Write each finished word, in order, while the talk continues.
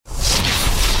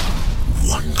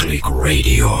Click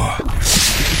Radio.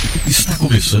 Está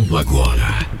começando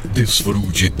agora.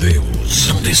 DesfruteDeus.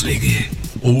 Não desligue.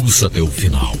 Ouça até o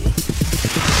final.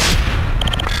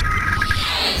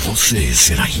 Você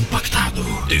será impactado.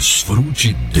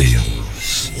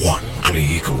 DesfruteDeus. One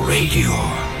Click Radio.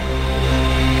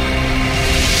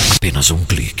 Apenas um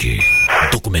clique.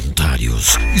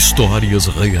 Documentários, histórias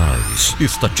reais,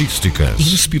 estatísticas,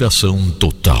 inspiração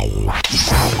total.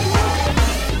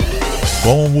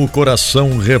 Com o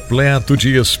coração repleto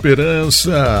de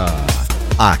esperança,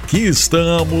 aqui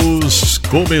estamos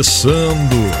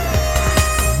começando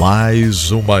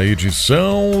mais uma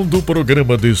edição do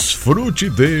programa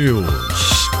DesfruteDeus.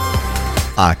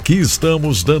 Aqui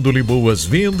estamos dando-lhe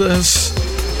boas-vindas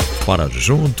para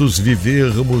juntos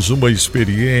vivermos uma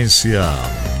experiência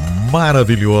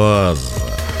maravilhosa.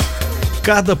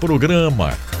 Cada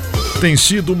programa tem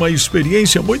sido uma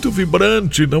experiência muito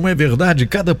vibrante, não é verdade?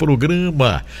 Cada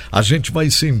programa a gente vai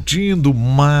sentindo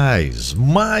mais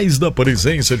da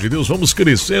presença de Deus. Vamos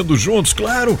crescendo juntos,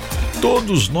 claro,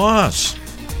 todos nós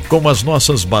com as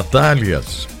nossas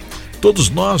batalhas, todos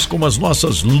nós com as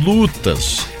nossas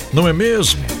lutas, não é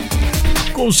mesmo?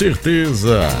 Com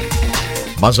certeza.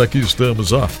 Mas aqui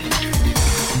estamos, ó,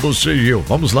 você e eu,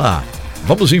 vamos lá,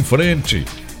 vamos em frente,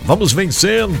 vamos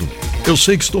vencendo. Eu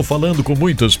sei que estou falando com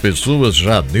muitas pessoas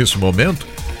já nesse momento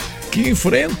que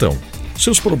enfrentam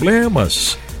seus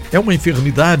problemas. É uma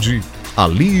enfermidade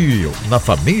ali na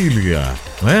família,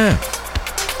 não é?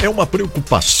 É uma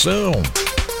preocupação,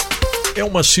 é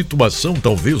uma situação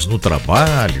talvez no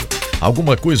trabalho,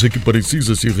 alguma coisa que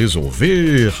precisa se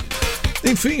resolver.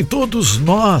 Enfim, todos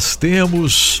nós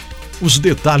temos os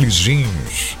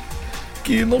detalhezinhos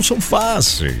que não são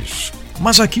fáceis,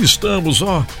 mas aqui estamos,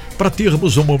 ó, para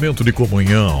termos um momento de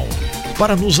comunhão,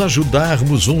 para nos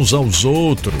ajudarmos uns aos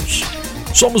outros.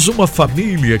 Somos uma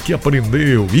família que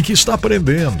aprendeu e que está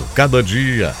aprendendo cada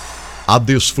dia a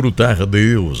desfrutar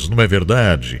Deus, não é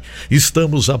verdade?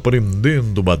 Estamos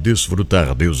aprendendo a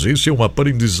desfrutar Deus. Esse é um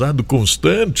aprendizado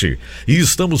constante e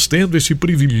estamos tendo esse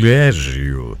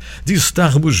privilégio de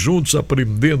estarmos juntos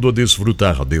aprendendo a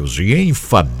desfrutar Deus. E em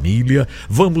família,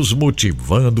 vamos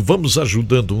motivando, vamos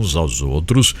ajudando uns aos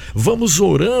outros, vamos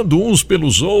orando uns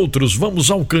pelos outros,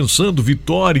 vamos alcançando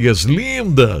vitórias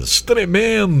lindas,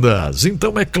 tremendas.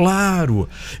 Então, é claro,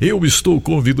 eu estou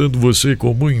convidando você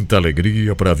com muita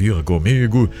alegria para vir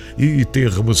comigo e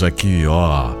termos aqui,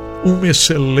 ó, um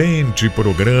excelente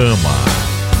programa.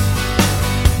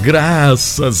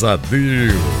 Graças a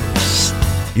Deus,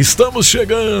 estamos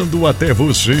chegando até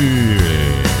você.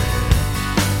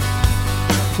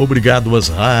 Obrigado às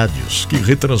rádios que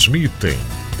retransmitem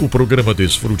o programa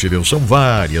DesfruteDeus. São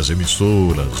várias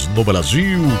emissoras no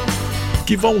Brasil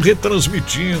que vão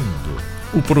retransmitindo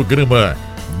o programa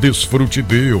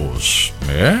DesfruteDeus,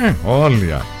 né?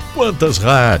 Olha, quantas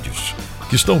rádios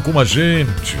que estão com a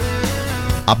gente,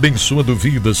 abençoando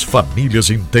vidas, famílias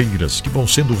inteiras que vão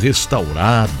sendo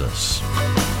restauradas.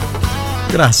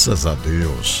 Graças a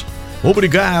Deus.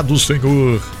 Obrigado,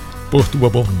 Senhor, por tua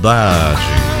bondade.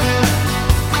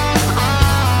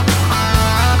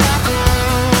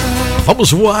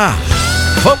 Vamos voar,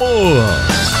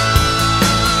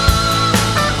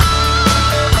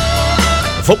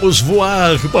 vamos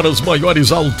voar para as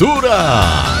maiores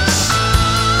alturas.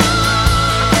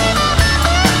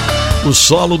 O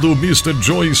solo do Mr.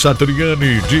 Joy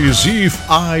Satriani diz: If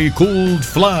I could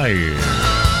fly,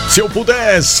 se eu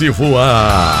pudesse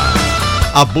voar.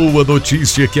 A boa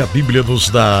notícia que a Bíblia nos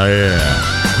dá é: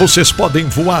 vocês podem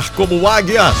voar como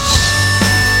águias.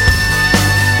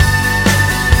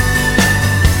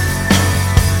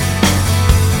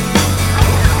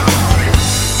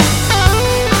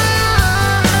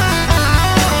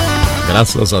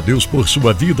 Graças a Deus por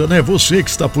sua vida, né? Você que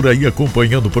está por aí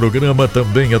acompanhando o programa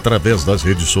também através das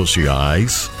redes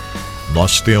sociais.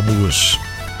 Nós temos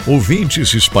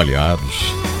ouvintes espalhados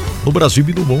no Brasil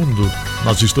e no mundo.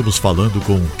 Nós estamos falando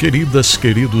com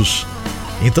queridos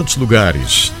em tantos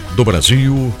lugares do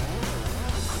Brasil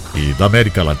e da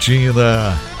América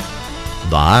Latina,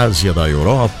 da Ásia, da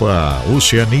Europa,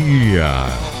 Oceania,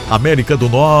 América do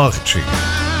Norte.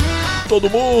 Todo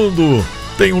mundo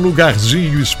tem um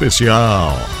lugarzinho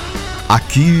especial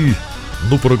aqui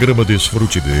no programa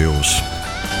DesfruteDeus.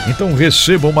 Então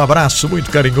receba um abraço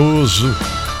muito carinhoso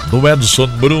do Edson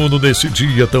Bruno nesse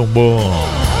dia tão bom.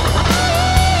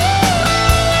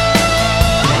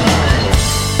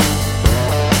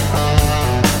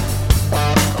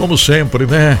 Como sempre,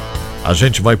 né? A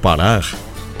gente vai parar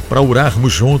para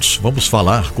orarmos juntos. Vamos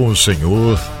falar com o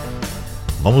Senhor.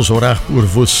 Vamos orar por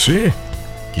você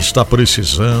que está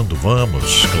precisando.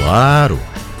 Vamos, claro,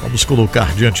 vamos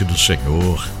colocar diante do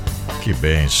Senhor Que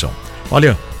bênção.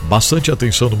 Olha, bastante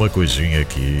atenção numa coisinha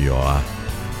aqui, ó.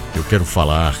 Eu quero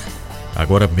falar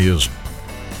agora mesmo.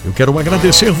 Eu quero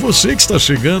agradecer você que está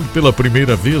chegando pela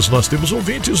primeira vez. Nós temos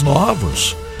ouvintes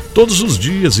novos. Todos os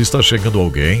dias está chegando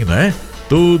alguém, né?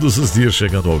 Todos os dias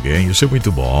chegando alguém. Isso é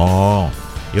muito bom.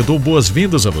 Eu dou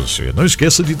boas-vindas a você. Não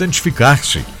esqueça de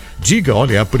identificar-se. Diga,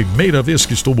 olha, é a primeira vez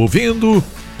que estou ouvindo.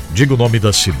 Diga o nome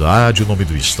da cidade, o nome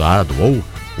do estado ou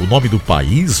o nome do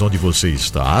país onde você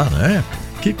está, né?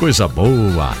 Que coisa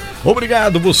boa.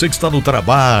 Obrigado você que está no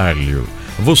trabalho.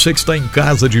 Você que está em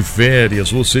casa de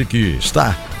férias. Você que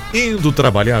está indo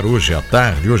trabalhar hoje à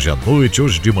tarde, hoje à noite,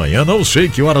 hoje de manhã. Não sei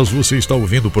que horas você está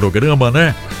ouvindo o programa,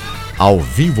 né? Ao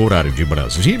vivo, horário de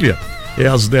Brasília, é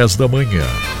às 10 da manhã.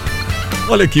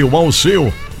 Olha aqui, o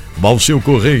Malceu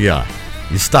Correia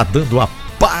está dando a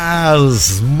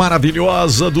paz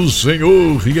maravilhosa do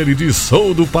Senhor. E ele diz: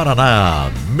 sou do Paraná,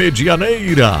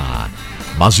 Medianeira,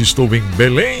 mas estou em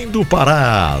Belém do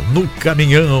Pará, no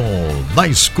caminhão, na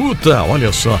escuta.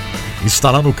 Olha só, está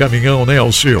lá no caminhão, né,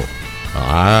 Alceu?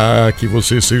 Ah, que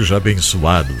você seja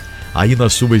abençoado aí na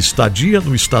sua estadia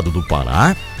no estado do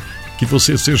Pará. Que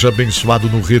você seja abençoado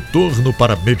no retorno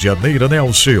para Medianeira, né,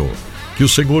 Alceu? Que o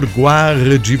Senhor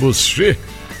guarde você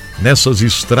nessas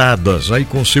estradas aí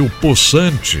com seu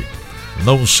poçante.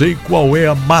 Não sei qual é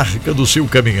a marca do seu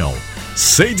caminhão.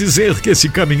 Sei dizer que esse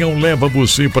caminhão leva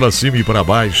você para cima e para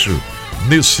baixo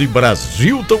nesse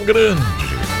Brasil tão grande.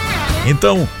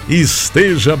 Então,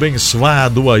 esteja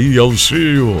abençoado aí,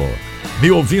 Alceu,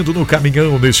 me ouvindo no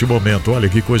caminhão nesse momento. Olha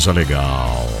que coisa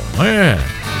legal, não é?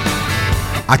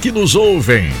 Aqui nos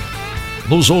ouvem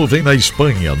na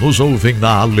Espanha, nos ouvem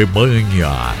na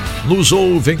Alemanha, nos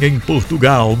ouvem em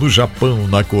Portugal, no Japão,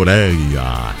 na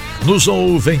Coreia, nos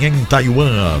ouvem em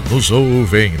Taiwan, nos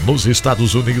ouvem nos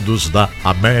Estados Unidos da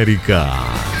América,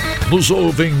 nos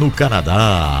ouvem no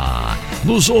Canadá,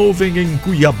 nos ouvem em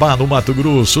Cuiabá, no Mato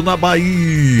Grosso, na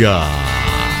Bahia.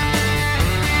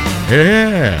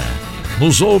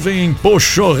 Nos ouvem em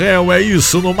Pochorréu, é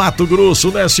isso, no Mato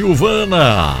Grosso, né,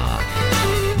 Silvana?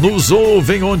 Nos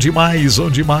ouvem onde mais?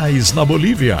 Na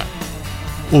Bolívia.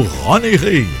 O Rony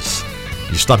Reis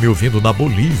está me ouvindo na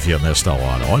Bolívia nesta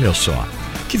hora, olha só.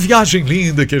 Que viagem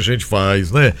linda que a gente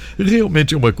faz, né?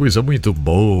 Realmente é uma coisa muito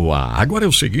boa. Agora é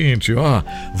o seguinte, ó,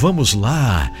 vamos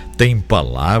lá. Tem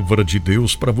palavra de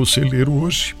Deus para você ler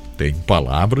hoje. Tem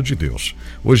palavra de Deus.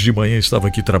 Hoje de manhã estava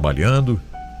aqui trabalhando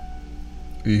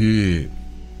e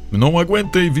não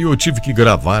aguentei, viu? Eu tive que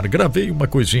gravar. Gravei uma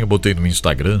coisinha, botei no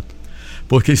Instagram,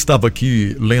 porque estava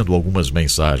aqui lendo algumas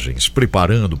mensagens,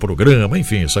 preparando o programa,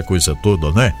 enfim, essa coisa toda,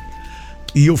 né?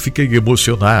 E eu fiquei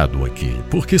emocionado aqui,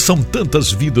 porque são tantas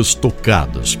vidas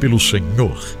tocadas pelo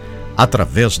Senhor,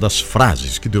 através das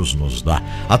frases que Deus nos dá,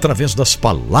 através das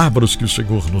palavras que o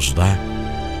Senhor nos dá.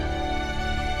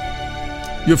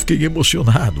 E eu fiquei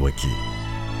emocionado aqui.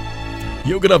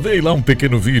 E eu gravei lá um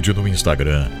pequeno vídeo no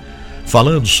Instagram,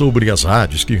 falando sobre as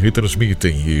rádios que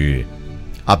retransmitem e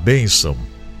a bênção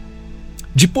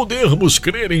de podermos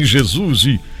crer em Jesus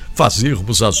e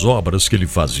fazermos as obras que ele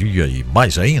fazia e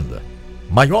mais ainda,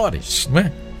 maiores,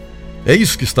 né? É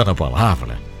isso que está na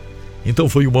palavra. Então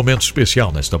foi um momento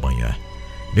especial nesta manhã.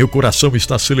 Meu coração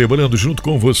está celebrando junto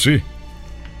com você.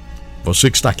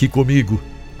 Você que está aqui comigo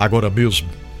agora mesmo,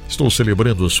 estou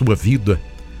celebrando a sua vida.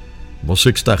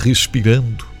 Você que está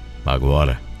respirando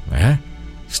agora, né?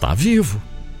 Está vivo.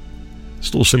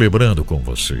 Estou celebrando com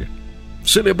você.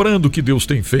 Celebrando o que Deus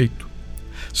tem feito.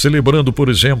 Celebrando, por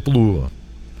exemplo,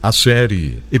 a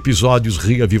série Episódios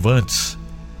Reavivantes,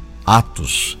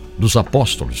 Atos dos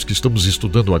Apóstolos, que estamos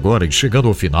estudando agora e chegando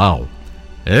ao final.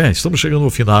 Estamos chegando ao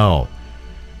final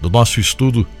do nosso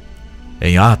estudo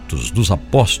em Atos dos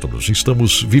Apóstolos.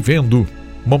 Estamos vivendo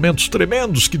momentos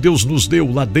tremendos que Deus nos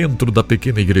deu lá dentro da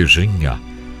pequena igrejinha,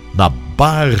 na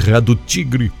Barra do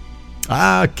Tigre.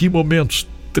 Ah, que momentos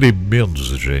tremendos,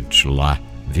 gente, lá,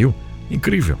 viu?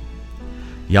 Incrível.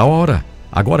 E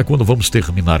agora quando vamos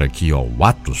terminar aqui, ó, o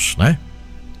Atos, né?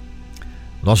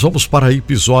 Nós vamos para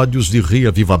episódios de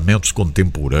reavivamentos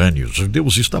contemporâneos.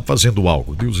 Deus está fazendo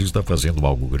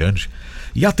algo grande.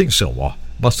 E atenção, ó,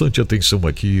 bastante atenção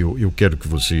aqui. Eu quero que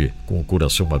você, com o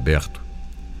coração aberto,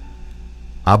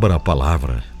 abra a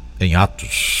palavra em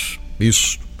Atos.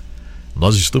 Isso.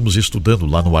 Nós estamos estudando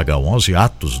lá no H11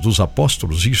 Atos dos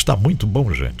Apóstolos e está muito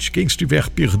bom, gente. Quem estiver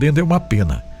perdendo é uma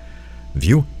pena,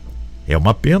 viu? É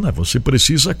uma pena, você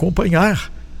precisa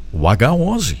acompanhar o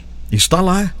H11. Está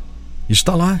lá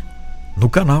no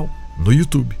canal, no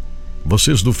YouTube.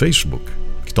 Vocês do Facebook,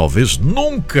 que talvez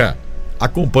nunca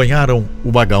acompanharam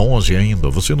o H11 ainda,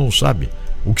 você não sabe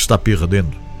o que está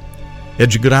perdendo. É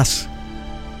de graça.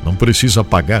 Não precisa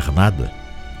pagar nada.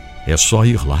 É só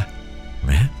ir lá,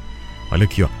 né? Olha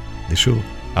aqui, ó. Deixa eu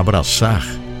abraçar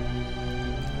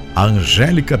a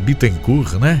Angélica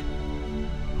Bittencourt, né?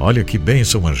 Olha que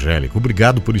bênção, Angélica.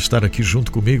 Obrigado por estar aqui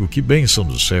junto comigo. Que bênção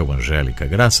do céu, Angélica.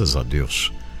 Graças a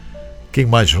Deus. Quem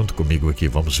mais junto comigo aqui?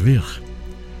 Vamos ver.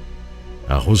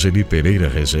 A Roseli Pereira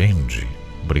Rezende.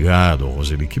 Obrigado,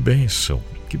 Roseli. Que bênção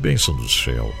do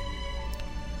céu.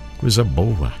 Coisa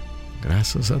boa.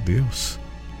 Graças a Deus.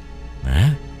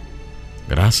 Né?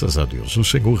 Graças a Deus. O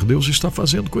Senhor Deus está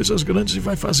fazendo coisas grandes e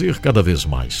vai fazer cada vez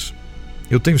mais.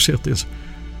 Eu tenho certeza.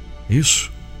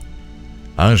 Isso.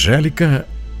 A Angélica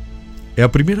é a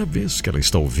primeira vez que ela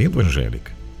está ouvindo,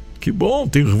 Angélica. Que bom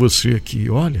ter você aqui.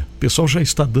 Olha, o pessoal já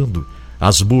está dando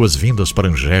as boas-vindas para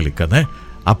a Angélica, né?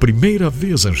 A primeira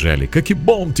vez, Angélica. Que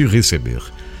bom te receber.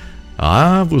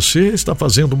 Ah, você está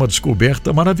fazendo uma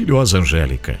descoberta maravilhosa,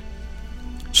 Angélica.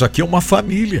 Isso aqui é uma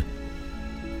família.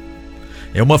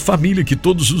 É uma família que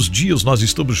todos os dias nós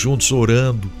estamos juntos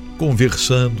orando,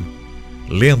 conversando,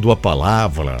 lendo a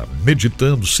palavra,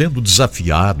 meditando, sendo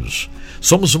desafiados.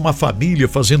 Somos uma família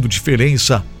fazendo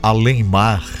diferença além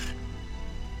mar.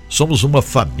 Somos uma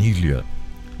família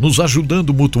nos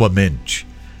ajudando mutuamente,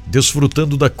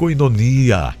 desfrutando da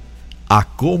coinonia, a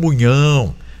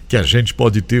comunhão que a gente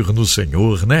pode ter no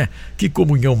Senhor, né? Que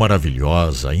comunhão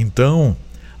maravilhosa. Então,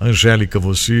 Angélica,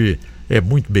 você é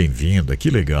muito bem-vinda, que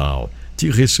legal te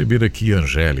receber aqui,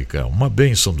 Angélica, uma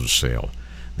bênção do céu.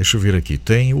 Deixa eu ver aqui,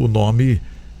 tem o nome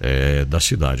da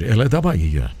cidade, ela é da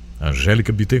Bahia,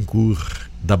 Angélica Bittencourt,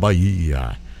 da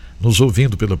Bahia, nos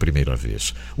ouvindo pela primeira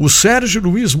vez. O Sérgio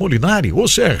Luiz Molinari, ô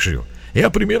Sérgio, é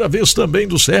a primeira vez também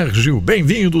do Sérgio,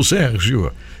 bem-vindo,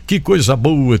 Sérgio, que coisa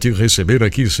boa te receber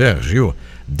aqui, Sérgio,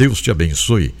 Deus te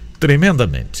abençoe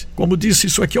tremendamente. Como disse,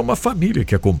 isso aqui é uma família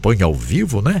que acompanha ao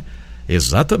vivo, né?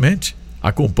 Exatamente.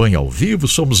 Acompanha ao vivo,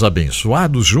 somos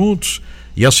abençoados juntos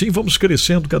e assim vamos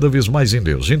crescendo cada vez mais em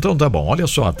Deus. Então tá bom, olha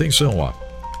só, atenção, ó.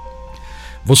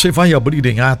 Você vai abrir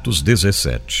em Atos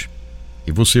 17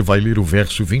 e você vai ler o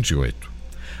verso 28.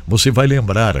 Você vai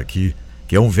lembrar aqui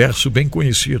que é um verso bem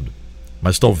conhecido,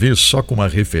 mas talvez só com uma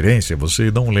referência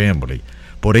você não lembre.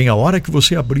 Porém, a hora que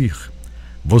você abrir,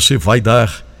 você vai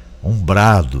dar um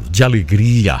brado de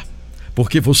alegria,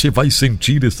 porque você vai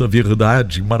sentir essa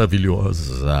verdade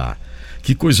maravilhosa.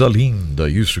 Que coisa linda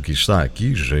isso que está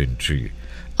aqui, gente.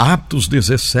 Atos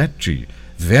 17,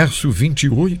 verso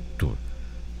 28.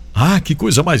 Ah, que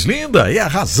coisa mais linda! É a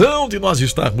razão de nós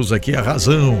estarmos aqui, é a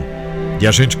razão de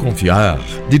a gente confiar,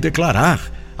 de declarar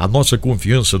a nossa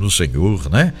confiança no Senhor,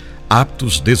 né?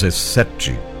 Atos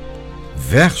 17,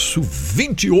 verso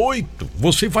 28.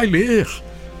 Você vai ler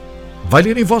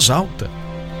em voz alta.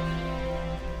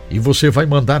 E você vai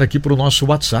mandar aqui para o nosso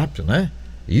WhatsApp, né?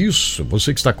 Isso,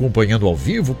 você que está acompanhando ao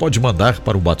vivo pode mandar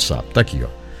para o WhatsApp, tá aqui, ó,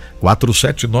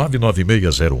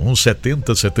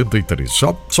 47996017073,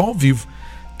 só ao vivo.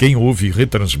 Quem ouve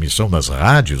retransmissão nas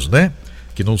rádios, né,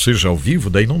 que não seja ao vivo,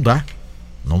 daí não dá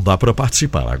para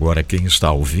participar. Agora quem está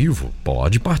ao vivo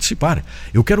pode participar.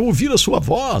 Eu quero ouvir a sua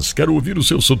voz, quero ouvir o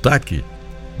seu sotaque.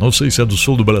 Não sei se é do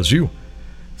sul do Brasil,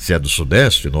 se é do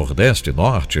sudeste, nordeste,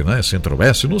 norte, né,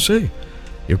 centro-oeste, não sei.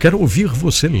 Eu quero ouvir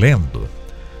você lendo.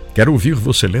 Quero ouvir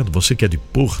você lendo, você que é de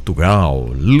Portugal,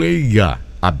 leia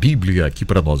a Bíblia aqui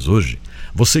para nós hoje.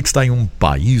 Você que está em um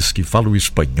país que fala o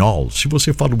espanhol, se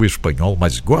você fala o espanhol,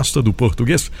 mas gosta do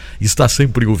português, está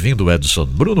sempre ouvindo o Edson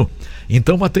Bruno,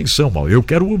 então atenção, eu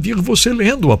quero ouvir você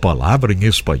lendo a palavra em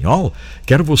espanhol,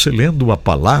 quero você lendo a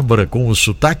palavra com o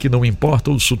sotaque, não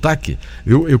importa o sotaque,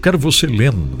 eu quero você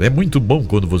lendo, é muito bom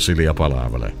quando você lê a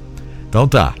palavra. Então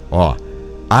tá, ó,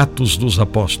 Atos dos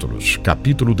Apóstolos,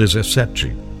 capítulo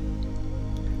 17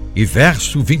 e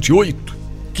verso 28,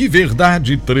 que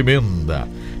verdade tremenda,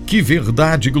 que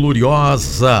verdade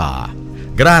gloriosa.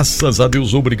 Graças a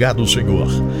Deus, obrigado, Senhor.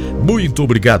 Muito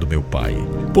obrigado, meu Pai,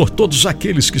 por todos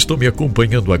aqueles que estão me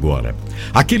acompanhando agora,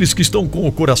 aqueles que estão com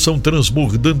o coração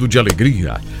transbordando de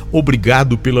alegria.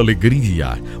 Obrigado pela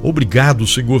alegria. Obrigado,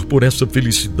 Senhor, por essa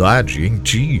felicidade em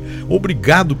Ti.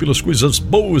 Obrigado pelas coisas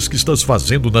boas que estás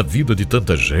fazendo na vida de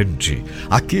tanta gente.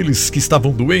 Aqueles que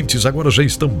estavam doentes agora já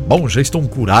estão bons, já estão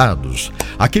curados.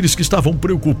 Aqueles que estavam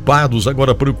preocupados,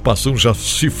 agora a preocupação já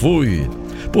se foi,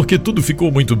 porque tudo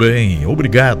ficou muito bem.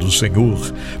 Obrigado,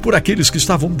 Senhor, por aqueles que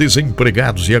estavam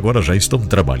desempregados e agora já estão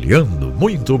trabalhando.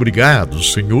 Muito obrigado,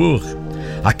 Senhor.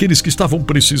 Aqueles que estavam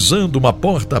precisando uma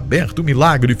porta aberta, um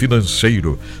milagre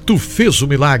financeiro, Tu fez o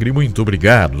milagre. Muito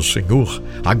obrigado, Senhor.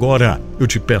 Agora eu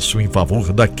te peço em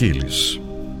favor daqueles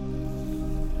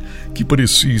que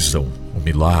precisam um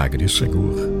milagre,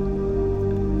 Senhor.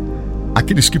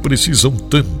 Aqueles que precisam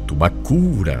tanto uma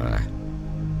cura,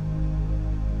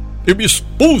 Eu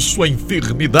expulso a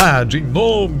enfermidade em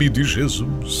nome de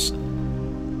Jesus.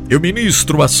 Eu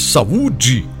ministro a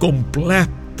saúde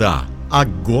completa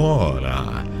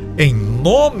agora, em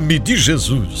nome de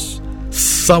Jesus.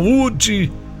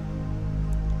 Saúde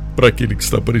para aquele que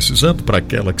está precisando, para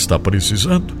aquela que está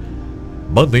precisando.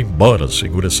 Manda embora,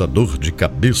 Senhor, essa dor de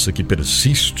cabeça que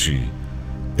persiste,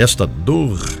 esta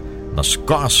dor nas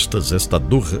costas, esta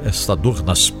dor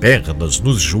nas pernas,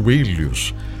 nos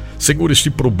joelhos. Senhor, este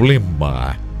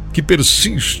problema que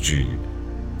persiste,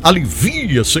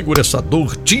 alivia, Senhor, essa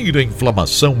dor, tira a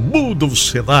inflamação, muda o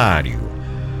cenário.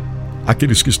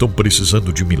 Aqueles que estão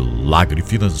precisando de um milagre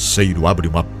financeiro, abre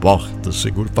uma porta,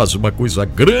 Senhor, faz uma coisa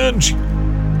grande.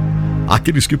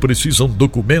 Aqueles que precisam de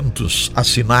documentos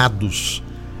assinados,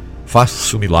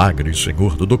 faça o milagre,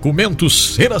 Senhor, do documento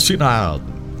ser assinado.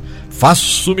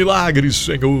 Faça o milagre,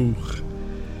 Senhor.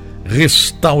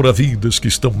 Restaura vidas que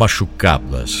estão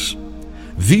machucadas,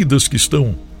 vidas que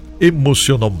estão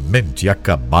emocionalmente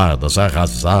acabadas,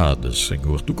 arrasadas,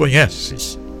 Senhor. Tu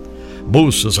conheces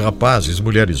moças, rapazes,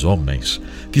 mulheres, homens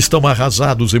que estão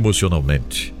arrasados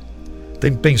emocionalmente.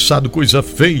 Tem pensado coisa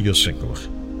feia, Senhor.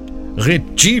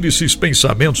 Retire esses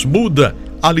pensamentos, muda,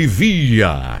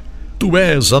 alivia. Tu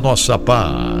és a nossa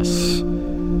paz.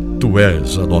 Tu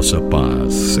és a nossa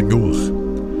paz, Senhor.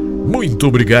 Muito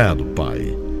obrigado,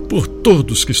 Pai, por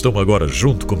todos que estão agora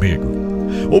junto comigo.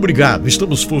 Obrigado,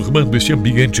 estamos formando esse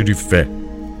ambiente de fé.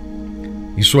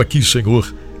 Isso aqui,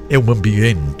 Senhor, é um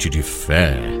ambiente de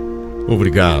fé.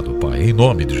 Obrigado, Pai, em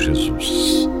nome de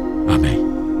Jesus. Amém.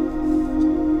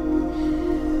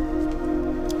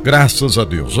 Graças a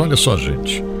Deus. Olha só,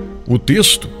 gente. O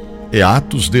texto é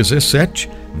Atos 17,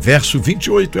 verso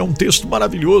 28. É um texto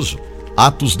maravilhoso.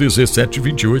 Atos 17,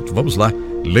 28. Vamos lá.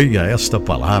 Leia esta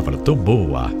palavra tão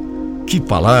boa. Que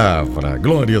palavra.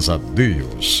 Glórias a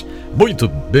Deus. Muito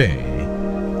bem.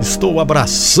 Estou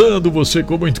abraçando você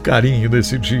com muito carinho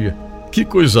nesse dia. Que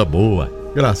coisa boa.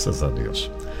 Graças a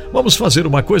Deus. Vamos fazer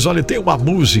uma coisa. Olha, tem uma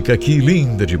música aqui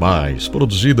linda demais,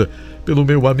 produzida pelo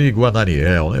meu amigo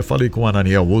Ananiel, né? Falei com o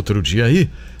Ananiel outro dia aí,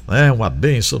 né? Uma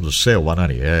bênção do céu,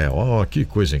 Ananiel. Oh, que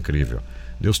coisa incrível.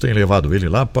 Deus tem levado ele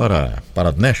lá para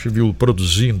Nashville,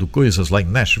 produzindo coisas lá em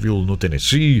Nashville, no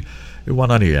Tennessee. E o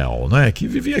Ananiel, né? Que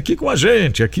vivia aqui com a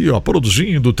gente, aqui, ó,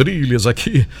 produzindo trilhas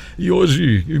aqui. E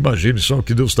hoje, imagine só o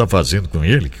que Deus está fazendo com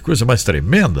ele, que coisa mais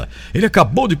tremenda. Ele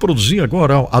acabou de produzir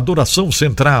agora a Adoração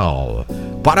Central.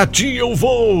 Para ti eu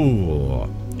vou.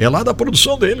 É lá da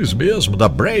produção deles mesmo, da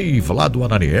Brave, lá do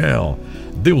Ananiel.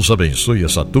 Deus abençoe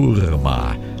essa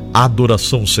turma.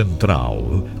 Adoração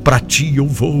Central. Para ti eu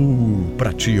vou,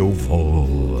 para ti eu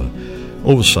vou.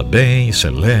 Ouça bem,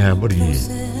 celebre.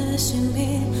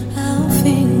 Ao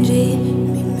fim de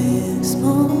mim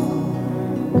mesmo.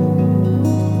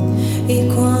 E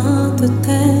quanto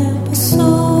tempo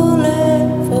isso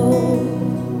levou?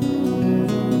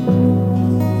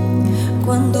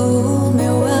 Quando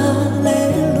meu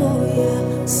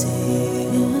aleluia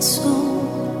cessou,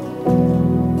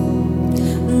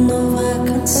 nova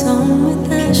canção me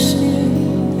deixe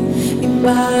e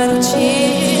para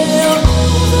ti eu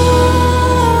vou.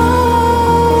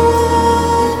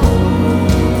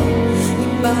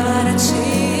 Para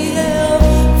ti eu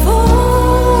vou,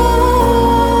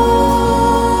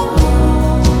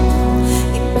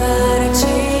 e para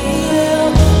ti eu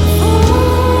vou,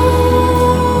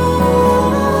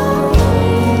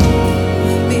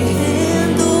 me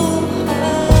rendo a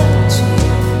ti.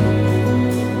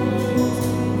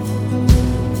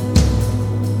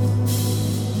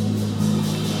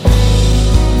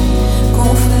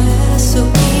 Com fé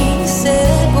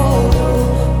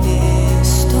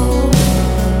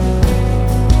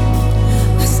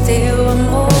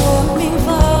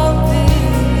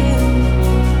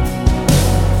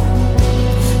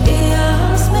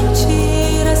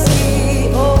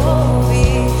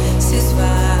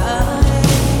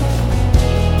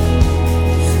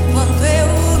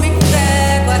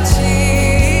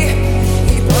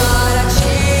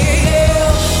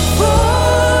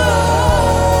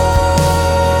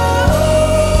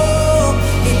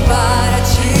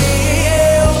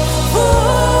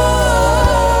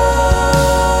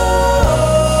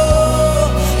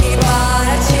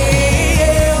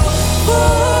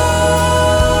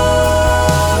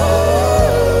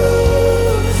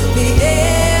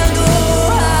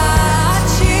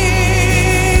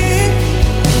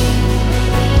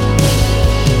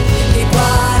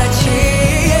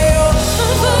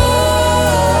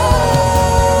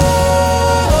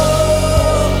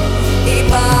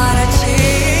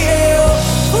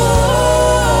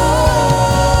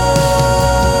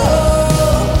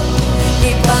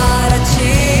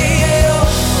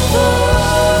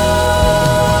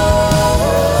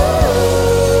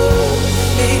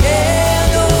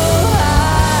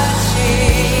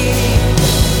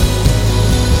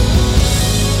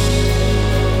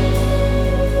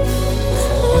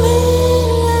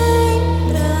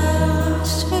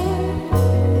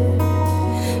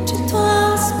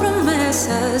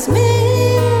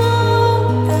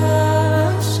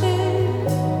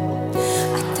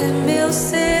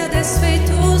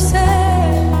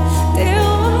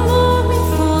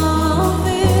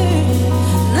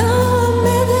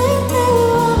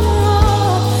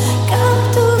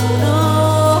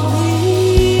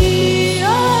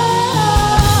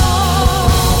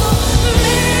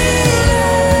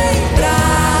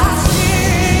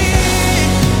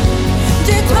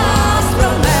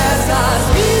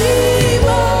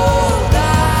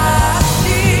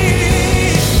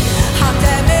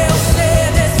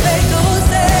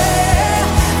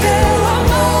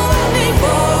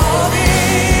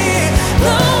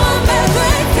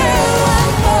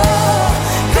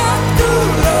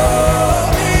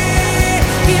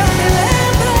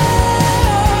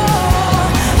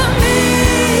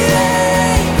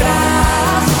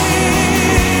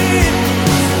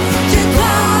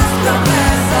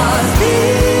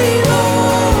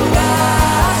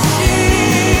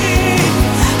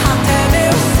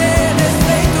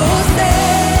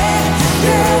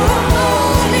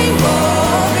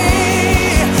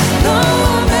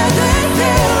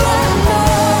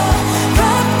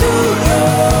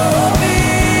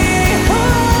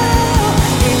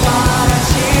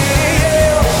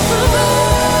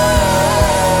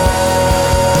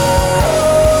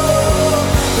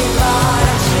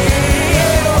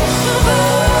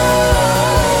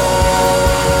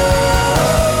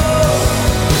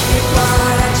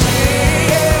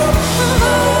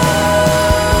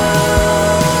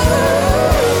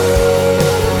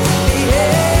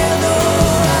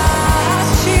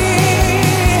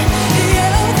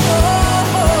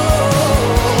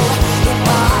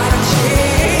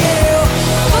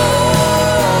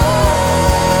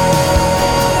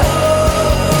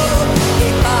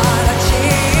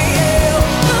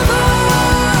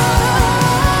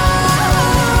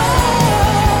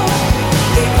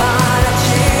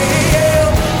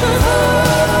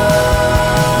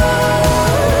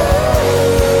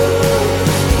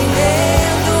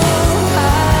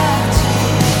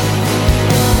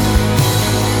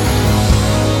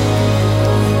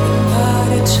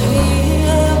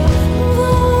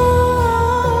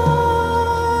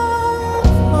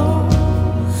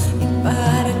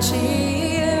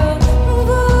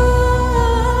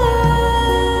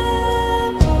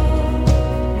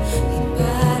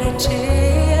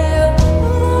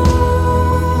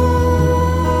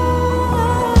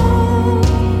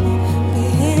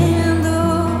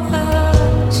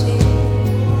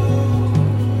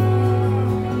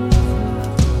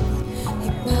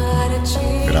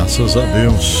Graças a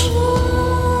Deus.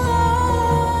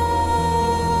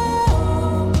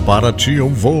 Para ti eu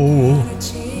vou.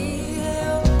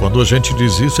 Quando a gente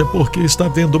diz isso é porque está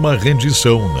havendo uma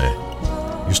rendição, né?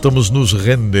 Estamos nos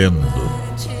rendendo.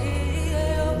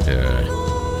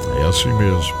 É assim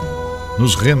mesmo.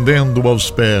 Nos rendendo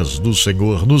aos pés do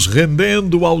Senhor, nos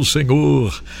rendendo ao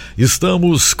Senhor.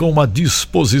 Estamos com uma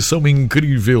disposição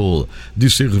incrível de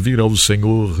servir ao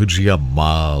Senhor, de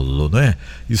amá-lo, né?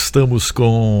 Estamos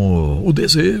com o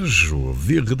desejo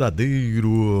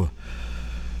verdadeiro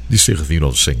de servir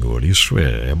ao Senhor. Isso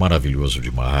é maravilhoso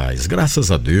demais. Graças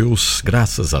a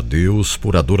Deus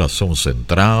por adoração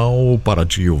central. Para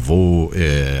ti eu vou,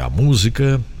 a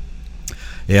música,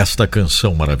 esta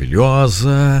canção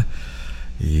maravilhosa.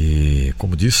 E,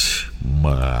 como disse,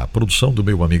 uma produção do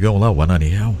meu amigão lá, o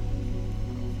Ananiel.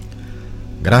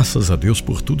 Graças a Deus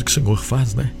por tudo que o Senhor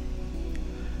faz, né?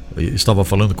 Eu estava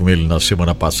falando com ele na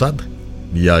semana passada,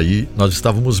 e aí nós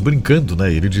estávamos brincando,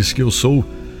 né? Ele disse que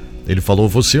ele falou,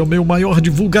 você é o meu maior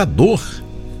divulgador,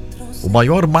 o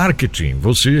maior marketing,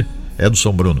 você é do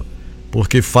São Bruno.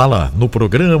 Porque fala no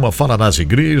programa, fala nas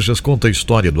igrejas, conta a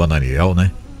história do Ananiel,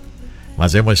 né?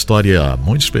 Mas é uma história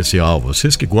muito especial.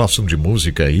 Vocês que gostam de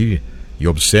música aí e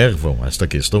observam esta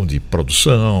questão de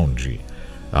produção, de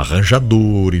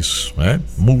arranjadores, né?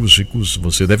 Músicos,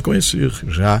 você deve conhecer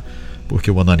já, porque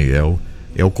o Ananiel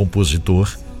é o compositor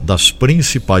das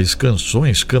principais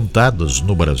canções cantadas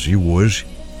no Brasil hoje,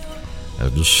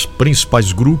 dos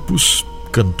principais grupos,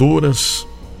 cantoras,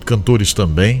 cantores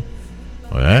também,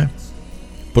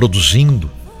 produzindo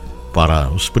para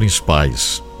os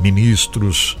principais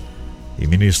ministros e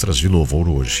ministras de louvor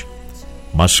hoje.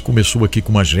 Mas começou aqui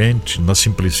com a gente, na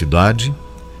simplicidade,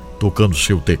 tocando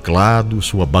seu teclado,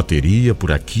 sua bateria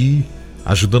por aqui,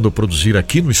 ajudando a produzir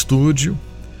aqui no estúdio,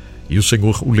 e o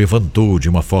Senhor o levantou de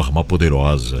uma forma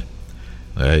poderosa.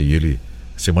 E ele,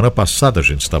 semana passada a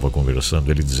gente estava conversando,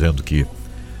 ele dizendo que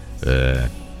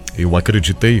eu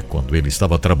acreditei quando ele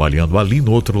estava trabalhando ali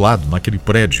no outro lado, naquele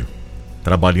prédio,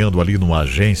 trabalhando ali numa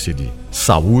agência de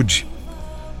saúde,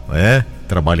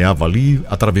 trabalhava ali,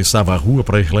 atravessava a rua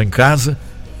para ir lá em casa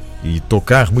e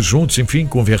tocarmos juntos, enfim,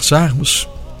 conversarmos.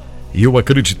 E eu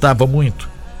acreditava muito,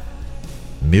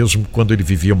 mesmo quando ele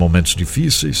vivia momentos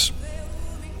difíceis.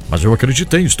 Mas eu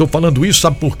acreditei, estou falando isso,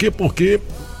 sabe por quê? Porque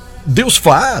Deus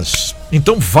faz.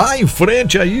 Então vai em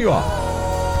frente aí, ó.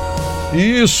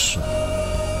 Isso.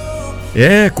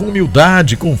 Com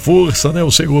humildade, com força, né?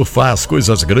 O Senhor faz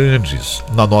coisas grandes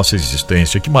na nossa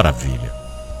existência. Que maravilha.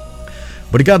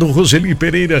 Obrigado, Roseli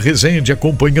Pereira Rezende,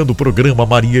 acompanhando o programa.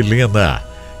 Maria Helena,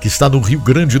 que está no Rio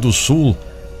Grande do Sul.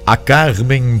 A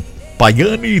Carmen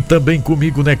Paiani também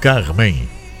comigo, né, Carmen?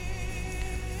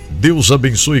 Deus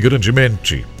abençoe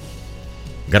grandemente.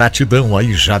 Gratidão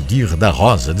aí, Jadir da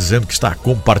Rosa, dizendo que está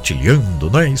compartilhando,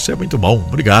 né? Isso é muito bom,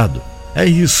 obrigado. É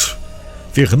isso.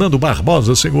 Fernando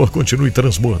Barbosa, Senhor, continue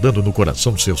transbordando no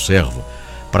coração do seu servo,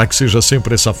 para que seja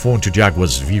sempre essa fonte de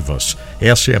águas vivas.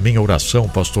 Essa é a minha oração,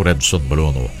 pastor Edson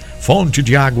Bruno. Fonte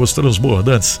de águas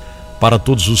transbordantes para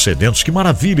todos os sedentos. Que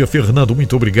maravilha, Fernando,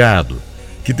 muito obrigado.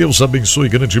 Que Deus abençoe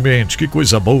grandemente, que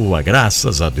coisa boa,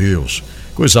 graças a Deus.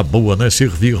 Coisa boa, né?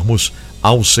 Servirmos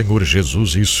ao Senhor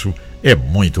Jesus, isso é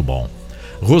muito bom.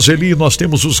 Roseli, nós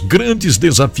temos os grandes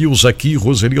desafios aqui.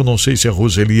 Roseli, eu não sei se a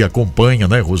Roseli acompanha,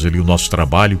 né, Roseli, o nosso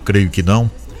trabalho, creio que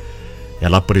não.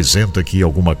 Ela apresenta aqui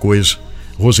alguma coisa.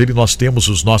 Roseli, nós temos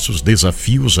os nossos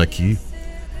desafios aqui,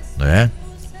 né?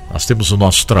 Nós temos o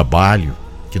nosso trabalho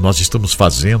que nós estamos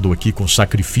fazendo aqui com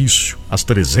sacrifício. As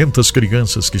 300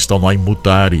 crianças que estão lá em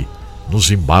Mutare, no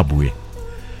Zimbábue.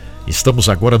 Estamos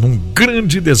agora num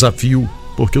grande desafio,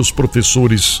 porque os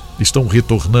professores estão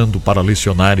retornando para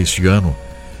lecionar este ano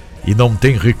e não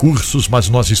tem recursos, mas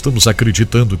nós estamos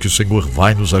acreditando que o Senhor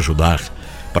vai nos ajudar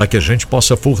para que a gente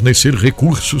possa fornecer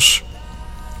recursos.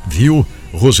 Viu,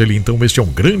 Roseli? Então este é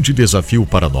um grande desafio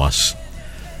para nós,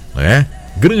 né?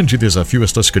 Grande desafio,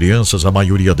 estas crianças, a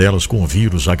maioria delas com o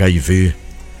vírus HIV.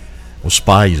 Os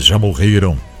pais já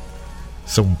morreram.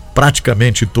 São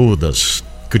praticamente todas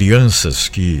crianças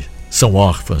que são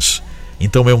órfãs.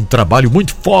 Então é um trabalho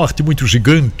muito forte, muito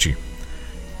gigante.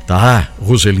 Tá,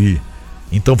 Roseli?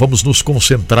 Então vamos nos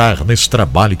concentrar nesse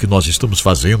trabalho que nós estamos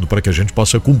fazendo para que a gente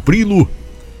possa cumpri-lo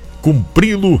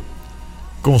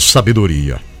com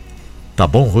sabedoria. Tá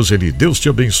bom, Roseli? Deus te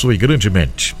abençoe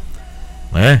grandemente,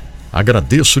 né?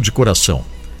 Agradeço de coração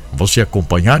você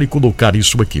acompanhar e colocar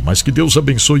isso aqui, mas que Deus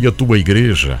abençoe a tua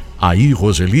igreja aí,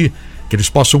 Roseli, que eles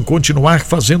possam continuar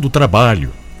fazendo o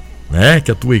trabalho, né?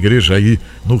 Que a tua igreja aí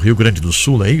no Rio Grande do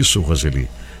Sul, é isso, Roseli?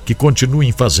 Que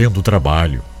continuem fazendo o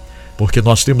trabalho, porque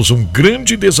nós temos um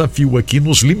grande desafio aqui,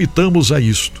 nos limitamos a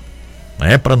isto.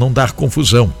 né? Para não dar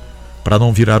confusão, para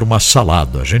não virar uma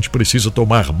salada. A gente precisa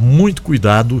tomar muito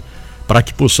cuidado para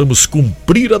que possamos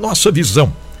cumprir a nossa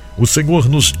visão. O Senhor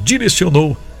nos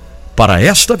direcionou para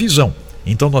esta visão.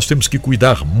 Então nós temos que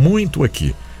cuidar muito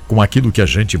aqui com aquilo que a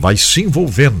gente vai se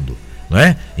envolvendo,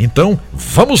 né? Então,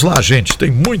 vamos lá, gente, tem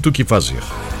muito o que fazer.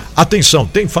 Atenção,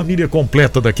 tem família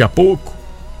completa daqui a pouco,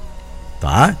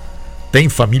 tá? Tem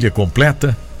família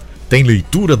completa, tem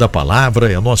leitura da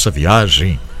palavra, é a nossa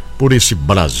viagem por esse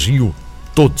Brasil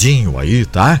todinho aí,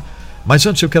 tá? Mas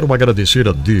antes eu quero agradecer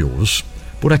a Deus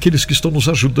por aqueles que estão nos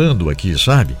ajudando aqui,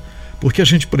 sabe? Porque a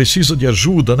gente precisa de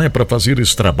ajuda, né, para fazer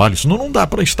esse trabalho, senão não dá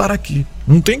para estar aqui,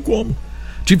 não tem como.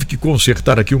 Tive que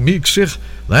consertar aqui o mixer,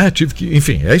 né?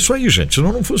 Enfim, é isso aí, gente,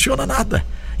 senão não funciona nada.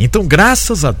 Então,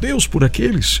 graças a Deus por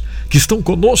aqueles que estão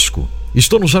conosco,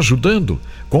 estão nos ajudando,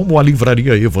 como a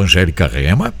Livraria Evangélica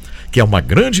Rema, que é uma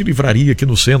grande livraria aqui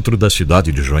no centro da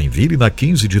cidade de Joinville, na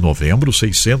 15 de novembro,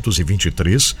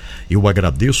 623. Eu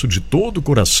agradeço de todo o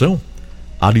coração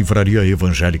a Livraria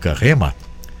Evangélica Rema,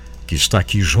 que está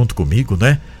aqui junto comigo,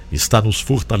 né? Está nos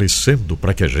fortalecendo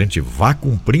para que a gente vá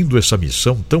cumprindo essa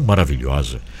missão tão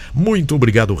maravilhosa. Muito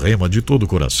obrigado, Rema, de todo o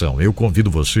coração. Eu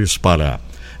convido vocês para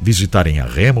visitarem a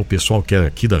Rema, o pessoal que é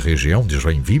aqui da região de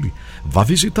Joinville, vá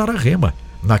visitar a Rema.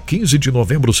 Na 15 de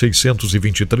novembro,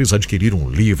 623, adquirir um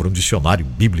livro, um dicionário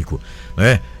bíblico,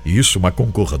 né? Isso, uma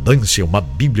concordância, uma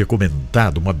Bíblia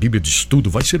comentada, uma Bíblia de estudo,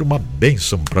 vai ser uma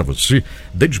bênção para você,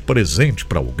 dê de presente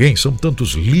para alguém, são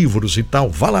tantos livros e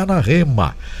tal, vá lá na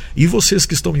Rema. E vocês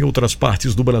que estão em outras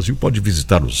partes do Brasil, pode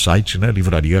visitar o site, né?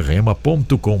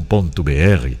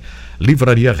 livrariarema.com.br,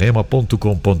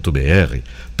 livrariarema.com.br.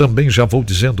 Também já vou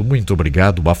dizendo muito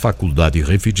obrigado à Faculdade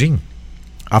Refidim.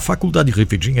 A Faculdade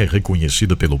Refidim é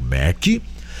reconhecida pelo MEC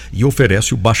e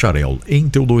oferece o bacharel em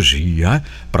teologia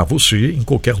para você em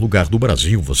qualquer lugar do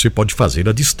Brasil. Você pode fazer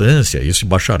à distância esse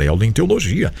bacharel em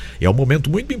teologia. É um momento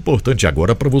muito importante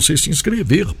agora para você se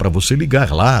inscrever, para você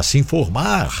ligar lá, se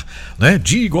informar, né?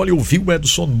 Diga, olha, eu vi o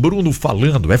Edson Bruno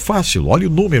falando, é fácil, olha o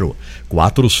número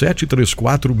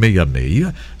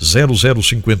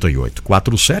 4734660058,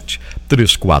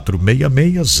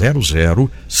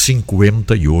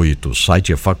 4734660058. O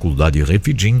site é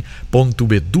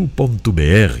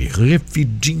faculdaderefidim.edu.br,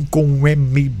 Refidim com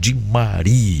M de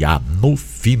Maria no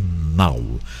final.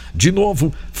 De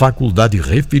novo,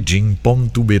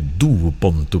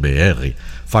 faculdaderefidim.edu.br,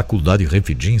 Faculdade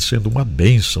Refidim sendo uma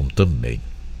bênção também.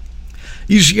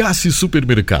 E Giasse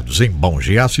Supermercados, hein? Bom,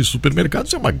 Giasse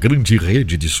Supermercados é uma grande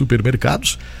rede de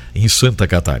supermercados em Santa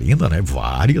Catarina, né?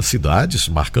 Várias cidades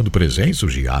marcando presença, o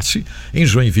Giasse. Em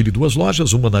Joinville, 2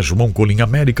 lojas, uma na João Colim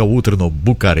América, outra no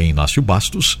Bucarém Inácio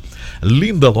Bastos.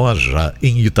 Linda loja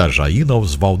em Itajaí, na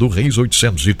Osvaldo Reis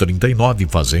 839,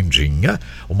 Fazendinha.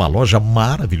 Uma loja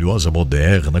maravilhosa,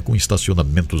 moderna, com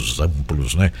estacionamentos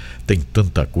amplos, né? Tem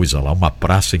tanta coisa lá, uma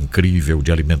praça incrível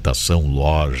de alimentação,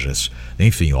 lojas,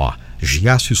 enfim, ó.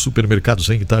 Giasse Supermercados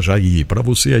em Itajaí, para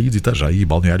você aí de Itajaí,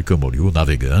 Balneário Camboriú,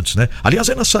 Navegantes, né? Aliás,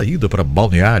 é na saída para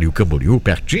Balneário Camboriú,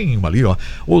 pertinho ali, ó,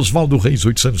 Osvaldo Reis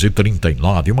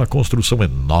 839, uma construção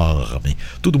enorme,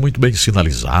 tudo muito bem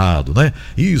sinalizado, né?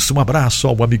 Isso, um abraço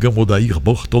ao amigão Odair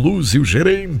Bortoluzzi, o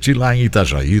gerente lá em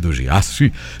Itajaí do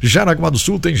Giasse. Jaraguá do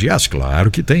Sul tem Giasse, claro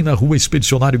que tem, na rua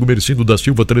Expedicionário Gumercindo da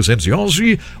Silva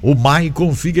 311, o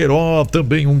Maicon Figueiró,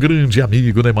 também um grande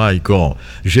amigo, né, Maicon?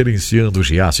 Gerenciando o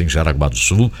Giasse em Jaraguá do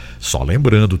Sul. Só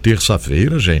lembrando,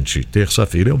 terça-feira, gente,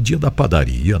 terça-feira é o dia da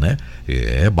padaria, né?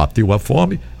 Bateu a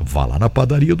fome, vá lá na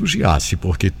padaria do Giasse,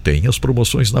 porque tem as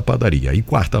promoções na padaria. E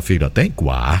quarta-feira tem?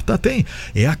 Quarta tem.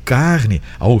 É a carne,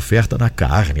 a oferta na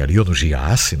carne ali no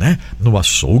Giasse, né? No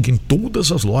açougue, em todas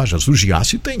as lojas. O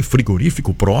Giasse tem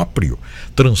frigorífico próprio,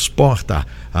 transporta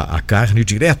a carne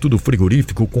direto do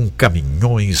frigorífico com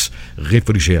caminhões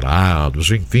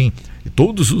refrigerados, enfim. E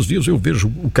todos os dias eu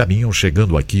vejo o caminhão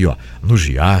chegando aqui, ó, no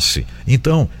Giasse.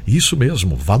 Então, isso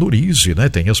mesmo, valorize, né?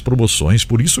 Tem as promoções,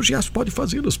 por isso o Giasse pode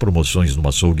fazer as promoções no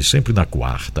açougue sempre na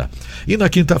quarta. E na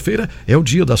quinta-feira é o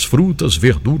dia das frutas,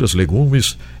 verduras,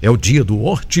 legumes, é o dia do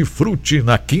hortifruti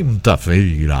na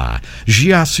quinta-feira.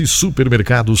 Giasse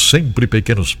Supermercados, sempre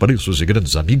pequenos preços e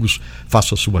grandes amigos.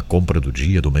 Faça a sua compra do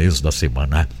dia, do mês, da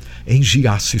semana em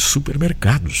Giasse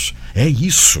Supermercados. É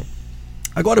isso.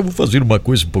 Agora eu vou fazer uma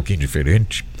coisa um pouquinho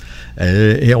diferente.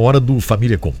 É a hora do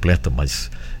Família Completa, mas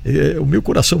o meu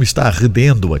coração está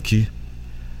ardendo aqui.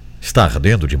 Está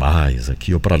ardendo demais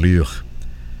aqui, para ler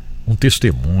um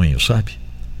testemunho, sabe?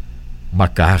 Uma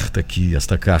carta aqui,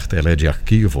 esta carta ela é de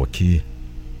arquivo aqui.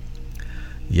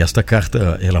 E esta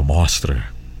carta, ela mostra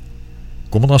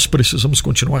como nós precisamos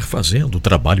continuar fazendo o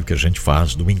trabalho que a gente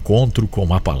faz do encontro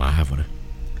com a palavra.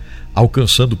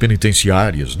 alcançando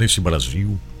penitenciárias nesse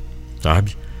Brasil,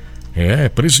 sabe?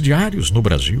 Presidiários no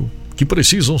Brasil que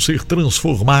precisam ser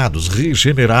transformados,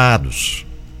 regenerados.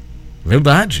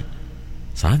 Verdade,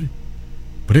 sabe?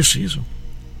 Precisam.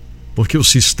 Porque o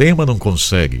sistema não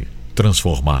consegue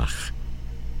transformar.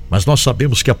 Mas nós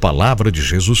sabemos que a palavra de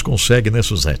Jesus consegue, né,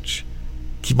 Suzete?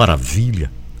 Que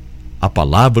maravilha! A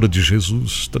palavra de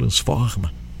Jesus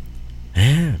transforma.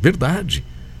 É verdade.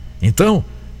 Então,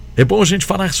 é bom a gente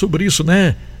falar sobre isso,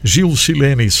 né?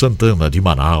 Gilcilene Santana de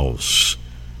Manaus.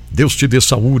 Deus te dê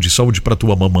saúde, saúde para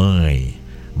tua mamãe.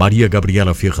 Maria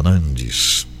Gabriela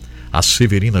Fernandes. A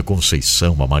Severina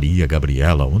Conceição, a Maria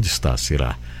Gabriela, onde está,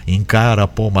 será? Em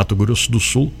Carapó, Mato Grosso do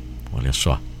Sul. Olha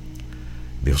só.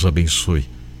 Deus abençoe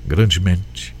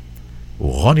grandemente. O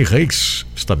Rony Reis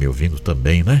está me ouvindo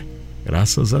também, né?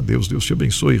 Graças a Deus, Deus te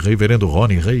abençoe, reverendo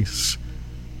Rony Reis.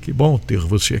 Que bom ter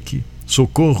você aqui.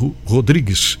 Socorro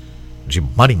Rodrigues, de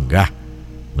Maringá,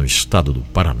 no estado do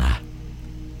Paraná.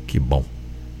 Que bom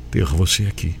ter você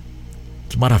aqui.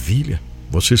 Que maravilha.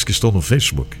 Vocês que estão no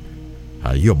Facebook.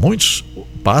 Aí, ó, muitos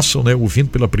passam, né, ouvindo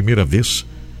pela primeira vez.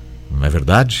 Não é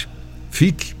verdade?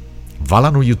 Fique, vá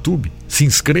lá no YouTube, se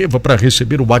inscreva para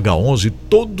receber o H11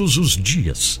 todos os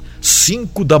dias.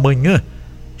 5 da manhã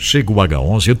chega o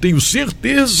H11. Eu tenho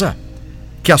certeza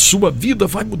que a sua vida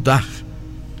vai mudar.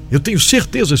 Eu tenho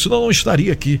certeza, senão eu não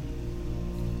estaria aqui.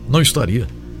 Não estaria.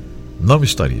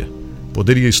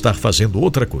 Poderia estar fazendo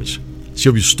outra coisa. Se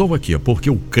eu estou aqui é porque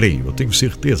eu creio, eu tenho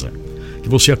certeza que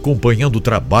você, acompanhando o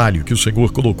trabalho que o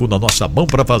Senhor colocou na nossa mão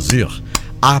para fazer,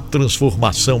 a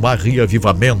transformação, a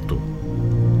reavivamento,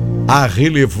 a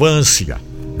relevância.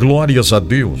 Glórias a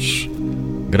Deus.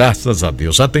 Graças a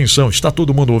Deus. Atenção, está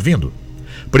todo mundo ouvindo?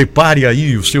 Prepare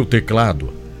aí o seu teclado,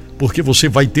 porque você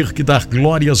vai ter que dar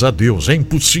glórias a Deus. É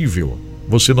impossível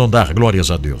você não dar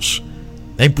glórias a Deus.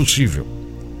 É impossível.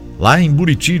 Lá em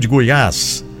Buriti de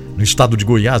Goiás, no estado de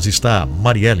Goiás, está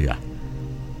Mariélia,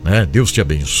 né? Deus te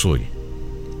abençoe.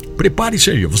 Prepare-se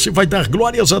aí, você vai dar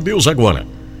glórias a Deus agora.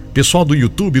 Pessoal do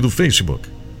YouTube e do Facebook,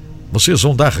 vocês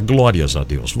vão dar glórias a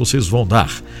Deus. Vocês vão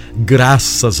dar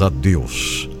graças a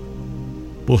Deus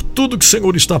por tudo que o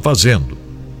Senhor está fazendo.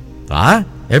 Tá?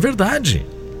 É verdade.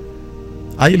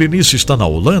 A Helenice está na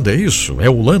Holanda, é isso? É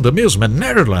Holanda mesmo? É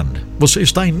Netherlands. Você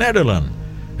está em Netherlands.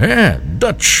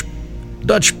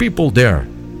 Dutch people there.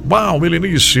 Uau,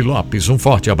 Helenice Lopes, um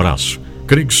forte abraço.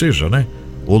 Creio que seja, né?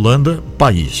 Holanda,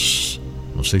 país.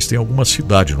 Não sei se tem alguma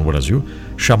cidade no Brasil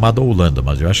chamada Holanda,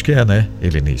 mas eu acho que é, né,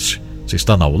 Helenice? Você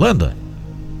está na Holanda?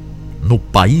 No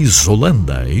país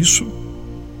Holanda, é isso?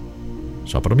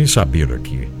 Só para mim saber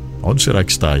aqui. Onde será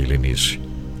que está a Helenice?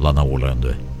 Lá na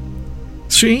Holanda.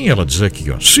 Sim, ela diz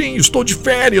aqui, ó. Sim, estou de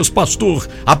férias, pastor.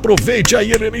 Aproveite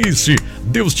aí, Helenice.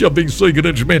 Deus te abençoe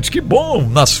grandemente. Que bom,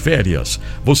 nas férias,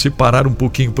 você parar um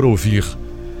pouquinho para ouvir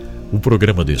o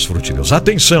programa DesfruteDeus.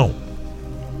 Atenção.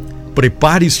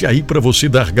 Prepare-se aí para você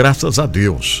dar graças a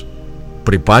Deus.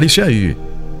 Prepare-se aí.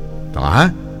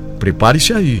 Tá?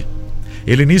 Prepare-se aí.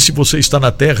 Helenice, você está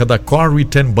na terra da Corrie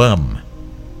ten Boom.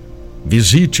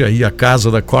 Visite aí a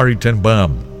casa da Corrie ten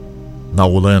Boom, na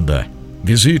Holanda.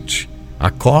 Visite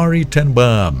a Corrie ten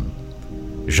Boom.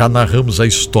 Já narramos a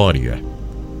história,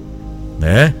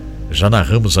 né? Já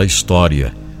narramos a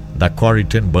história da Corrie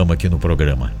ten Boom aqui no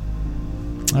programa.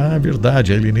 Ah, é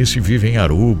verdade, a Helenice vive em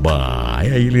Aruba.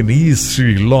 É a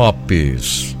Helenice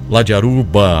Lopes, lá de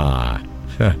Aruba.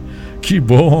 Que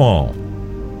bom,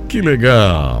 que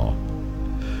legal.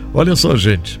 Olha só,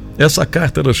 gente, essa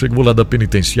carta ela chegou lá da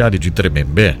penitenciária de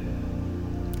Tremembé.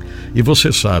 E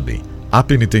vocês sabem, a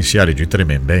penitenciária de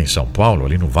Tremembé, em São Paulo,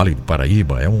 ali no Vale do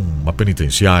Paraíba, é uma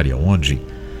penitenciária onde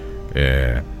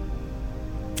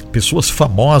pessoas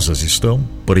famosas estão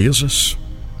presas,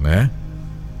 né?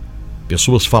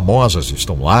 Pessoas famosas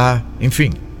estão lá,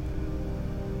 enfim.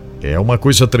 É uma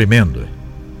coisa tremenda.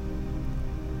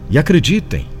 E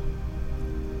acreditem,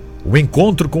 o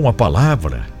encontro com a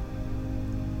palavra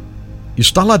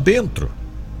está lá dentro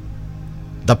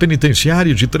da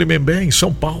penitenciária de Tremembé, em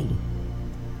São Paulo.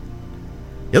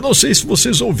 Eu não sei se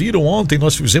vocês ouviram, ontem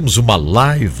nós fizemos uma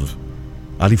live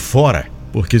ali fora,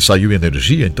 porque saiu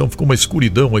energia, então ficou uma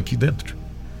escuridão aqui dentro.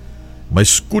 Uma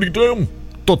escuridão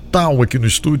total aqui no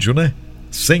estúdio, né?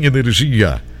 Sem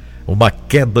energia, uma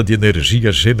queda de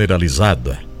energia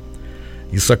generalizada.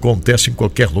 Isso acontece em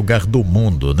qualquer lugar do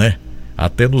mundo, né?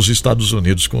 Até nos Estados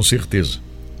Unidos, com certeza,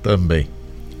 também.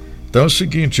 Então é o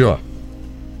seguinte, ó,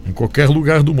 em qualquer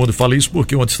lugar do mundo. Eu falei isso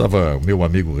porque ontem estava o meu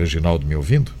amigo Reginaldo me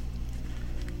ouvindo.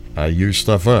 Aí eu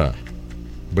estava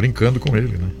brincando com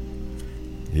ele, né?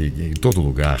 E em todo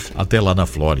lugar, até lá na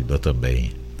Flórida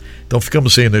também. Então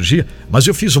ficamos sem energia, mas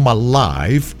eu fiz uma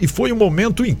live e foi um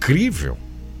momento incrível.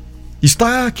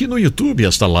 Está aqui no YouTube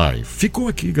esta live, ficou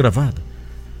aqui gravada.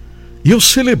 E eu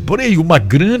celebrei uma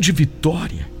grande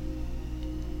vitória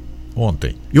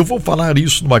ontem. Eu vou falar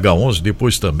isso no H11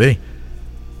 depois também,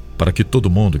 para que todo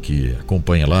mundo que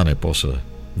acompanha lá, né, possa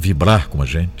vibrar com a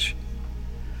gente.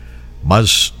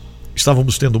 Mas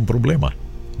estávamos tendo um problema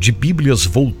de Bíblias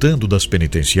voltando das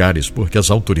penitenciárias, porque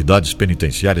as autoridades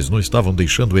penitenciárias não estavam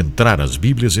deixando entrar as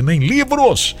Bíblias e nem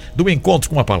livros do encontro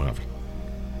com a palavra.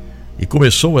 E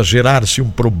começou a gerar-se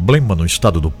um problema no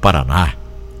estado do Paraná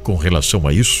com relação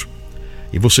a isso.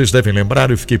 E vocês devem lembrar,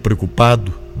 eu fiquei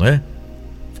preocupado, não é?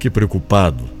 Fiquei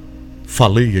preocupado.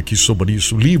 Falei aqui sobre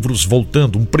isso, livros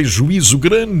voltando, um prejuízo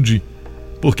grande,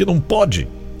 porque não pode.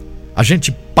 A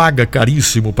gente paga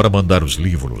caríssimo para mandar os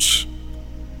livros.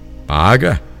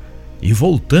 Paga e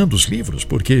voltando os livros,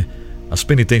 porque as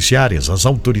penitenciárias, as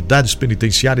autoridades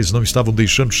penitenciárias não estavam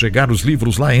deixando chegar os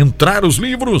livros lá, entrar os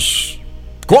livros.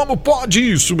 Como pode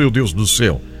isso, meu Deus do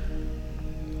céu?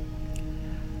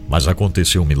 Mas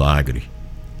aconteceu um milagre.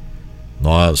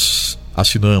 Nós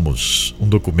assinamos um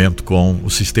documento com o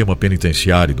sistema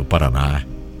penitenciário do Paraná.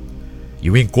 E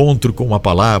o encontro com a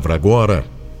palavra agora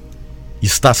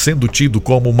está sendo tido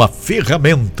como uma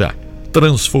ferramenta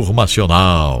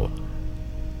transformacional.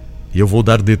 E eu vou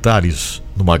dar detalhes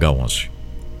no H11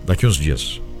 daqui uns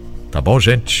dias. Tá bom,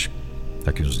 gente?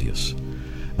 Daqui uns dias.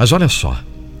 Mas olha só,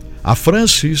 a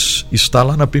Francis está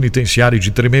lá na penitenciária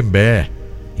de Tremembé,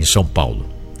 em São Paulo.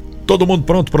 Todo mundo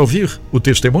pronto para ouvir o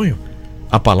testemunho?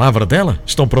 A palavra dela?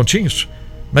 Estão prontinhos?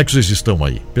 Como é que vocês estão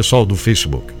aí? Pessoal do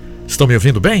Facebook, estão me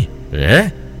ouvindo bem?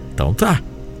 É? Então tá.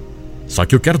 Só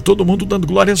que eu quero todo mundo dando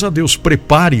glórias a Deus.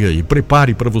 Prepare aí,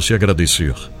 prepare para você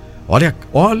agradecer.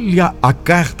 Olha a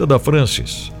carta da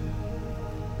Francis.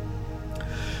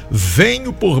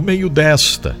 Venho por meio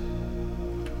desta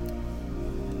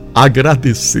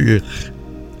agradecer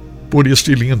por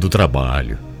este lindo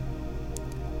trabalho.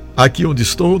 Aqui onde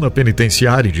estou, na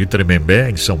penitenciária de Tremembé,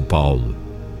 em São Paulo,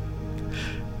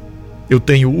 eu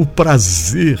tenho o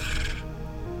prazer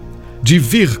de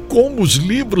ver como os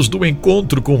livros do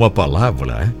encontro com a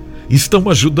palavra estão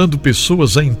ajudando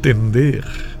pessoas a entender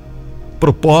o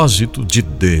propósito de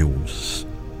Deus.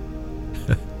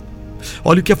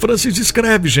 Olha o que a Francis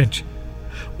escreve, gente.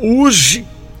 Hoje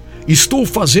estou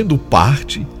fazendo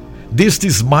parte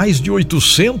destes mais de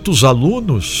 800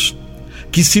 alunos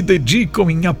que se dedicam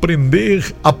em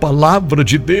aprender a palavra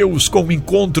de Deus com o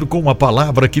encontro com a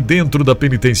palavra aqui dentro da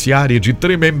penitenciária de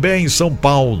Tremembé, em São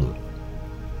Paulo.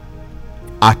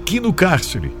 Aqui no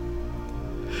cárcere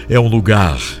é um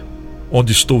lugar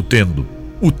onde estou tendo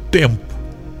o tempo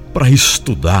para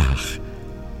estudar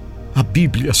a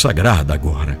Bíblia Sagrada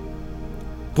agora.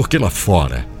 Porque lá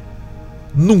fora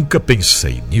nunca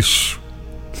pensei nisso,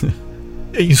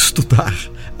 em estudar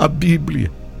a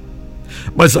Bíblia.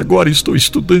 Mas agora estou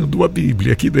estudando a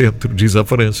Bíblia aqui dentro, diz a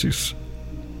Francis.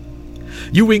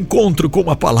 E o encontro com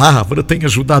a palavra tem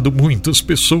ajudado muitas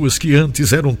pessoas que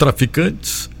antes eram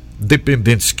traficantes,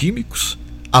 dependentes químicos,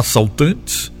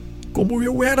 assaltantes, como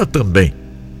eu era também.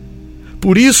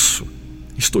 Por isso,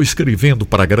 estou escrevendo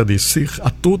para agradecer a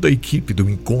toda a equipe do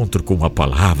encontro com a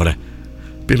palavra,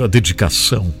 pela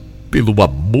dedicação, pelo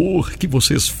amor que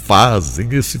vocês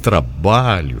fazem esse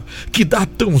trabalho, que dá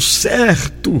tão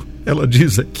certo, ela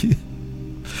diz aqui.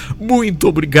 Muito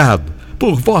obrigado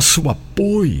por vosso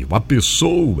apoio a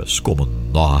pessoas como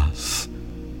nós.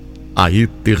 A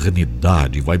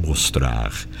eternidade vai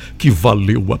mostrar que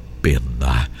valeu a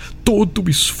pena todo o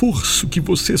esforço que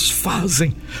vocês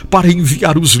fazem para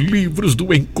enviar os livros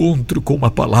do encontro com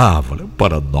a palavra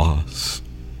para nós.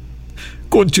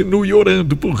 Continue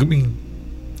orando por mim,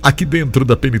 aqui dentro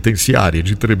da penitenciária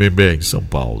de Tremembé, em São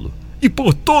Paulo, e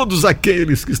por todos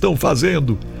aqueles que estão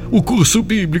fazendo o curso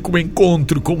bíblico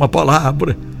Encontro com a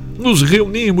Palavra. Nos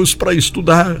reunimos para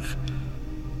estudar.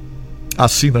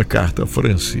 Assina a carta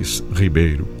Francis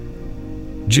Ribeiro,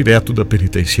 direto da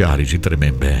penitenciária de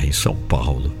Tremembé, em São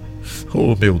Paulo.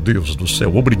 Oh, meu Deus do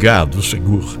céu, obrigado,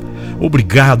 Senhor.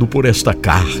 Obrigado por esta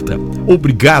carta.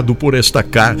 Obrigado por esta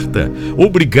carta.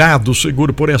 Obrigado,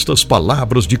 Senhor, por estas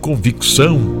palavras de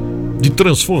convicção, de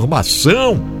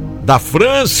transformação da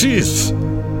Francis.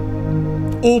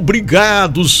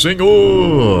 Obrigado,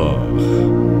 Senhor.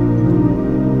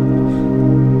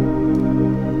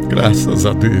 Graças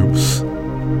a Deus.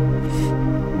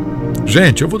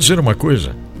 Gente, eu vou dizer uma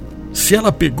coisa. Se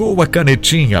ela pegou a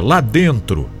canetinha lá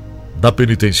dentro da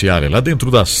penitenciária, lá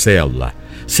dentro da cela,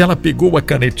 se ela pegou a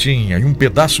canetinha e um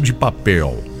pedaço de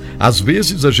papel, às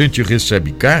vezes a gente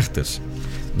recebe cartas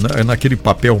naquele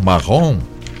papel marrom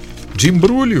de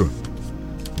embrulho,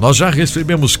 Nós já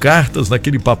recebemos cartas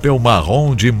naquele papel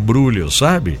marrom de embrulho,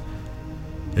 sabe?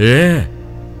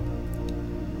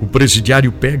 O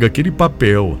presidiário pega aquele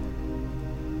papel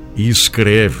e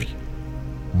escreve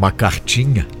uma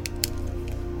cartinha.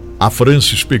 A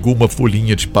Francis pegou uma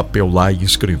folhinha de papel lá e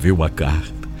escreveu a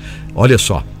carta. Olha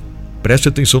só, preste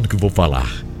atenção no que eu vou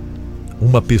falar.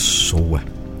 Uma pessoa,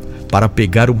 para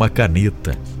pegar uma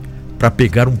caneta, para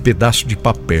pegar um pedaço de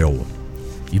papel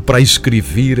e para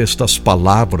escrever estas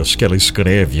palavras que ela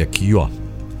escreve aqui, ó.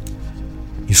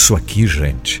 Isso aqui,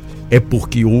 gente, é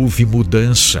porque houve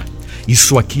mudança.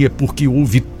 Isso aqui é porque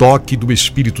houve toque do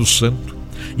Espírito Santo.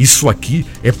 Isso aqui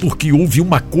é porque houve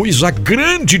uma coisa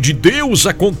grande de Deus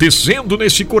acontecendo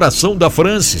nesse coração da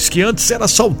Francis, que antes era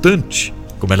assaltante,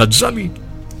 como ela diz ali.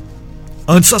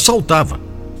 Antes assaltava,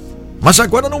 mas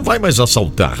agora não vai mais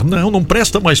assaltar. Não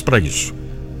presta mais para isso.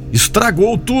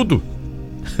 Estragou tudo.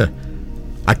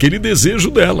 Aquele desejo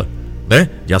dela, né?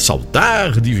 De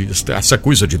assaltar, de essa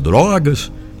coisa de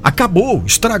drogas. Acabou,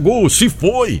 estragou, se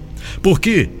foi.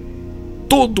 Porque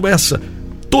todo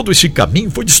esse caminho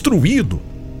foi destruído.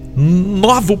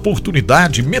 Nova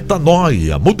oportunidade,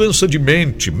 metanoia, mudança de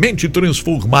mente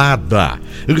transformada,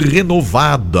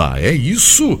 renovada. É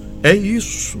isso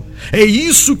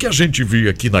que a gente vê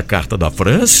aqui na carta da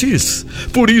Francis.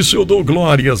 Por isso eu dou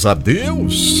glórias a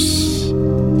Deus.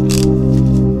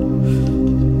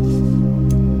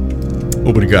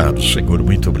 Obrigado, Senhor,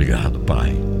 muito obrigado,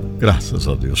 Pai. Graças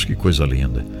a Deus, que coisa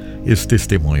linda esse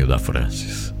testemunho da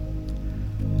Francis.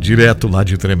 Direto lá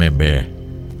de Tremembé,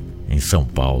 em São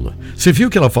Paulo. Você viu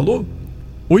o que ela falou?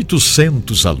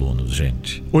 800 alunos,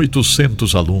 gente.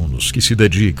 800 alunos que se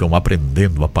dedicam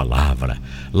aprendendo a palavra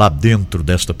lá dentro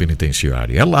desta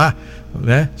penitenciária. É lá,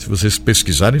 né? Se vocês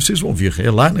pesquisarem, vocês vão ver. É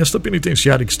lá nesta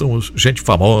penitenciária que estão gente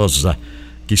famosa,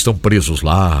 que estão presos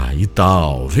lá e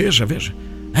tal. Veja.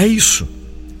 É isso.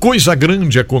 Coisa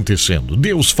grande acontecendo.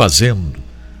 Deus fazendo.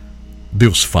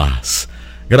 Deus faz.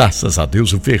 Graças a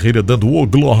Deus, o Ferreira dando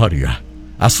glória.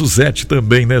 A Suzete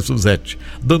também, né, Suzete?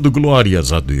 Dando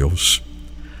glórias a Deus.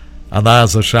 A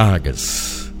Nasa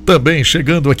Chagas também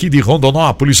chegando aqui de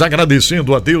Rondonópolis,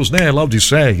 agradecendo a Deus, né,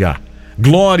 Laodiceia?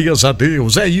 Glórias a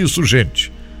Deus, é isso,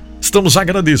 gente. Estamos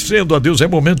agradecendo a Deus, é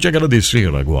momento de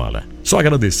agradecer agora. Só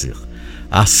agradecer.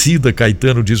 A Cida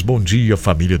Caetano diz: bom dia,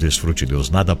 família DesfruteDeus,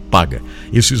 nada paga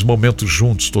esses momentos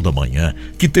juntos toda manhã.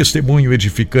 Que testemunho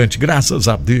edificante, graças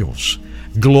a Deus.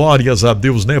 Glórias a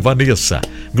Deus, né, Vanessa?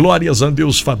 Glórias a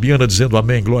Deus, Fabiana dizendo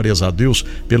amém. Glórias a Deus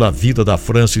pela vida da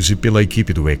Francis e pela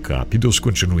equipe do ECAP. Deus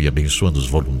continue abençoando os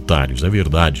voluntários, é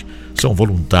verdade, são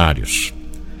voluntários.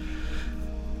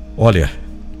 Olha,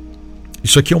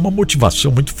 isso aqui é uma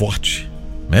motivação muito forte,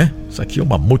 né? Isso aqui é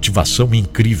uma motivação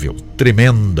incrível,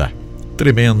 tremenda,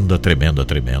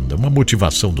 uma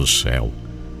motivação do céu.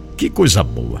 Que coisa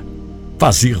boa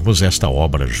fazermos esta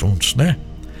obra juntos, né?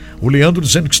 O Leandro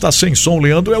dizendo que está sem som.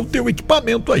 Leandro, é o teu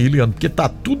equipamento aí, Leandro, porque tá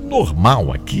tudo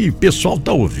normal aqui, o pessoal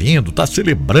tá ouvindo, tá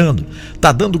celebrando,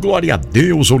 tá dando glória a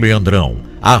Deus, ô Leandrão.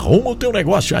 Arruma o teu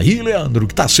negócio aí, Leandro,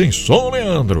 que tá sem som,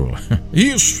 Leandro.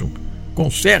 Isso,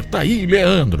 conserta aí,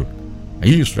 Leandro.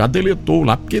 Isso, já deletou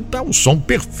lá, porque tá um som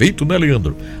perfeito, né,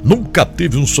 Leandro? Nunca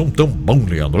teve um som tão bom,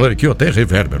 Leandro. Olha aqui, até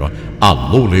reverber, ó.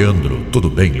 Alô, Leandro, tudo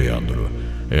bem, Leandro?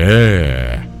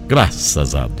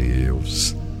 Graças a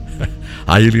Deus.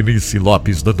 A Helenice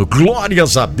Lopes dando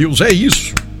glórias a Deus, é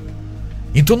isso.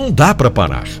 Então não dá para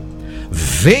parar.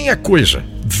 Vem a coisa,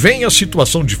 vem a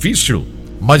situação difícil,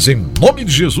 mas em nome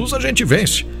de Jesus a gente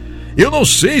vence. Eu não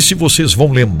sei se vocês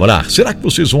vão lembrar. Será que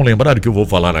vocês vão lembrar o que eu vou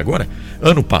falar agora?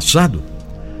 Ano passado,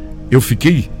 eu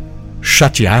fiquei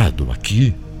chateado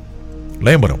aqui.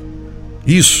 Lembram?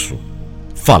 Isso.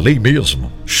 Falei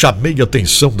mesmo. Chamei a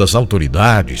atenção das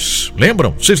autoridades.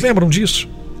 Lembram? Vocês lembram disso?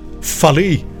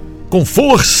 Falei com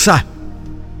força.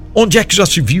 Onde é que já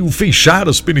se viu fechar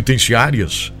as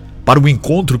penitenciárias para o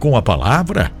encontro com a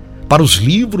palavra? Para os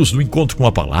livros do encontro com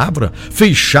a palavra?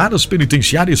 Fechar as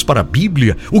penitenciárias para a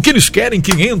Bíblia? O que eles querem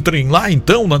que entrem lá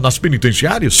então nas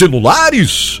penitenciárias?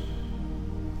 Celulares?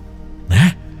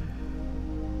 Né?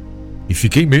 E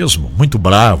fiquei mesmo muito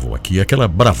bravo aqui, aquela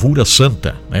bravura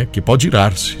santa, né? Que pode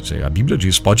irar-se. A Bíblia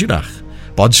diz, pode irar,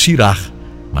 pode se irar,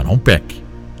 mas não peque.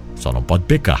 Só não pode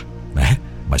pecar, né?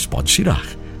 Mas pode se irar,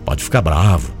 pode ficar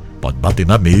bravo, pode bater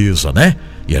na mesa, né?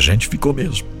 E a gente ficou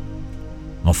mesmo.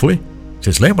 Não foi?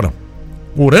 Vocês lembram?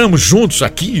 Oramos juntos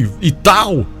aqui e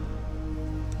tal.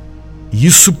 E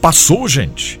isso passou,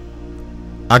 gente.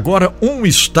 Agora um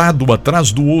estado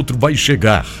atrás do outro vai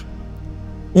chegar.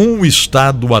 Um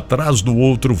estado atrás do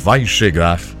outro vai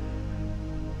chegar,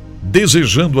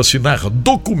 desejando assinar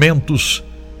documentos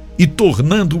e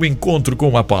tornando o encontro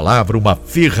com a palavra uma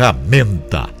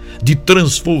ferramenta de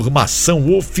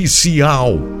transformação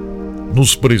oficial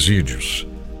nos presídios.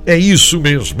 É isso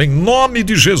mesmo, em nome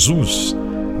de Jesus.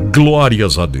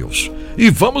 Glórias a Deus. E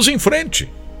vamos em frente.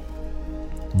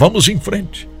 Vamos em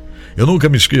frente. Eu nunca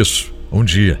me esqueço, um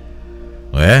dia,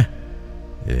 não é?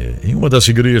 Em uma das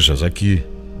igrejas aqui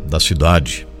da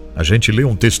cidade, a gente lê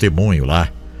um testemunho lá.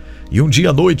 E um dia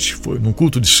à noite, foi num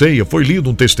culto de ceia, foi lido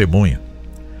um testemunho.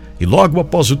 E logo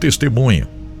após o testemunho,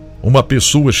 uma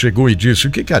pessoa chegou e disse: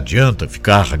 o que adianta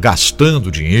ficar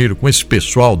gastando dinheiro com esse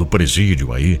pessoal do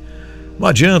presídio aí? Não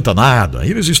adianta nada,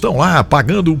 eles estão lá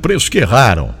pagando o preço que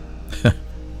erraram.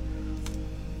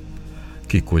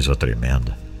 Que coisa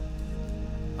tremenda.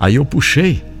 Aí eu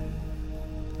puxei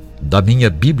da minha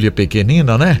Bíblia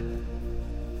pequenina, né?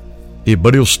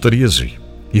 Hebreus 13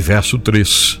 e verso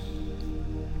 3.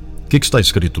 O que está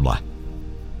escrito lá?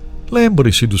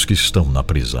 Lembre-se dos que estão na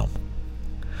prisão,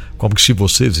 como que se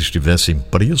vocês estivessem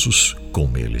presos com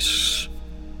eles.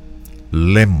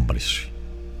 Lembre-se.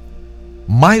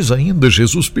 Mais ainda,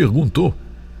 Jesus perguntou: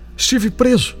 estive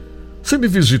preso, você me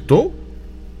visitou?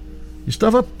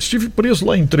 Estive preso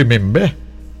lá em Tremembé.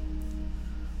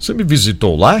 Você me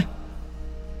visitou lá?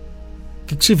 O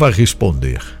que você vai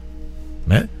responder?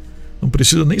 Né? Não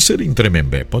precisa nem ser em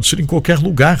Tremembé, pode ser em qualquer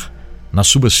lugar, na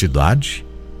sua cidade.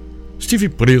 Estive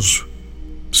preso.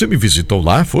 Você me visitou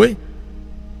lá, foi?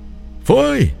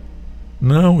 Foi?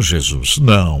 Não, Jesus,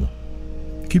 não.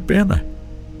 Que pena.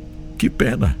 Que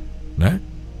pena, né?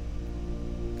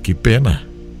 Que pena.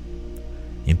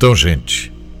 Então,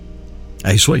 gente,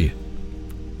 é isso aí.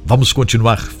 Vamos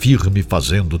continuar firme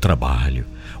fazendo o trabalho.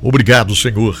 Obrigado,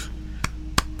 Senhor.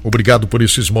 Obrigado por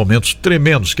esses momentos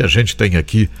tremendos que a gente tem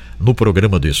aqui no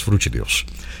programa DesfruteDeus.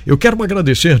 Eu quero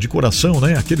agradecer de coração,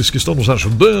 né, aqueles que estão nos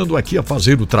ajudando aqui a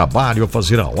fazer o trabalho, a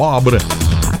fazer a obra,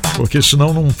 porque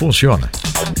senão não funciona.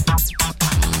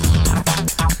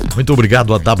 Muito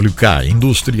obrigado a WK,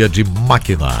 Indústria de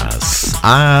Máquinas.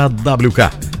 A WK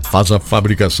faz a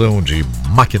fabricação de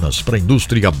máquinas para a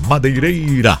indústria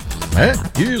madeireira, né?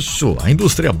 Isso, a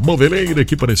indústria moveleira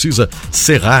que precisa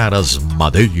serrar as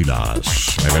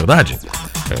madeiras, não é verdade?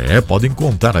 Podem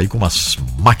contar aí com as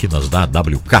máquinas da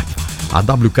WK. A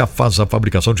WK faz a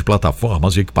fabricação de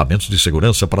plataformas e equipamentos de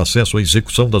segurança para acesso à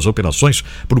execução das operações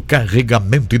para o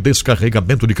carregamento e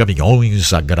descarregamento de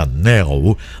caminhões a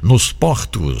granel nos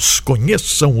portos.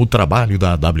 Conheçam o trabalho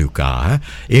da WK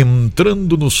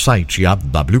entrando no site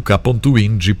awk.ind.br.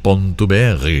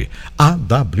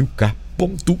 awk.ind.br.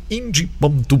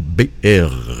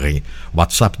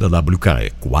 WhatsApp da WK é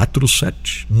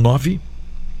 479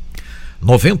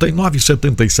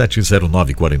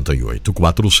 99770948,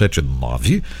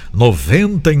 479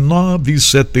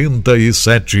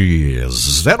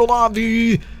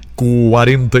 99770948.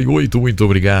 Muito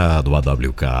obrigado,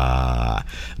 AWK.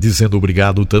 Dizendo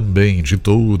obrigado também de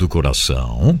todo o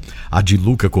coração a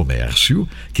Diluca Comércio,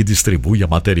 que distribui a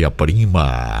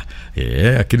matéria-prima.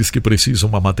 Aqueles que precisam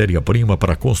uma matéria-prima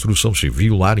para construção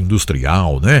civil, área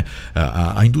industrial, né?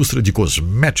 A indústria de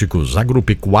cosméticos,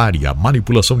 agropecuária,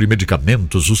 manipulação de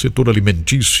medicamentos, o setor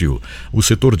alimentício, o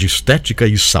setor de estética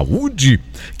e saúde,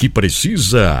 que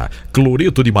precisa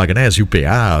cloreto de magnésio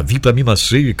PA, vitamina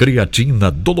C,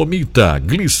 creatina, dolomita,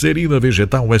 glicerina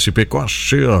vegetal SP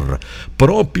kosher,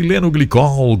 propileno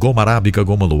glicol, goma arábica,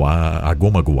 goma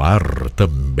guar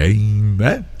também,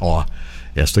 né?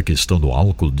 Esta questão do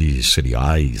álcool de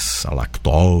cereais, a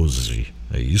lactose,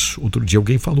 é isso. Outro dia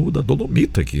alguém falou da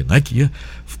dolomita aqui, né? Que ia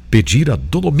pedir a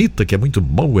dolomita, que é muito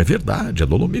bom, é verdade, a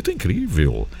dolomita é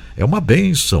incrível, é uma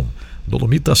bênção.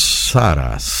 Dolomita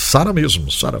sara mesmo,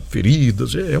 sara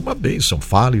feridas, é uma bênção.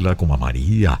 Fale lá com a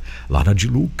Maria, lá na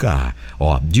Diluca,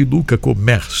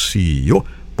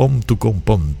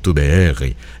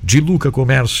 dilucacomércio.com.br,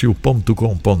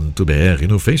 dilucacomércio.com.br.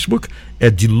 No Facebook é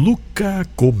Diluca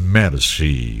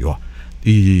Comércio.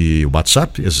 E o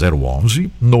WhatsApp é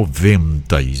 011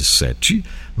 97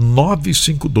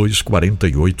 952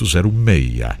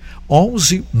 4806.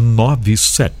 11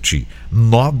 97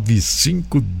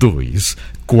 952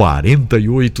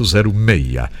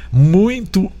 4806.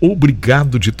 Muito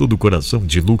obrigado de todo o coração,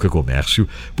 Diluca Comércio,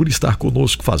 por estar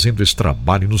conosco fazendo esse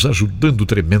trabalho, nos ajudando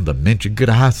tremendamente.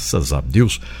 Graças a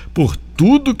Deus por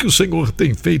tudo que o Senhor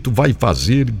tem feito, vai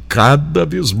fazer cada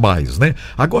vez mais, né?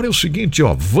 Agora é o seguinte,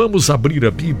 vamos abrir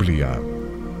a Bíblia.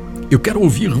 Eu quero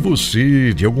ouvir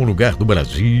você de algum lugar do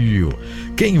Brasil.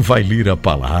 Quem vai ler a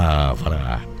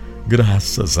palavra?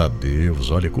 Graças a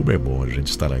Deus, olha como é bom a gente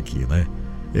estar aqui, né?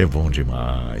 É bom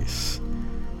demais.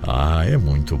 É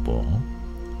muito bom.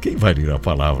 Quem vai ler a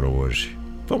palavra hoje?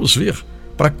 Vamos ver.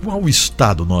 Para qual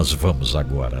estado nós vamos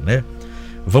agora, né?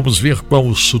 Vamos ver qual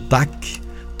o sotaque.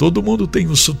 Todo mundo tem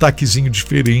um sotaquezinho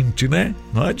diferente, né?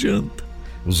 Não adianta.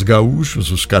 Os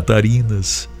gaúchos, os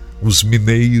catarinas, os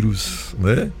mineiros,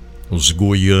 né? Os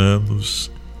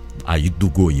goianos, aí do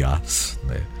Goiás,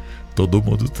 né? Todo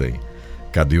mundo tem.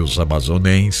 Cadê os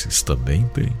amazonenses? Também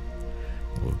tem.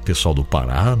 O pessoal do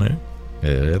Pará, né?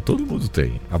 Todo mundo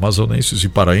tem. Amazonenses e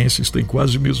paraenses têm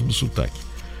quase o mesmo sotaque.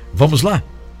 Vamos lá?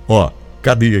 Ó,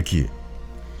 cadê aqui?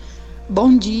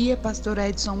 Bom dia, pastor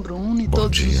Edson Bruno e Bom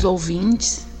todos dia. os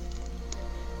ouvintes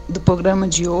do programa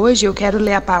de hoje. Eu quero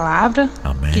ler a palavra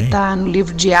Amém. que está no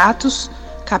livro de Atos,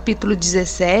 capítulo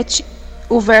 17,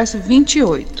 o verso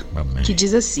 28, Amém. que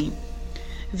diz assim: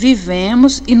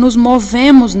 vivemos e nos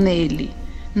movemos nele,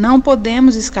 não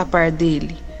podemos escapar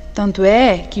dele. Tanto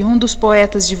é que um dos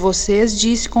poetas de vocês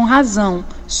disse com razão: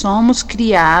 somos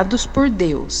criados por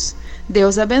Deus.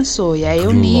 Deus abençoe. A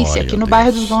Eunice, Glória aqui a no Deus.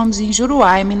 bairro dos Gomes, em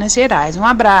Juruá, em Minas Gerais. Um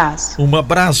abraço. Um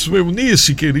abraço,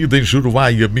 Eunice, querida, em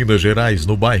Juruáia, Minas Gerais,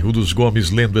 no bairro dos Gomes,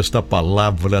 lendo esta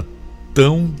palavra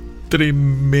tão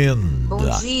tremenda.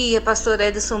 Bom dia, pastor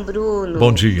Edson Bruno.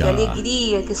 Bom dia. Que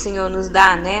alegria que o Senhor nos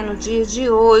dá, né? No dia de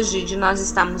hoje, de nós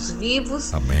estarmos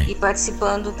vivos. Amém. E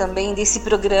participando também desse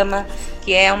programa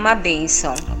que é uma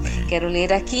bênção. Amém. Quero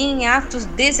ler aqui em Atos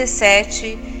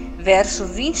 17, verso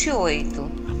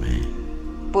 28. Amém.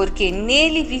 Porque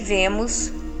nele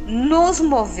vivemos, nos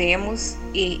movemos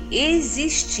e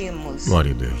existimos.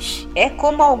 Glória a Deus. É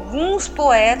como alguns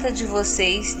poetas de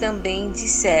vocês também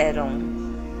disseram: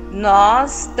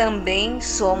 nós também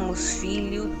somos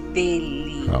filho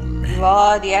dele. Amém.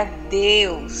 Glória a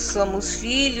Deus. Somos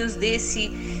filhos desse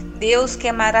Deus que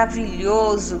é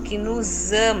maravilhoso, que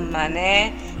nos ama,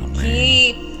 né? Amém.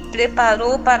 Que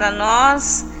preparou para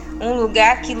nós um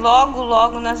lugar que logo,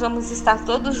 logo nós vamos estar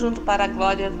todos juntos para a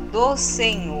glória do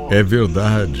Senhor. É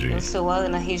verdade. Eu sou a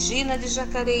Ana Regina de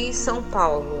Jacareí, São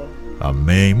Paulo.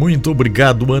 Amém. Muito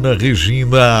obrigado, Ana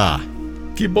Regina.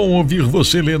 Que bom ouvir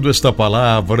você lendo esta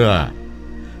palavra,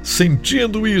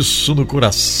 sentindo isso no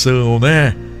coração,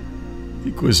 né?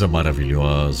 Que coisa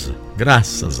maravilhosa.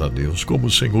 Graças a Deus, como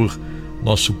o Senhor,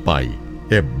 nosso Pai,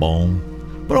 é bom.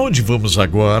 Para onde vamos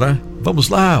agora? Vamos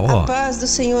lá, ó. A paz do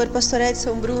Senhor, pastor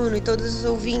Edson Bruno e todos os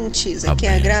ouvintes. Aqui é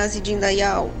a Amém. Grazi de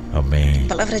Indaial. Amém. A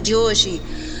palavra de hoje,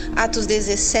 Atos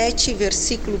 17,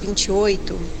 versículo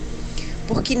 28.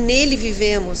 Porque nele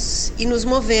vivemos e nos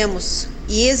movemos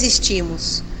e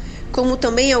existimos, como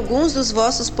também alguns dos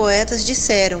vossos poetas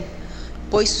disseram,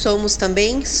 pois somos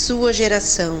também sua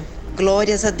geração.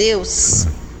 Glórias a Deus.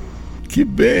 Que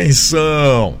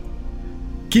bênção!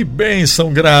 Que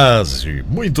bênção, Grazi!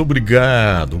 Muito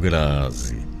obrigado,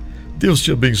 Grazi. Deus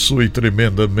te abençoe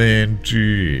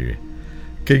tremendamente.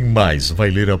 Quem mais vai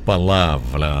ler a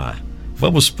palavra?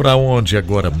 Vamos para onde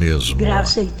agora mesmo?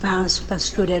 Graça e paz,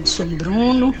 pastor Edson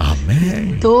Bruno,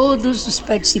 Amém. todos os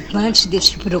participantes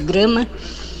deste programa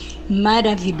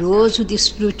maravilhoso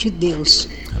DesfruteDeus.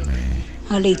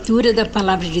 A leitura da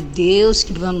palavra de Deus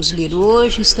que vamos ler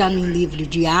hoje está no livro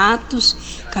de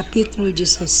Atos, capítulo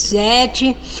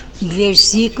 17,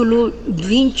 versículo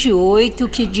 28,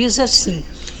 que diz assim: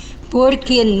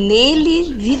 porque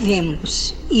nele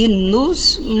vivemos e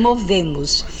nos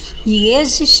movemos e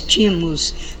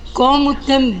existimos, como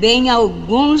também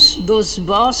alguns dos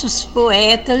vossos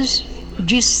poetas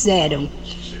disseram,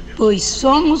 pois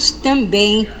somos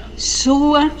também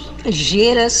sua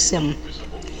geração.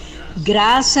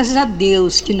 Graças a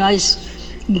Deus que nós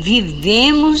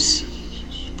vivemos,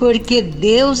 porque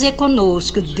Deus é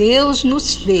conosco, Deus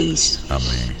nos fez.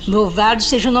 Amém. Louvado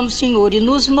seja o nome do Senhor. E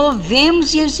nos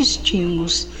movemos e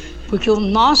existimos, porque o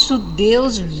nosso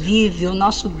Deus vive, o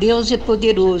nosso Deus é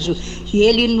poderoso. E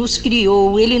Ele nos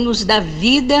criou, Ele nos dá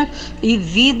vida e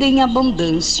vida em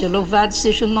abundância. Louvado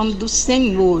seja o nome do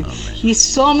Senhor. Amém. E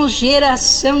somos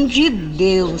geração de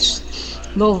Deus.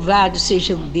 Louvado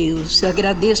seja Deus.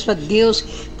 Agradeço a Deus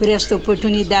por esta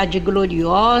oportunidade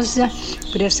gloriosa,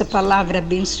 por essa palavra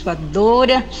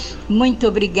abençoadora. Muito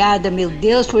obrigada, meu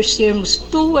Deus, por sermos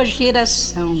tua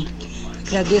geração.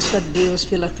 Agradeço a Deus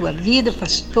pela tua vida,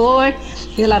 pastor,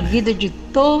 pela vida de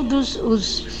todos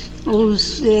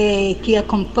os que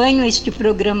acompanham este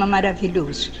programa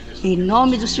maravilhoso. Em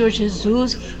nome do Senhor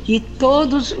Jesus e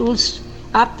todos os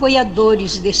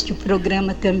apoiadores deste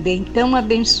programa também tão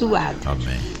abençoado.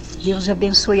 Amém. Deus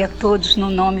abençoe a todos no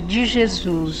nome de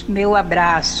Jesus. Meu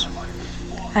abraço.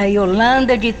 A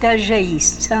Yolanda de Itajaí,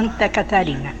 Santa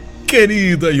Catarina.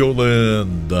 Querida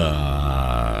Yolanda,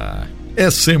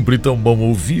 é sempre tão bom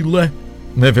ouvi-la,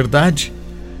 não é verdade?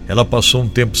 Ela passou um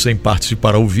tempo sem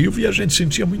participar ao vivo e a gente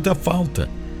sentia muita falta.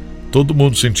 Todo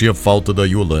mundo sentia falta da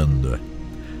Yolanda.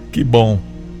 Que bom.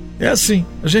 É assim,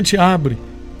 a gente abre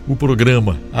o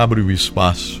programa, abre o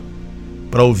espaço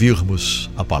para ouvirmos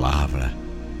a palavra.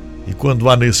 E quando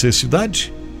há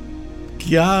necessidade,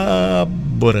 que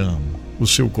abram o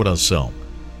seu coração.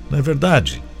 Não é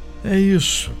verdade? É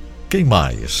isso. Quem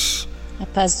mais? A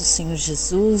paz do Senhor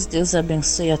Jesus, Deus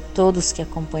abençoe a todos que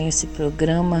acompanham esse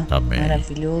programa. Amém.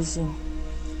 Maravilhoso,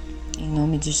 em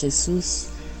nome de Jesus.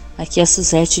 Aqui é a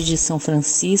Suzete de São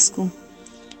Francisco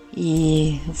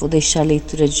e eu vou deixar a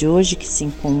leitura de hoje que se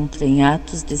encontra em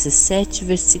Atos 17,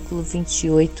 versículo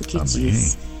 28, que Amém.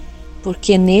 diz: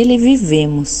 porque nele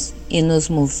vivemos e nos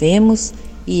movemos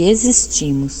e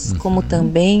existimos, como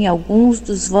também alguns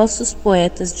dos vossos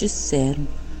poetas disseram,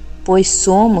 pois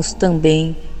somos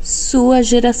também sua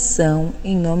geração,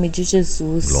 em nome de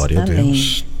Jesus. Glória Amém. a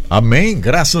Deus. Amém.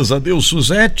 Graças a Deus,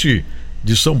 Suzete,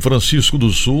 de São Francisco do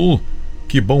Sul.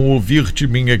 Que bom ouvir-te,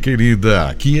 minha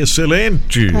querida. Que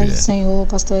excelente. Pai do Senhor,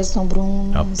 pastor Edson Bruno,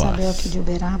 A paz. Isabel aqui de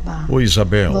Uberaba. Oi,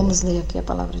 Isabel. Vamos ler aqui a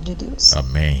palavra de Deus.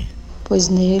 Amém. Pois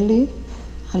nele,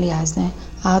 aliás,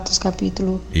 Atos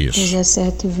capítulo Isso.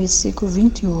 17, versículo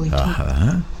 28.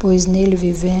 Aham. Pois nele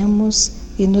vivemos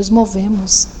e nos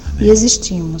movemos e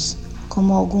existimos,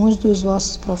 como alguns dos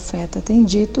vossos profetas têm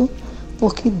dito,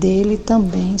 porque dele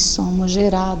também somos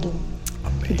gerados.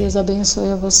 Que Deus abençoe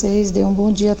a vocês, dê um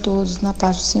bom dia a todos, na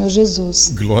paz do Senhor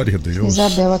Jesus. Glória a Deus.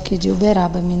 Isabel aqui de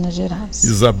Uberaba, Minas Gerais.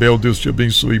 Isabel, Deus te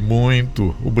abençoe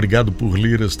muito. Obrigado por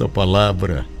ler esta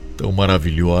palavra tão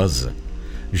maravilhosa.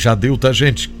 Já deu, tá,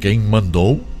 gente? Quem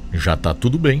mandou, já tá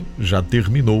tudo bem, já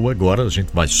terminou. Agora a gente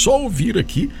vai só ouvir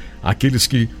aqui aqueles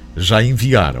que já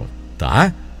enviaram,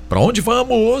 tá? Pra onde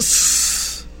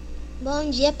vamos? Bom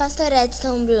dia, pastor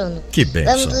Edson Bruno. Que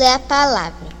bênção. Vamos ler a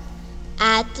palavra.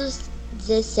 Atos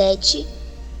 17,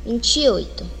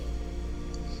 28.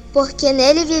 Porque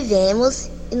nele vivemos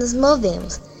e nos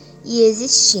movemos e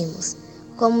existimos,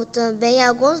 como também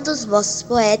alguns dos vossos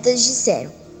poetas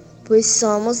disseram, pois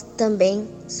somos também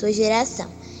sua geração.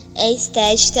 É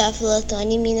Esther de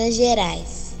Teoflotone, Minas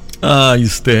Gerais. Ah,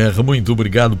 Esther, muito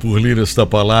obrigado por ler esta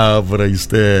palavra,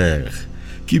 Esther.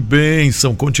 Que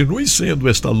bênção, continue sendo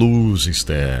esta luz,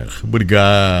 Esther.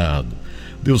 Obrigado.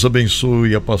 Deus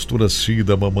abençoe a pastora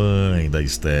Cida, mamãe da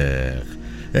Esther.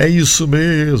 É isso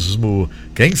mesmo.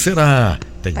 Quem será?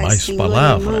 Tem Pai mais Senhor,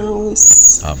 palavra?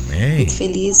 irmãos, Amém. muito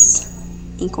feliz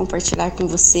em compartilhar com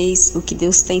vocês o que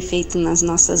Deus tem feito nas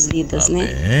nossas vidas,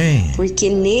 né? Amém. Porque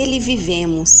nele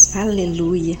vivemos,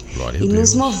 aleluia, Glória a e Deus.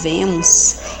 nos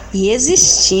movemos e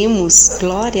existimos,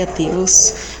 glória a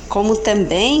Deus, como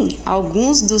também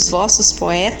alguns dos vossos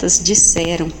poetas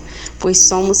disseram, pois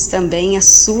somos também a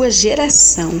sua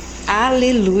geração.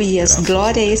 Aleluias,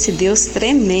 glória a esse Deus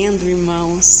tremendo,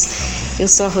 irmãos. Eu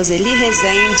sou a Roseli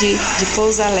Rezende, de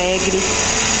Pouso Alegre,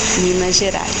 Minas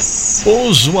Gerais.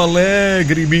 Pouso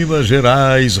Alegre, Minas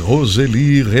Gerais,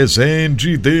 Roseli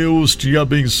Rezende, Deus te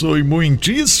abençoe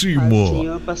muitíssimo.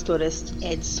 Senhor, pastor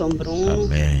Edson Bruno.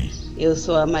 Amém. Eu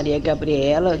sou a Maria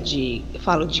Gabriela,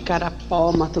 falo de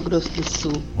Carapó, Mato Grosso do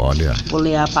Sul. Olha, Vou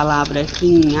ler a palavra aqui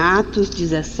em Atos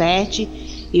 17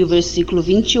 e o versículo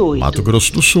 28. Mato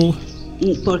Grosso do Sul.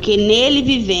 Porque nele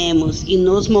vivemos e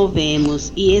nos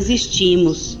movemos e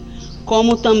existimos,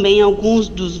 como também alguns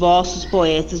dos vossos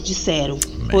poetas disseram,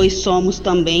 pois somos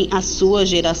também a sua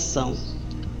geração.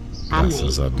 Amém.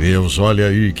 Graças a Deus, olha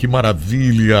aí, que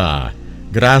maravilha.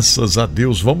 Graças a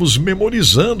Deus, vamos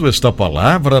memorizando esta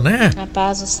palavra, né? A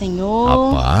paz do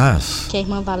Senhor. A paz. Que é a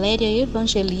irmã Valéria,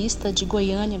 evangelista de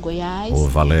Goiânia, Goiás. Ô,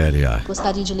 Valéria.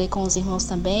 Gostaria de ler com os irmãos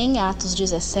também, Atos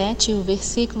 17, o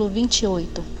versículo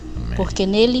 28. Amém. Porque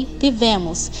nele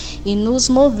vivemos e nos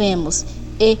movemos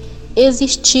e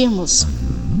existimos,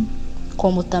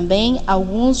 como também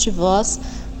alguns de vós,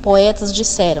 poetas,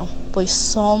 disseram, pois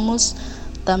somos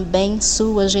também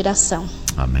sua geração.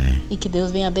 Amém. E que Deus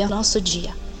venha abençoar o nosso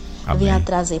dia. Amém. Venha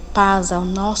trazer paz ao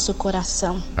nosso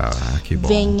coração. Ah, que bom.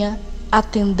 Venha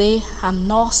atender a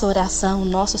nossa oração,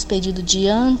 nossos pedidos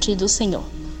diante do Senhor.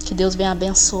 Que Deus venha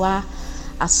abençoar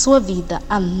a sua vida,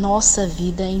 a nossa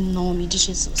vida, em nome de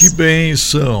Jesus. Que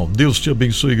bênção. Deus te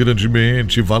abençoe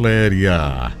grandemente,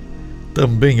 Valéria.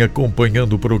 Também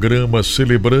acompanhando o programa,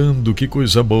 celebrando. Que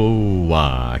coisa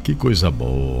boa. Que coisa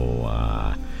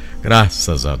boa.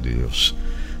 Graças a Deus.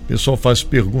 O pessoal faz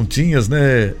perguntinhas,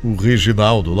 né? O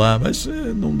Reginaldo lá, mas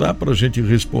não dá pra gente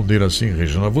responder assim,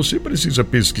 Reginaldo. Você precisa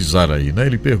pesquisar aí, né?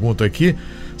 Ele pergunta aqui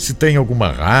se tem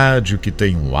alguma rádio que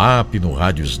tem um app no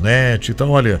Rádiosnet.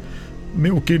 Então, olha,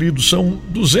 meu querido, são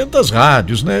 200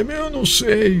 rádios, né? Eu não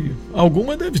sei,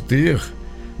 alguma deve ter.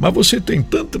 Mas você tem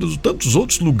tantos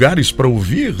outros lugares para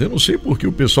ouvir. Eu não sei por que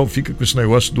o pessoal fica com esse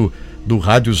negócio do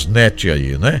Rádiosnet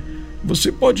aí, né?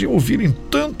 Você pode ouvir em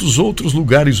tantos outros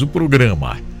lugares o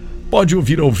programa. Pode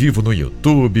ouvir ao vivo no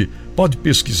YouTube, pode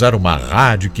pesquisar uma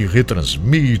rádio que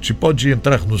retransmite, pode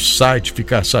entrar no site,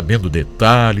 ficar sabendo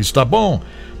detalhes, tá bom?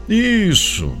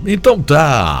 Isso, então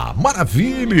tá,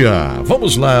 maravilha,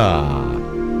 vamos lá.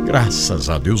 Graças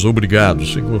a Deus, obrigado,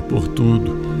 Senhor, por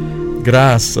tudo.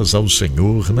 Graças ao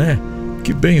Senhor, né?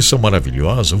 Que bênção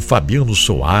maravilhosa. O Fabiano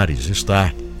Soares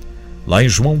está lá em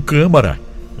João Câmara,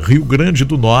 Rio Grande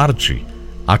do Norte,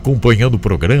 acompanhando o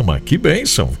programa. Que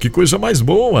bênção, que coisa mais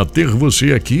boa ter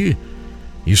você aqui.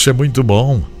 Isso é muito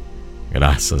bom.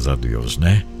 Graças a Deus,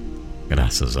 né?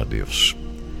 Graças a Deus.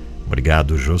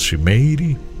 Obrigado,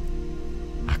 Josimeire,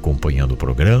 acompanhando o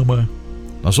programa.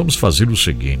 Nós vamos fazer o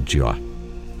seguinte, ó.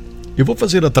 Eu vou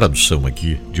fazer a tradução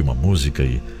aqui de uma música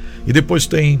aí, e depois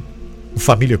tem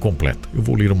Família Completa. Eu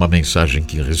vou ler uma mensagem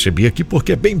que recebi aqui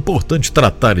porque é bem importante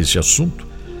tratar esse assunto,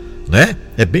 né?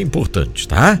 É bem importante,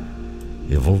 tá?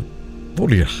 Eu vou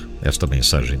ler esta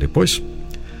mensagem depois.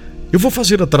 Eu vou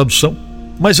fazer a tradução,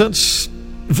 mas antes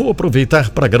vou aproveitar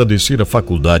para agradecer a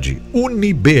Faculdade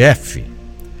UniBF.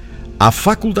 A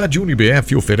Faculdade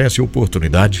UniBF oferece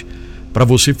oportunidade para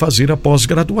você fazer a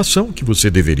pós-graduação que você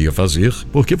deveria fazer,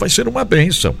 porque vai ser uma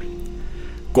bênção.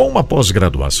 Com uma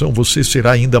pós-graduação, você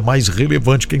será ainda mais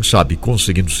relevante, quem sabe,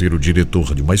 conseguindo ser o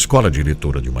diretor de uma escola,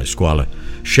 diretora de uma escola,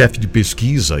 chefe de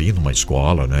pesquisa aí numa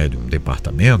escola, né, de um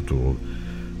departamento.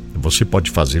 Você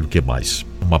pode fazer o que mais?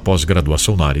 Uma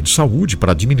pós-graduação na área de saúde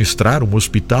para administrar um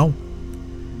hospital.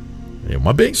 É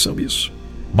uma bênção isso.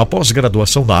 Uma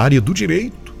pós-graduação na área do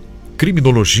direito,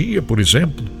 criminologia, por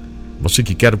exemplo. Você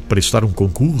que quer prestar um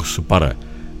concurso para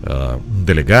um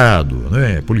delegado,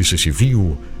 né, Polícia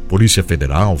Civil, Polícia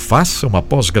Federal, faça uma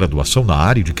pós-graduação na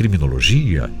área de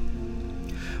criminologia,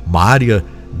 uma área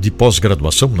de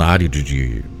pós-graduação na área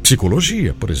de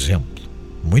psicologia, por exemplo.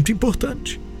 Muito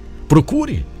importante.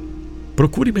 Procure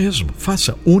mesmo,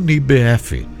 faça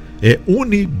UniBF. É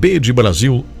UniB de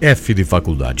Brasil, F de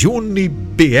faculdade, unibf.com.br,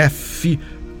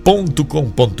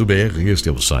 este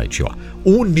é o site, ó,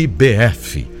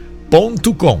 unibf.com.br,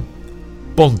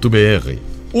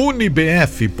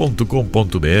 unibf.com.br.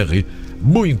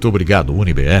 Muito obrigado,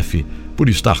 UniBF, por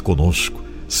estar conosco,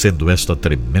 sendo esta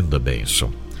tremenda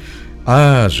bênção.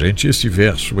 Ah, gente, esse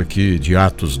verso aqui de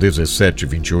Atos 17,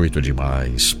 28 é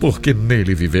demais, porque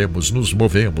nele vivemos, nos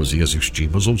movemos e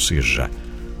existimos, ou seja,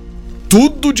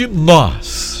 tudo de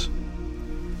nós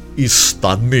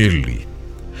está nele.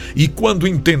 E quando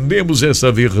entendemos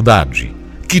essa verdade,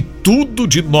 que tudo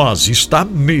de nós está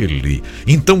nele,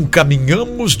 então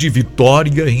caminhamos de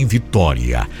vitória em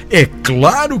vitória. É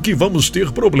claro que vamos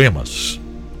ter problemas.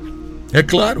 É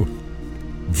claro.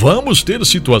 Vamos ter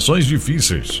situações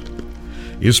difíceis.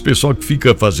 Esse pessoal que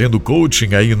fica fazendo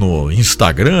coaching aí no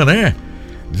Instagram, né?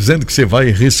 Dizendo que você vai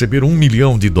receber $1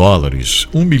 milhão,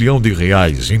 R$1 milhão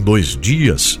em 2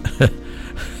 dias.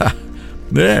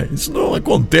 Né? Isso não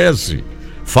acontece.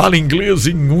 Fala inglês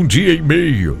em 1 dia e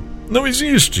meio. Não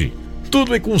existe.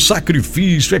 Tudo é com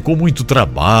sacrifício, é com muito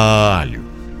trabalho.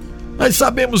 Nós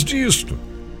sabemos disto.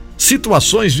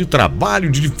 Situações de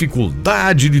trabalho, de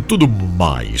dificuldade, de tudo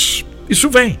mais. Isso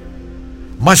vem.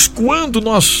 Mas quando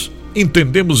nós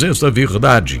entendemos essa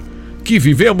verdade, que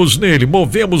vivemos nele,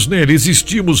 movemos nele,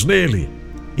 existimos nele,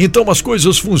 então as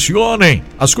coisas funcionam.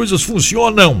 As coisas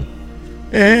funcionam.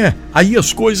 Aí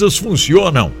as coisas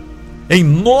funcionam. Em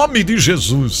nome de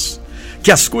Jesus.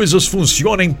 Que as coisas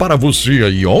funcionem para você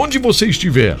aí, onde você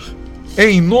estiver.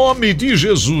 Em nome de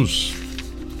Jesus.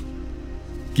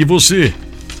 Que você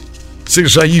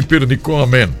seja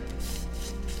hipernicómen,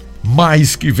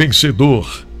 mais que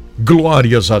vencedor.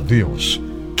 Glórias a Deus.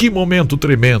 Que momento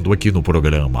tremendo aqui no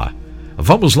programa.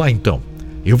 Vamos lá então.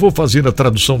 Eu vou fazer a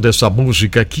tradução dessa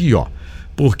música aqui, ó.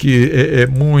 Porque é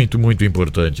muito, muito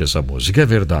importante essa música, é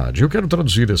verdade. Eu quero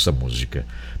traduzir essa música.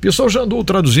 O pessoal já andou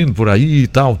traduzindo por aí e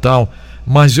tal,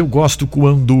 mas eu gosto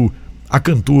quando a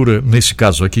cantora, nesse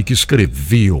caso aqui, que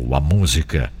escreveu a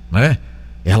música, né?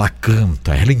 Ela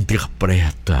canta, ela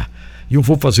interpreta. E eu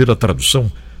vou fazer a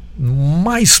tradução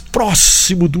mais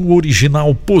próximo do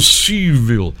original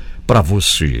possível para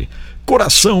você.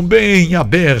 Coração bem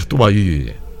aberto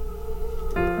aí.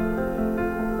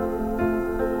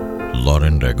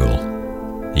 Lauren Daigle,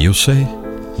 eu sei,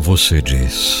 você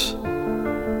diz.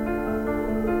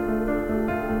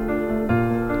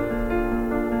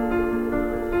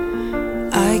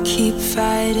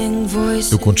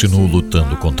 Eu continuo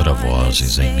lutando contra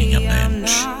vozes em minha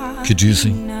mente que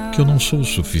dizem que eu não sou o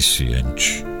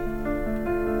suficiente.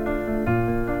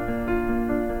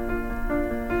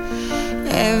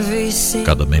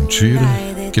 Cada mentira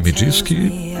que me diz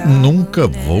que nunca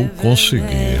vou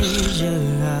conseguir.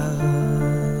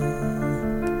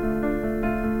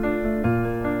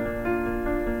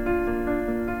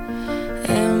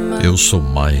 Eu sou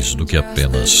mais do que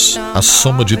apenas a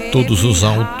soma de todos os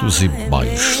altos e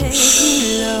baixos.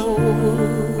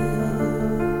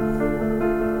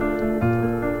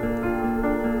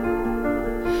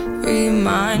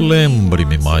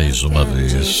 Lembre-me mais uma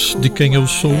vez de quem eu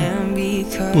sou,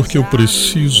 porque eu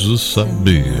preciso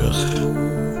saber.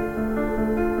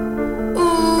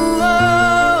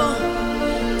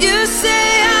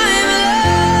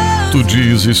 Tu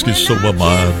dizes que sou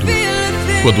amado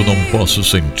quando não posso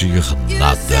sentir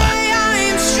nada.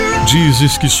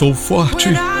 Dizes que sou forte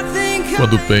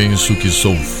quando penso que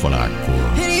sou fraco.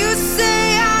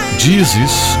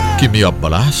 Dizes que me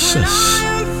abraças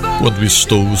quando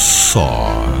estou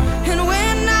só.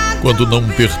 Quando não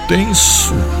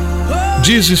pertenço,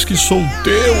 dizes que sou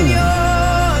teu.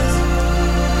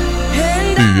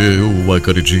 E eu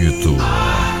acredito.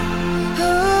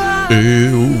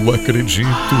 Eu acredito.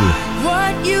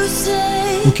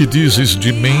 O que dizes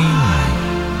de mim,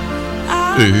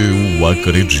 eu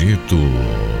acredito.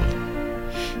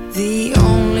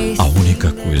 A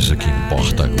única coisa que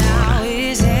importa agora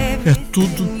é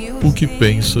tudo o que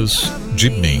pensas de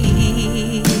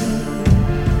mim.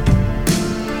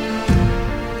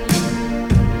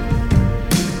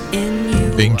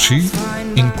 Em ti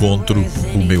encontro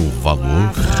o meu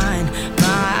valor.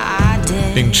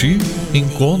 Em ti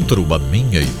encontro a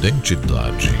minha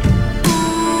identidade.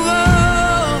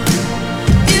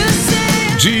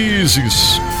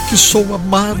 Dizes que sou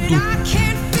amado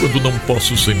quando não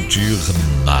posso sentir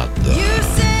nada.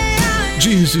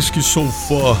 Dizes que sou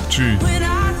forte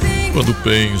quando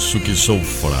penso que sou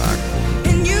fraco.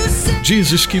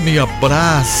 Dizes que me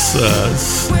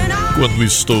abraças quando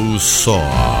estou só.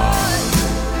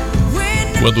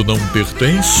 Quando não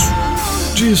pertenço,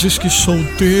 dizes que sou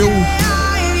teu.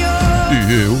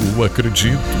 E eu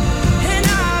acredito.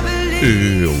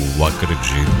 Eu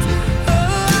acredito.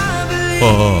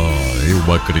 Oh,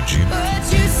 eu acredito.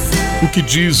 O que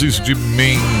dizes de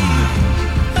mim?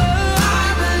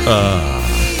 Ah,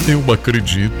 eu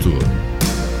acredito.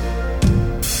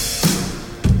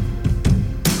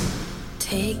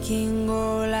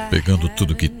 Pegando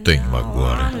tudo que tenho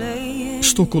agora,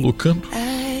 estou colocando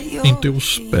em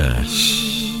teus pés.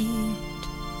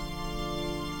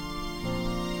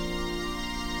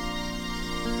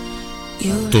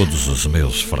 Todos os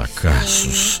meus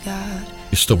fracassos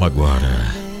estão agora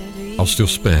aos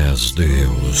teus pés,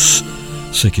 Deus.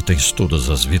 Sei que tens todas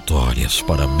as vitórias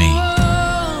para mim,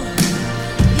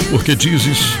 porque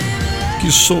dizes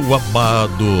que sou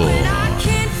amado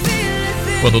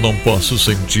quando não posso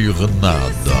sentir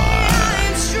nada.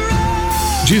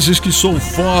 Dizes que sou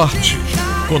forte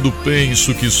quando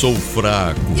penso que sou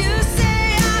fraco.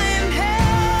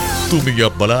 Tu me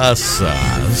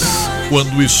abraças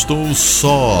quando estou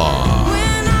só.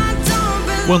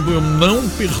 Quando eu não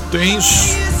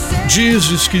pertenço,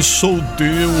 dizes que sou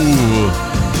teu.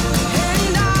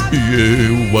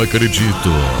 E eu acredito.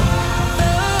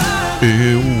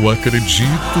 Eu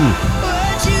acredito.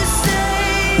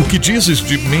 O que dizes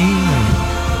de mim,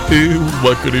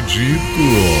 eu acredito.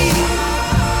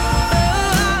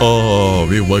 Oh,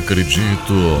 eu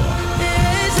acredito.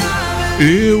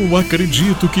 Eu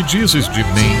acredito. O que dizes de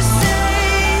mim?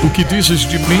 O que dizes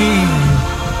de mim?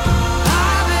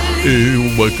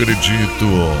 Eu acredito.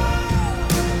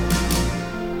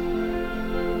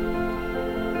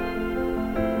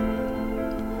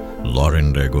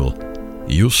 Lauren Daigle,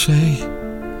 you say?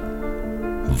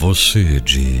 Você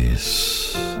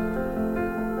diz.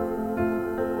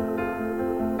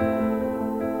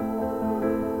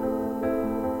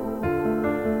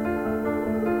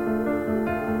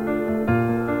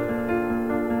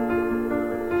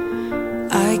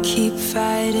 I keep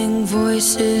fighting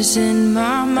voices in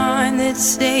my mind that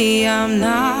say I'm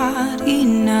not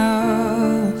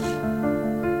enough.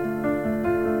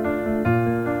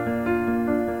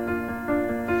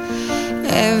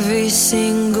 Every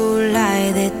single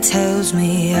lie that tells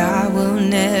me I will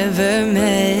never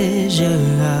measure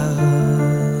up.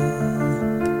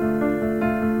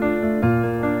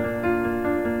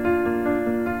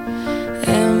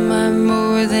 Am I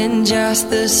more than just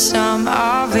the sum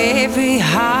of every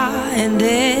high and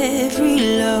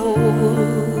every low?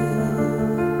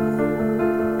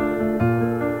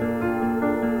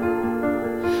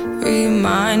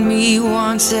 Remind me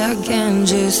once again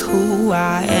just who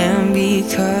I am,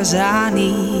 because I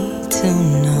need to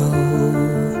know.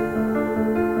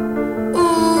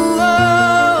 Ooh,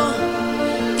 oh,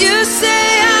 you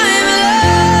say I'm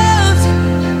loved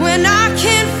when I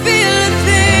can't feel a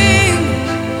thing.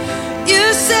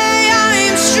 You say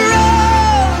I'm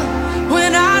strong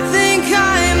when I think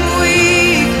I'm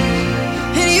weak.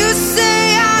 And you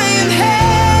say I'm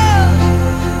held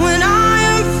when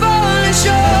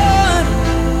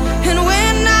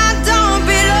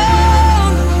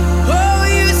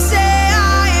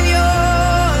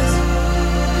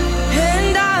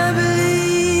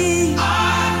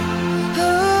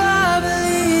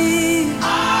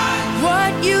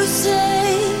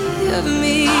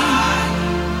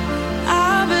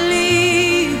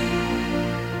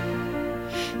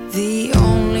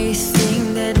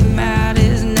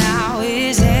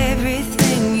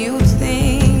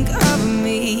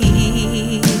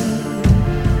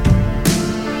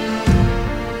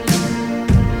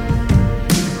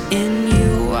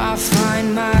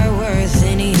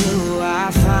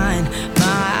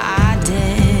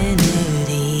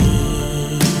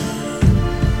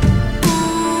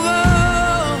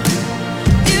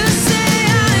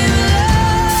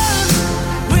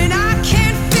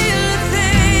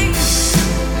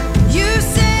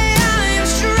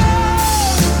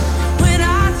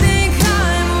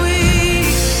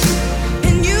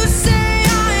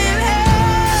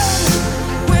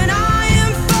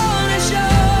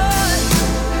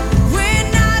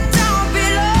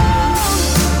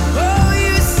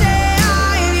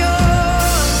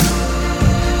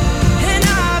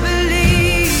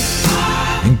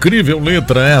incrível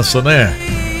letra essa, né?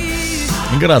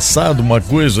 Engraçado uma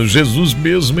coisa, Jesus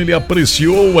mesmo ele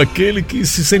apreciou aquele que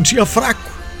se sentia fraco.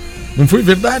 Não foi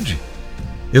verdade?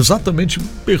 Exatamente o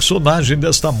personagem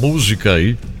desta música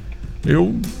aí.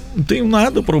 Eu não tenho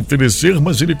nada para oferecer,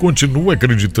 mas ele continua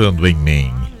acreditando em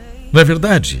mim. Não é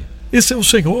verdade? Esse é o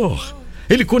Senhor.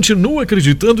 Ele continua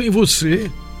acreditando em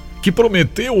você, que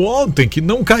prometeu ontem que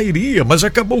não cairia, mas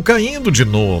acabou caindo de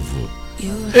novo.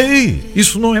 Ei,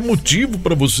 isso não é motivo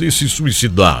para você se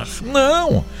suicidar.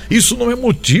 Não, isso não é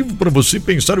motivo para você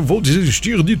pensar, eu vou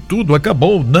desistir de tudo,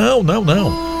 acabou. Não, não,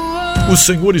 não. O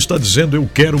Senhor está dizendo, eu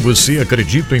quero você,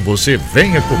 acredito em você,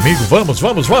 venha comigo, vamos,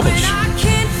 vamos, vamos.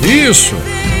 Isso,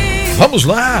 vamos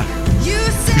lá.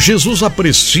 Jesus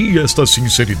aprecia esta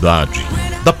sinceridade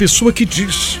da pessoa que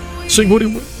diz, Senhor,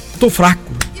 eu estou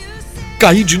fraco,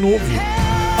 caí de novo.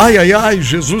 Ai, ai, ai,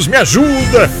 Jesus, me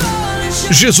ajuda.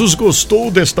 Jesus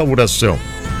gostou desta oração.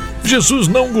 Jesus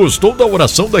não gostou da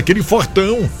oração daquele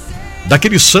fortão,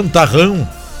 daquele santarrão.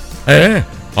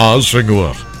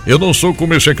 Senhor, eu não sou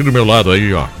como esse aqui do meu lado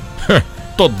aí, ó.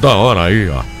 Toda hora aí,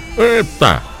 ó.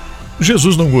 Eita!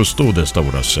 Jesus não gostou desta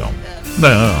oração.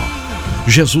 Não.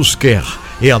 Jesus quer,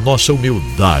 é a nossa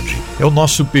humildade, é o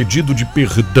nosso pedido de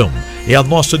perdão, é a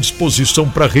nossa disposição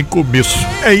para recomeço.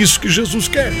 É isso que Jesus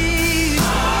quer.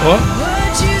 Ó.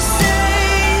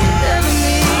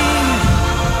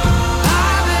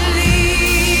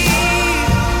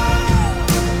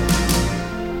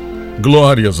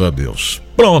 Glórias a Deus.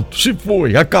 Pronto, se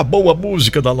foi, acabou a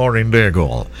música da Lauren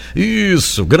Daigle.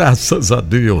 Isso, graças a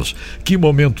Deus. Que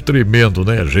momento tremendo,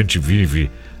 né? A gente vive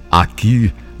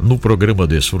aqui no programa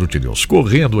DesfruteDeus.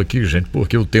 Correndo aqui, gente,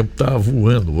 porque o tempo tá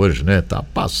voando hoje, né? Tá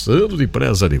passando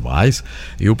depressa demais.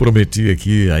 Eu prometi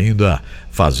aqui ainda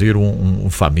fazer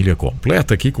um família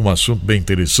completa aqui com um assunto bem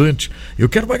interessante. Eu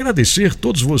quero agradecer a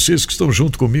todos vocês que estão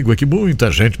junto comigo aqui,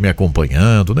 muita gente me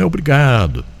acompanhando, né?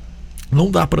 Obrigado. Não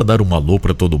dá para dar um alô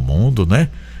para todo mundo, né?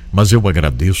 Mas eu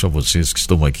agradeço a vocês que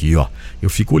estão aqui, ó. Eu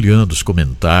fico olhando os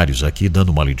comentários aqui, dando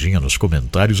uma lidinha nos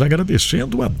comentários,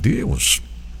 agradecendo a Deus.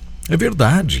 É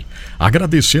verdade,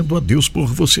 agradecendo a Deus por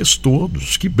vocês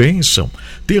todos, que bênção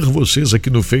ter vocês aqui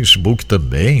no Facebook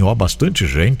também, ó, bastante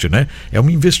gente, né? É um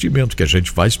investimento que a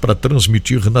gente faz para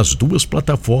transmitir nas duas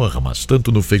plataformas,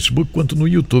 tanto no Facebook quanto no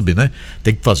YouTube, né?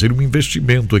 Tem que fazer um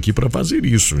investimento aqui para fazer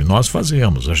isso, e nós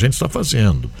fazemos, a gente está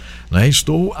fazendo, né?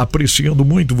 Estou apreciando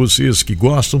muito vocês que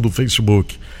gostam do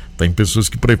Facebook. Tem pessoas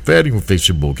que preferem o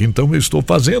Facebook, então eu estou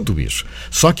fazendo isso.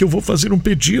 Só que eu vou fazer um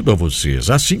pedido a vocês.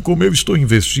 Assim como eu estou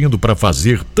investindo para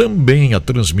fazer também a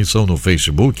transmissão no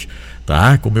Facebook,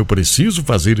 tá? Como eu preciso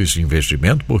fazer esse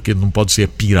investimento, porque não pode ser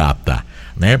pirata,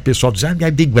 né? O pessoal diz,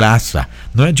 é de graça.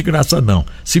 Não é de graça, não.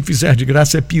 Se fizer de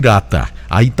graça é pirata.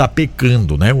 Aí tá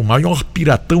pecando, né? O maior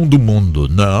piratão do mundo.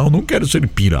 Não, não quero ser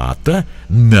pirata.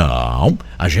 Não,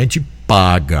 a gente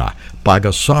paga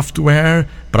software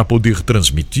para poder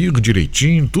transmitir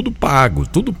direitinho, tudo pago,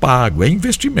 é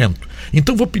investimento.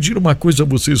 Então vou pedir uma coisa a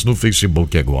vocês no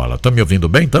Facebook agora. Tá me ouvindo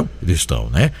bem, então? Eles estão,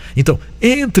 né? Então,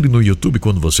 entre no YouTube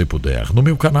quando você puder, no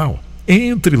meu canal.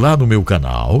 Entre lá no meu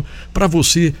canal para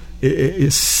você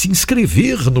se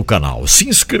inscrever no canal. Se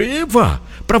inscreva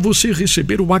para você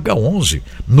receber o H11.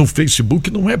 No Facebook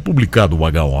não é publicado o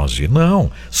H11, não.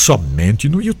 Somente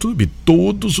no YouTube.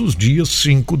 Todos os dias,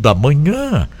 5 da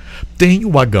manhã. Tem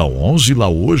o H11 lá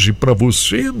hoje para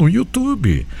você no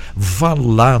YouTube. Vá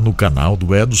lá no canal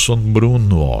do Edson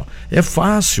Bruno. É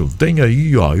fácil, tem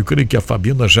aí, ó. Eu creio que a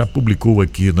Fabiana já publicou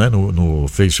aqui, né, no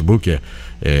Facebook.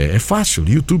 É fácil,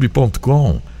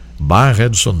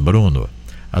 youtube.com/Edson Bruno.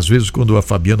 Às vezes quando a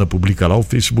Fabiana publica lá, o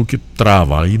Facebook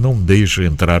trava, aí não deixa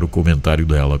entrar o comentário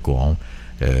dela com...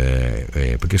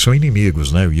 porque são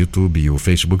inimigos, né? O YouTube e o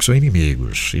Facebook são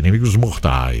inimigos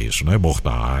mortais, não é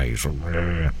mortais.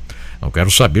 Não quero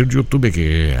saber de YouTube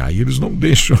aqui. Aí eles não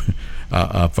deixam,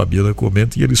 a Fabiana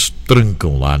comenta e eles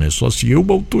trancam lá, né? Só se eu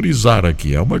autorizar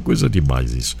aqui, é uma coisa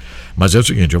demais isso. Mas é o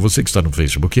seguinte, é você que está no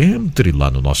Facebook, entre lá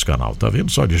no nosso canal, tá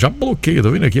vendo só? Ele já bloqueia, tá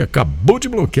vendo aqui? Acabou de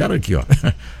bloquear aqui, ó.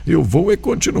 Eu vou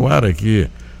continuar aqui.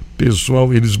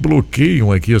 Pessoal, eles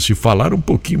bloqueiam aqui, se falar um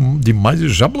pouquinho demais,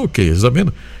 eles já bloqueiam, tá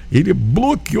vendo? Ele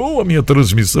bloqueou a minha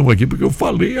transmissão aqui, porque eu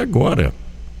falei agora,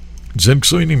 dizendo que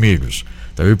são inimigos.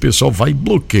 Então o pessoal vai e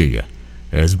bloqueia.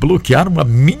 Eles bloquearam a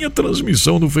minha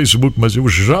transmissão no Facebook, mas eu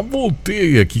já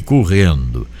voltei aqui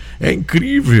correndo. É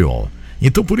incrível.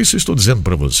 Então por isso eu estou dizendo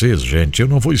para vocês, gente, eu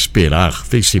não vou esperar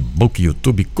Facebook,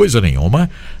 YouTube, coisa nenhuma,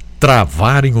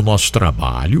 travarem o nosso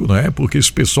trabalho, né? Porque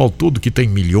esse pessoal todo que tem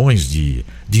milhões de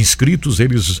inscritos,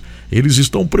 eles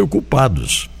estão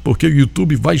preocupados, porque o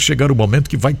YouTube vai chegar o momento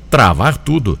que vai travar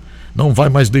tudo. não vai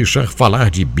mais deixar falar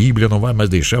de Bíblia, não vai mais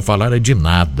deixar falar de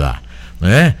nada,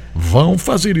 né? Vão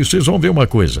fazer isso. Vocês vão ver uma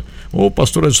coisa: o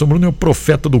pastor Edson Bruno é o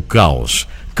profeta do caos.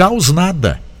 Caos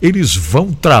nada. Eles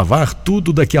vão travar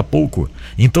tudo daqui a pouco.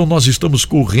 Então nós estamos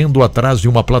correndo atrás de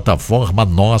uma plataforma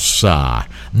nossa.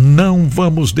 Não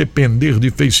vamos depender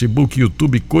de Facebook,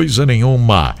 YouTube, coisa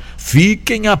nenhuma.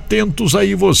 Fiquem atentos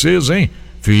aí vocês, hein?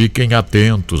 Fiquem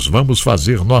atentos. Vamos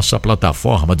fazer nossa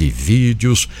plataforma de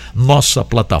vídeos, nossa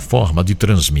plataforma de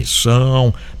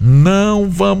transmissão. Não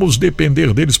vamos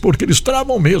depender deles, porque eles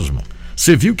travam mesmo.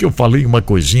 Você viu que eu falei uma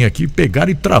coisinha aqui,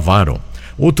 pegaram e travaram.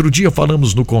 Outro dia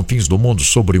falamos no Confins do Mundo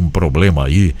sobre um problema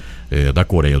aí da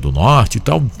Coreia do Norte e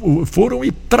tal. Foram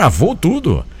e travou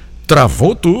tudo.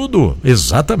 Travou tudo,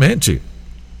 exatamente.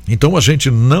 Então a gente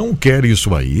não quer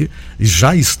isso aí.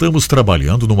 Já estamos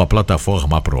trabalhando numa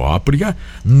plataforma própria.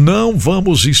 Não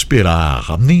vamos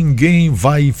esperar. Ninguém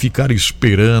vai ficar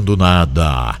esperando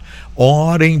nada.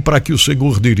 Orem para que o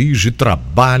Senhor dirige,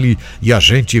 trabalhe e a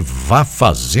gente vá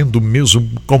fazendo mesmo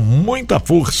com muita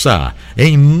força,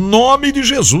 em nome de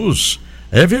Jesus.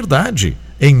 É verdade,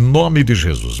 em nome de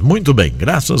Jesus. Muito bem,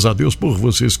 graças a Deus por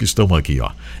vocês que estão aqui,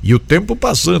 ó. E o tempo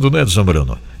passando, né, Edson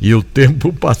Bruno? E o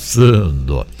tempo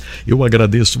passando. Eu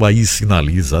agradeço a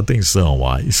Sinaliza. Atenção,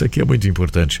 ó, isso aqui é muito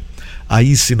importante. A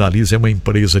Sinaliza é uma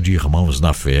empresa de irmãos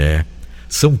na fé.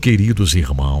 São queridos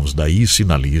irmãos da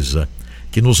Sinaliza,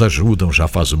 que nos ajudam já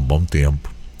faz um bom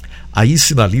tempo. A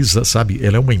Sinaliza, sabe,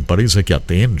 ela é uma empresa que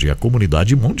atende a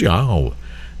comunidade mundial.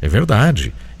 É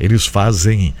verdade. Eles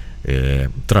fazem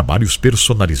trabalhos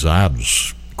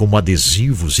personalizados, como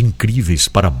adesivos incríveis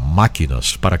para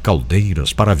máquinas, para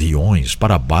caldeiras, para aviões,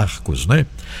 para barcos, né?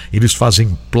 Eles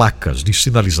fazem placas de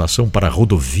sinalização para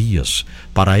rodovias,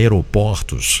 para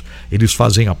aeroportos. Eles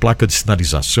fazem a placa de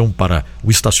sinalização para o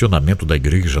estacionamento da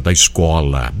igreja, da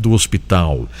escola, do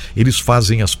hospital. Eles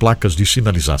fazem as placas de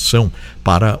sinalização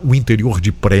para o interior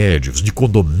de prédios, de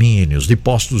condomínios, de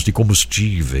postos de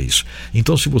combustíveis.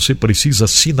 Então, se você precisa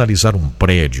sinalizar um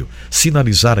prédio,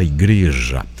 sinalizar a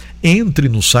igreja, entre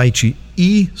no site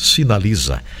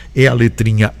Sinaliza. É a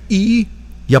letrinha I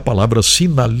e a palavra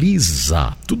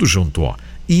sinaliza. Tudo junto, ó.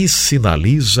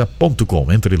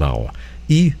 isinaliza.com. Entre lá, ó.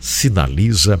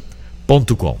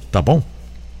 isinaliza.com, tá bom?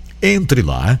 Entre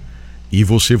lá e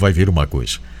você vai ver uma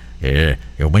coisa. É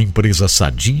uma empresa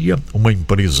sadia, uma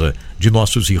empresa de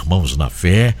nossos irmãos na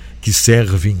fé, que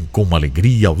servem com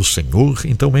alegria ao Senhor.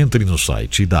 Então entre no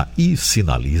site da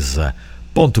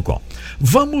isinaliza.com.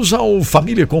 Vamos ao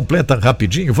Família Completa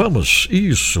rapidinho, vamos?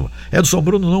 Isso. Edson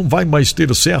Bruno não vai mais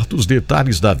ter certos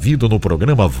detalhes da vida no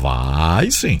programa? Vai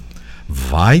sim.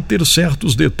 Vai ter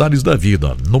certos detalhes da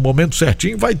vida. No momento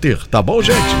certinho vai ter, tá bom,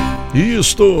 gente?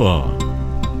 Isto.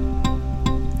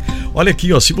 Olha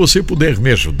aqui, ó, se você puder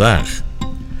me ajudar,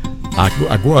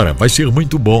 agora vai ser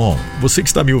muito bom. Você que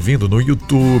está me ouvindo no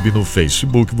YouTube, no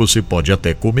Facebook, você pode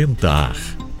até comentar.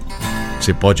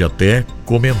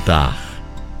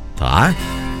 Tá?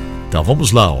 Então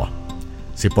vamos lá, ó.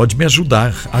 Você pode me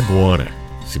ajudar agora,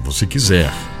 se você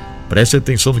quiser. Preste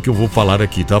atenção no que eu vou falar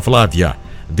aqui, tá, Flávia?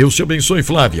 Deus te abençoe,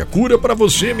 Flávia. Cura para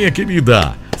você, minha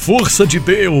querida. Força de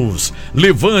Deus.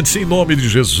 Levante-se em nome de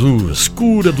Jesus.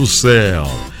 Cura do céu.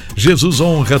 Jesus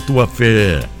honra a tua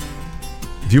fé.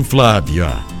 Viu,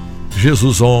 Flávia?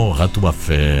 Jesus honra a tua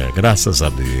fé. Graças a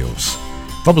Deus.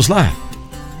 Vamos lá?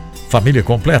 Família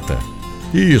completa?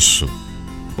 Isso.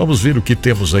 Vamos ver o que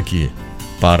temos aqui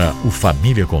para o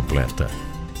Família Completa.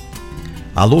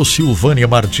 Alô, Silvânia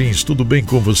Martins, tudo bem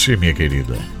com você, minha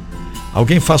querida?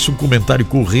 Alguém faça um comentário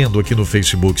correndo aqui no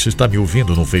Facebook. Você está me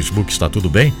ouvindo no Facebook? Está tudo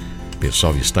bem? O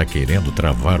pessoal está querendo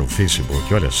travar o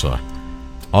Facebook, olha só.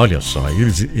 Olha só,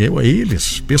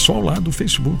 eles, pessoal lá do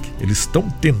Facebook, eles estão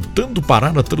tentando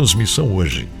parar a transmissão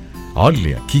hoje.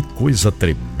 Olha que coisa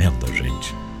tremenda,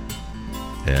 gente.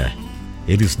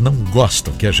 Eles não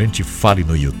gostam que a gente fale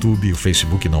no YouTube, o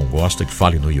Facebook não gosta que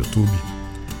fale no YouTube.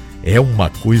 É uma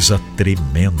coisa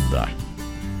tremenda.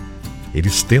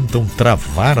 Eles tentam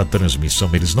travar a transmissão,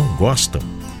 eles não gostam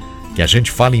que a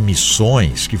gente fale em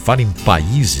missões, que fale em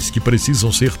países que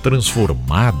precisam ser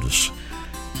transformados.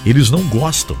 Eles não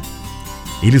gostam.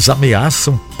 Eles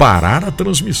ameaçam parar a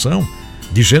transmissão,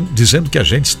 dizendo que a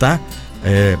gente está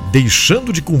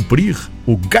deixando de cumprir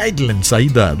o guidelines aí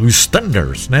dos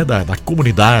standards, né, da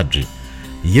comunidade.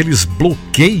 E eles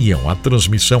bloqueiam a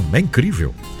transmissão. É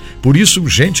incrível. Por isso,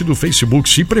 gente do Facebook,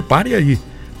 se prepare aí,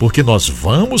 porque nós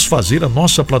vamos fazer a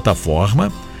nossa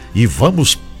plataforma e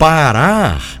vamos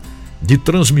parar de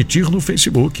transmitir no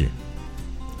Facebook.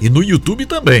 E no YouTube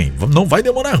também. Não vai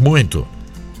demorar muito.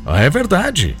 É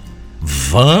verdade.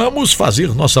 Vamos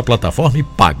fazer nossa plataforma e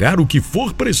pagar o que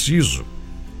for preciso.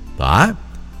 tá?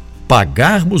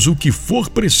 Pagarmos o que for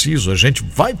preciso, a gente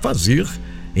vai fazer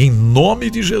em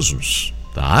nome de Jesus,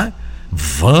 tá?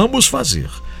 Vamos fazer,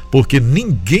 porque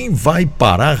ninguém vai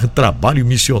parar trabalho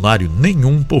missionário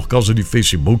nenhum por causa de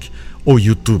Facebook ou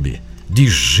YouTube, de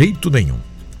jeito nenhum,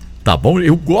 tá bom?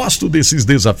 Eu gosto desses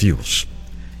desafios,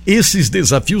 esses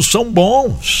desafios são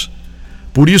bons,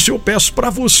 por isso eu peço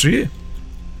para você,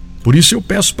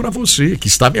 que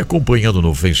está me acompanhando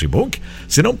no Facebook,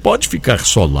 você não pode ficar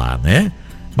só lá, né?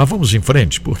 Mas vamos em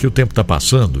frente, porque o tempo está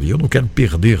passando e eu não quero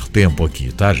perder tempo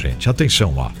aqui, tá, gente?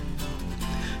 Atenção, ó.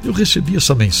 Eu recebi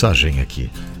essa mensagem aqui.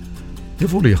 Eu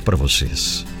vou ler para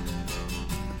vocês.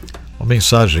 Uma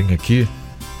mensagem aqui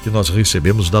que nós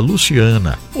recebemos da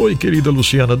Luciana. Oi, querida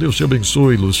Luciana, Deus te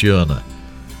abençoe, Luciana.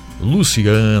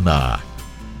 Luciana,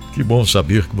 que bom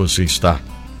saber que você está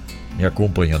me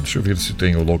acompanhando. Deixa eu ver se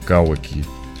tem o local aqui.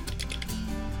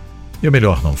 É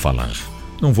melhor não falar.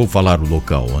 Não vou falar o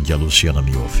local onde a Luciana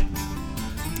me ouve.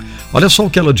 Olha só o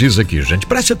que ela diz aqui, gente.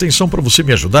 Preste atenção para você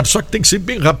me ajudar, só que tem que ser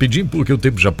bem rapidinho porque o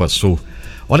tempo já passou.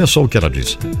 Olha só o que ela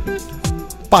diz.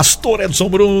 Pastor Edson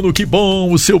Bruno, que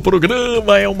bom, o seu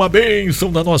programa é uma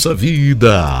bênção na nossa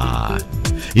vida.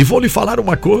 E vou lhe falar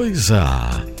uma coisa.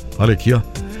 Olha aqui, ó.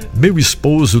 Meu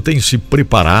esposo tem se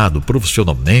preparado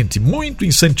profissionalmente, muito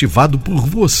incentivado por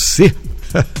você.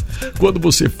 Quando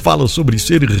você fala sobre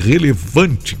ser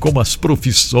relevante como as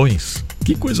profissões.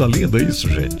 Que coisa linda isso,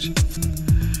 gente.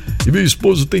 E meu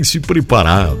esposo tem se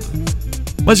preparado.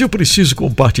 Mas eu preciso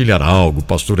compartilhar algo,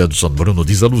 pastor Edson Bruno,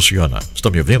 diz a Luciana. Está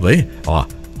me ouvindo aí? Ó,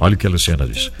 olha o que a Luciana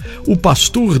diz. O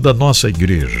pastor da nossa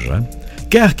igreja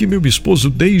quer que meu esposo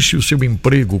deixe o seu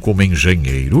emprego como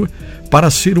engenheiro para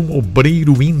ser um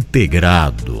obreiro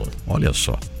integrado. Olha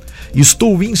só.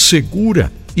 Estou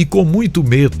insegura e com muito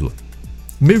medo.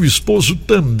 Meu esposo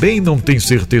também não tem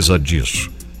certeza disso.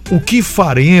 O que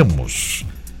faremos?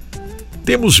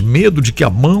 Temos medo de que a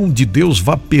mão de Deus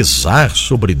vá pesar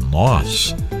sobre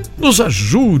nós. Nos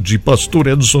ajude, pastor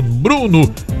Edson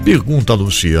Bruno, pergunta a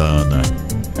Luciana.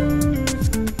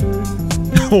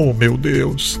 Oh, meu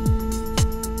Deus.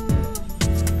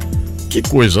 Que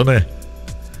coisa, né?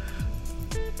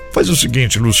 Faz o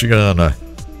seguinte, Luciana.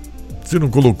 Você não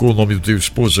colocou o nome do teu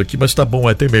esposo aqui, mas tá bom,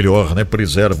 é até melhor, né?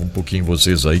 Preserva um pouquinho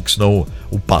vocês aí, que senão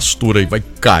o pastor aí vai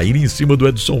cair em cima do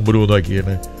Edson Bruno aqui,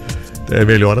 né? É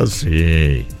melhor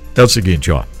assim. É o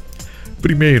seguinte, ó.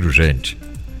 Primeiro, gente,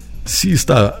 se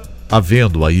está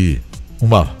havendo aí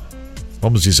uma,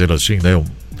 vamos dizer assim, né?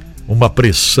 Uma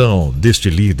pressão deste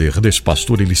líder, desse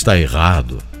pastor, ele está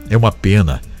errado. É uma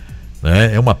pena,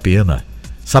 né? É uma pena.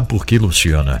 Sabe por quê,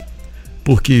 Luciana?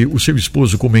 Porque o seu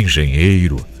esposo, como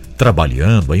engenheiro,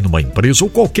 trabalhando aí numa empresa ou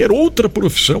qualquer outra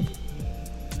profissão,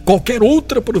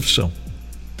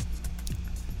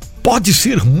 pode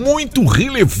ser muito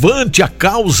relevante a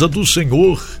causa do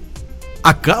Senhor,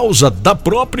 a causa da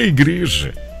própria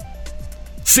igreja.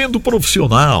 Sendo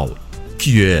profissional,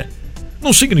 que é,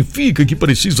 não significa que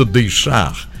precisa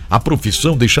deixar a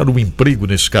profissão, deixar o emprego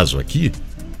nesse caso aqui,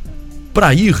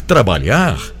 para ir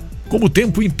trabalhar como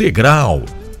tempo integral,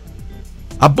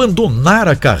 abandonar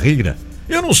a carreira.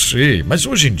 Eu não sei, mas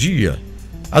hoje em dia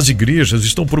as igrejas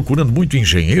estão procurando muito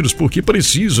engenheiros porque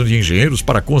precisam de engenheiros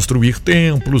para construir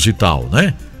templos e tal,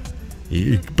 né?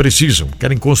 E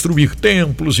querem construir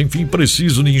templos, enfim,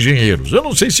 precisam de engenheiros. Eu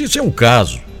não sei se isso é o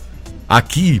caso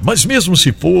aqui, mas mesmo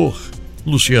se for,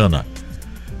 Luciana,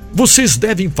 vocês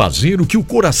devem fazer o que o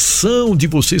coração de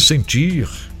vocês sentir.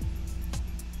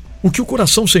 O que o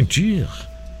coração sentir.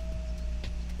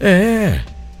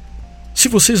 Se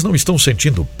vocês não estão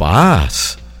sentindo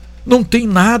paz, não tem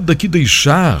nada que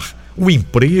deixar o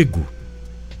emprego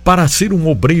para ser um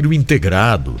obreiro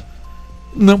integrado.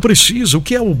 Não precisa. O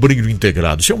que é obreiro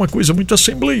integrado? Isso é uma coisa muito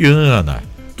assembleiana.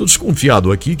 Estou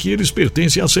desconfiado aqui que eles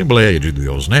pertencem à Assembleia de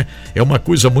Deus, né? É uma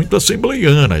coisa muito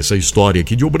assembleiana essa história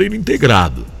aqui de obreiro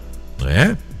integrado,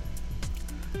 né?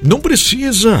 Não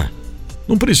precisa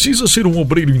ser um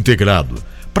obreiro integrado.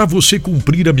 Para você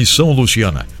cumprir a missão,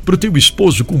 Luciana, para o teu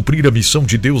esposo cumprir a missão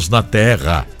de Deus na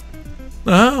terra.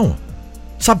 Não.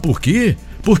 Sabe por quê?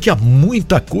 Porque há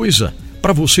muita coisa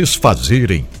para vocês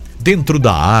fazerem dentro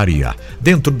da área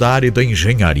da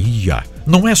engenharia.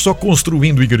 Não é só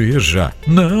construindo igreja.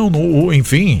 Não,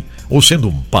 enfim, ou sendo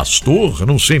um pastor,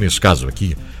 não sei nesse caso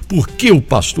aqui. Por que o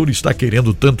pastor está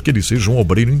querendo tanto que ele seja um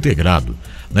obreiro integrado,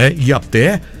 né? E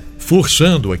até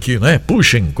forçando aqui, né?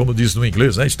 Pushing, como diz no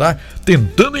inglês, né? Está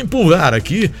tentando empurrar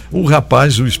aqui o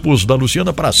rapaz, o esposo da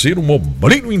Luciana, para ser um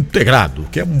obreiro integrado,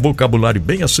 que é um vocabulário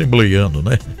bem assembleiano,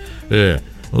 né?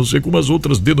 Não sei como as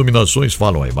outras denominações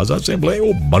falam aí, mas a Assembleia é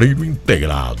obreiro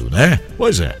integrado, né?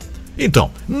 Pois é.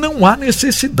 Então, não há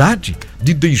necessidade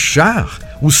de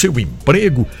deixar o seu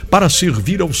emprego para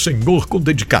servir ao Senhor com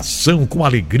dedicação, com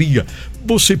alegria.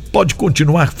 Você pode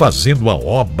continuar fazendo a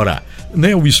obra,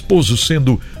 né? O esposo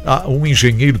sendo um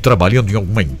engenheiro trabalhando em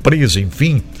alguma empresa,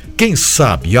 enfim. Quem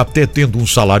sabe até tendo um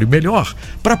salário melhor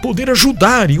para poder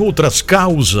ajudar em outras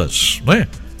causas, né?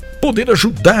 Poder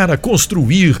ajudar a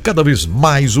construir cada vez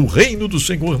mais o reino do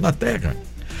Senhor na terra.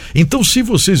 Então, se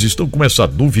vocês estão com essa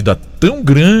dúvida tão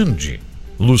grande,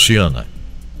 Luciana,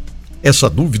 essa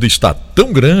dúvida está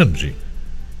tão grande,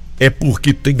 é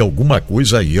porque tem alguma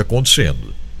coisa aí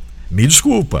acontecendo. Me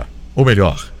desculpa, ou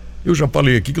melhor, eu já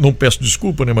falei aqui que não peço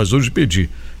desculpa, né? Mas hoje pedi.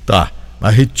 Tá,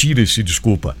 mas retira esse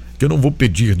desculpa, que eu não vou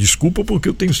pedir desculpa porque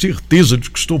eu tenho certeza de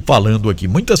que estou falando aqui,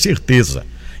 muita certeza.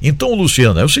 Então,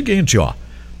 Luciana, é o seguinte, ó.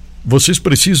 Vocês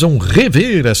precisam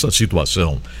rever essa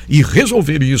situação e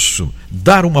resolver isso,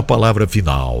 dar uma palavra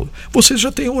final. Vocês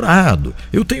já têm orado,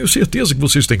 eu tenho certeza que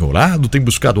vocês têm orado, têm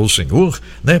buscado ao Senhor,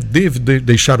 né? Deve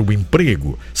deixar o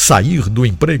emprego, sair do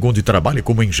emprego onde trabalha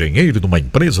como engenheiro numa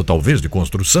empresa, talvez de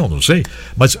construção, não sei.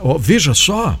 Mas veja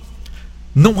só,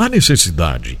 não há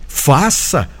necessidade.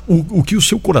 Faça o que o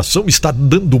seu coração está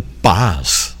dando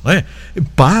paz, né?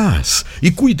 Paz e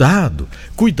cuidado,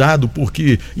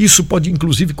 porque isso pode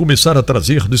inclusive começar a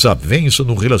trazer desavença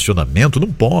no relacionamento,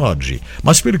 não pode.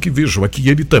 Mas pelo que vejo aqui,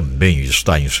 ele também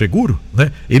está inseguro,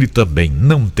 né? Ele também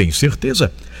não tem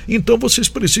certeza. Então vocês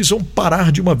precisam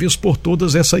parar de uma vez por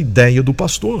todas essa ideia do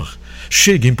pastor.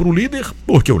 Cheguem para o líder,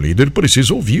 porque o líder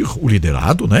precisa ouvir o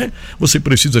liderado, né? Você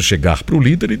precisa chegar para o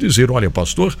líder e dizer, olha,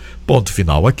 pastor, ponto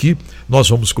final aqui, nós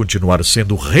vamos continuar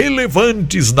sendo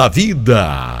relevantes na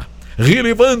vida,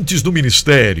 relevantes no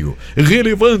ministério,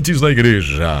 relevantes na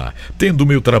igreja, tendo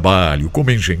meu trabalho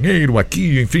como engenheiro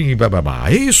aqui, enfim,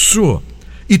 é isso.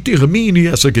 E termine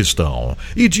essa questão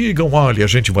e digam, olha, a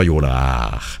gente vai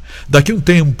orar. Daqui a um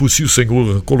tempo, se o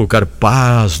Senhor colocar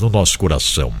paz no nosso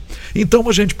coração, então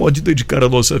a gente pode dedicar a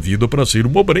nossa vida para ser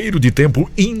um obreiro de tempo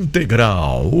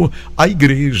integral à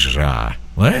igreja,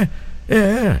 não é?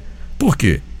 Por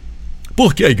quê?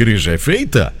 Porque a igreja é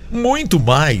feita muito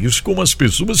mais com as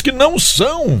pessoas que não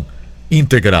são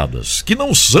integradas, que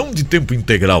não são de tempo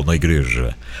integral na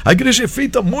igreja. A igreja é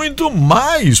feita muito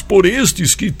mais por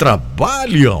estes que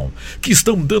trabalham, que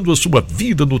estão dando a sua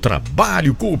vida no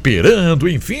trabalho, cooperando,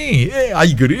 enfim, a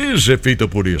igreja é feita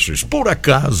por estes. Por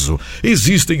acaso,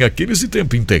 existem aqueles de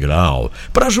tempo integral,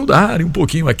 para ajudarem um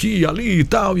pouquinho aqui, ali e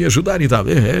tal, e ajudarem e tal.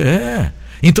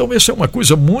 Então essa é uma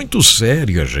coisa muito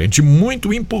séria, gente,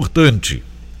 muito importante,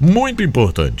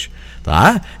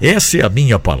 tá? Essa é a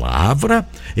minha palavra,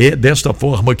 é desta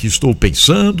forma que estou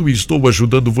pensando e estou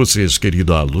ajudando vocês,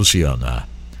 querida Luciana.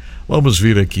 Vamos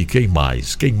ver aqui quem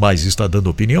mais está dando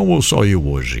opinião, ou só eu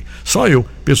hoje? Só eu,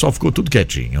 o pessoal ficou tudo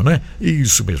quietinho, né?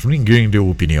 Isso mesmo, ninguém deu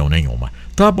opinião nenhuma.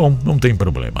 Tá bom, não tem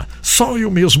problema, só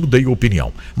eu mesmo dei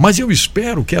opinião, mas eu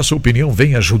espero que essa opinião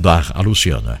venha ajudar a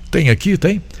Luciana. Tem aqui,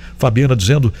 tem? Fabiana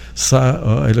dizendo,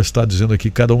 ela está dizendo aqui,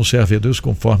 cada um serve a Deus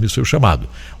conforme o seu chamado.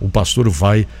 O pastor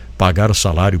vai pagar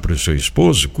salário para o seu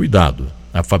esposo? Cuidado.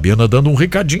 A Fabiana dando um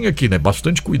recadinho aqui, né?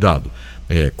 Bastante cuidado.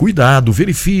 Cuidado,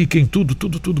 verifiquem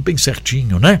tudo bem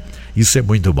certinho, né? Isso é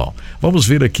muito bom. Vamos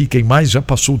ver aqui quem mais. Já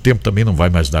passou o tempo, também não vai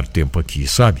mais dar tempo aqui,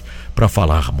 sabe? Para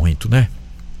falar muito, né?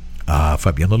 A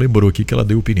Fabiana lembrou aqui que ela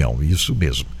deu opinião, isso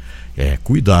mesmo.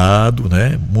 Cuidado,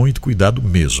 né? Muito cuidado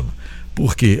mesmo.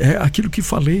 Porque é aquilo que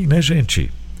falei, né, gente?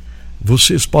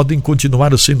 Vocês podem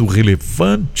continuar sendo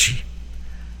relevante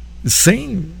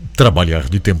sem trabalhar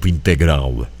de tempo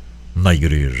integral na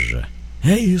igreja.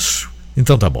 É isso.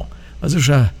 Então tá bom. Mas eu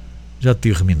já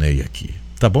terminei aqui.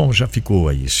 Tá bom? Já ficou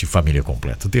aí, se família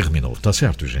completa. Terminou, tá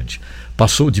certo, gente?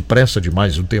 Passou depressa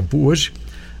demais o tempo hoje.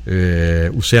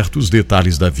 Os certos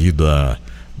detalhes da vida,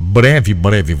 breve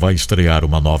vai estrear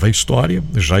uma nova história.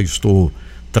 Já estou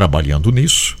trabalhando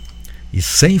nisso. E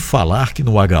sem falar que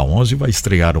no H11 vai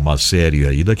estrear uma série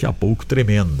aí daqui a pouco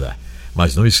tremenda.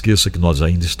 Mas não esqueça que nós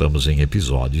ainda estamos em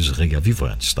episódios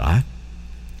reavivantes, tá?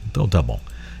 Então tá bom.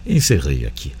 Encerrei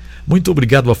aqui. Muito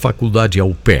obrigado à Faculdade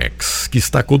Alpex, que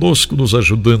está conosco nos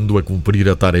ajudando a cumprir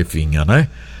a tarefinha, né?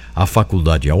 A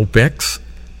Faculdade Alpex,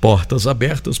 portas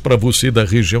abertas para você da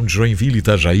região de Joinville,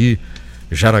 Itajaí,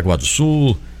 Jaraguá do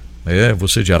Sul,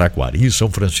 você de Araquari, São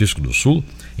Francisco do Sul.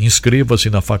 Inscreva-se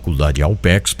na Faculdade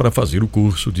Alpex para fazer o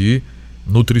curso de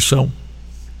nutrição,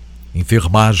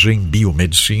 enfermagem,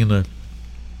 biomedicina,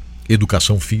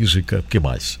 educação física, que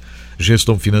mais?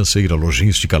 Gestão financeira,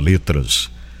 logística,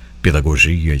 letras,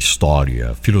 pedagogia,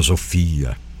 história,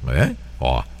 filosofia, né?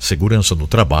 Segurança no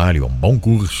trabalho, é um bom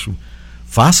curso.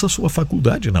 Faça a sua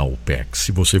faculdade na Alpex,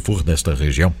 se você for desta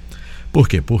região. Por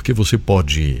quê? Porque você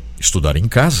pode estudar em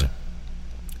casa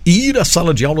e ir à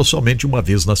sala de aula somente uma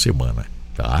vez na semana,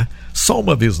 tá? Só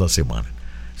uma vez na semana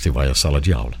você vai à sala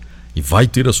de aula e vai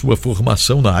ter a sua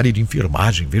formação na área de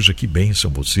enfermagem. Veja que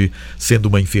bênção você sendo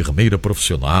uma enfermeira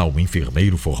profissional, um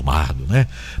enfermeiro formado, né?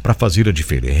 Para fazer a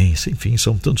diferença. Enfim,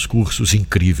 são tantos cursos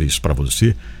incríveis para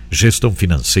você. Gestão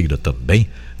financeira também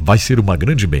vai ser uma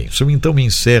grande bênção. Então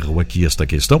encerro aqui esta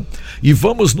questão e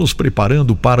vamos nos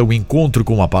preparando para o encontro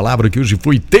com a palavra, que hoje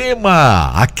foi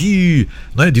tema aqui,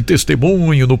 né, de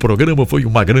testemunho no programa. Foi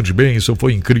uma grande bênção,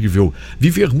 foi incrível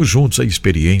vivermos juntos a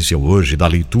experiência hoje da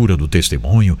leitura do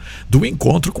testemunho, do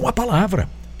encontro com a palavra.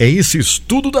 É esse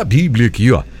estudo da Bíblia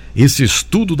aqui, ó, esse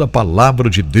estudo da palavra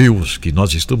de Deus que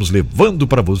nós estamos levando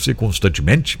para você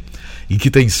constantemente e que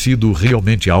tem sido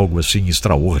realmente algo assim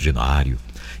extraordinário.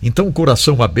 Então,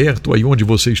 coração aberto aí onde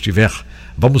você estiver,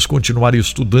 vamos continuar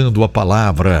estudando a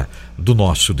palavra do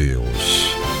nosso Deus.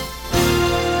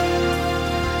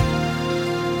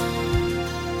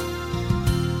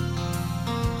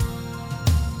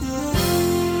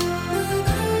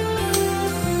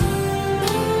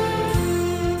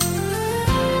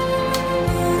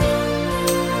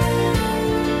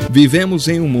 Vivemos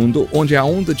em um mundo onde a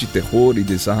onda de terror e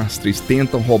desastres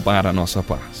tentam roubar a nossa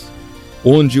paz,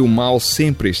 onde o mal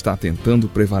sempre está tentando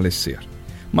prevalecer.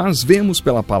 Mas vemos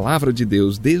pela palavra de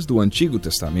Deus desde o Antigo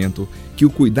Testamento que o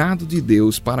cuidado de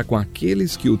Deus para com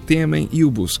aqueles que o temem e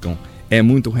o buscam é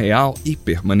muito real e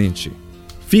permanente.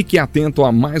 Fique atento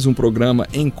a mais um programa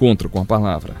Encontro com a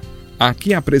Palavra.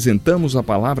 Aqui apresentamos a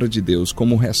palavra de Deus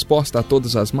como resposta a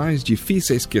todas as mais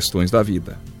difíceis questões da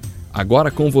vida.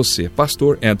 Agora com você,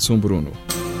 Pastor Edson Bruno.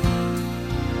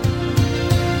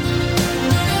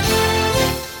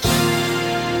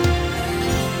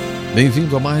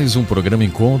 Bem-vindo a mais um programa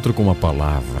Encontro com a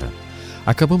Palavra.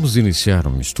 Acabamos de iniciar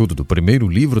um estudo do primeiro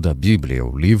livro da Bíblia,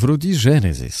 o livro de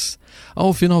Gênesis.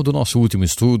 Ao final do nosso último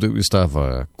estudo, eu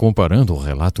estava comparando o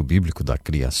relato bíblico da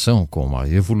criação com a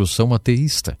evolução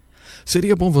ateísta.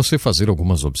 Seria bom você fazer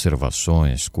algumas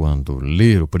observações quando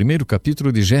ler o primeiro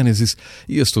capítulo de Gênesis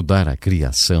e estudar a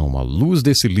criação à luz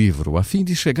desse livro, a fim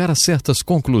de chegar a certas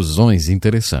conclusões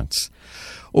interessantes.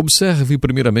 Observe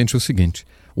primeiramente o seguinte: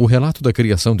 o relato da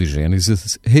criação de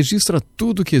Gênesis registra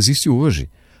tudo que existe hoje.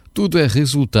 Tudo é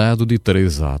resultado de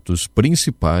 3 atos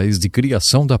principais de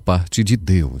criação da parte de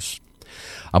Deus.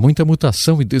 Há muita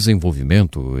mutação e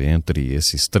desenvolvimento entre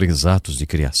esses 3 atos de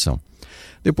criação.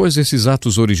 Depois desses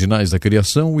atos originais da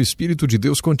criação, o Espírito de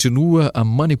Deus continua a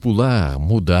manipular,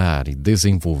 mudar e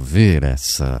desenvolver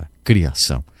essa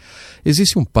criação.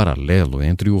 Existe um paralelo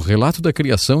entre o relato da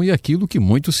criação e aquilo que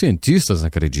muitos cientistas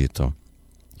acreditam.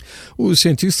 Os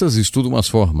cientistas estudam as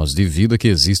formas de vida que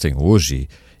existem hoje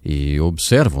e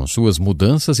observam suas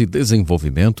mudanças e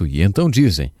desenvolvimento e então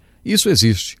dizem: isso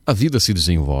existe, a vida se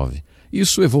desenvolve,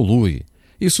 isso evolui,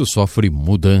 isso sofre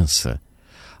mudança.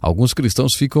 Alguns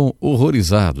cristãos ficam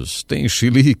horrorizados, têm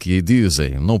chilique e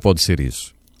dizem: não pode ser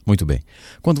isso. Muito bem,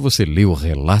 quando você lê o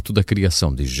relato da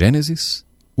criação de Gênesis,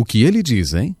 o que ele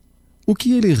diz, hein? O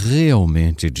que ele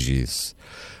realmente diz?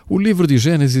 O livro de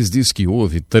Gênesis diz que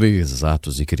houve 3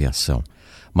 atos de criação,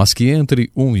 mas que entre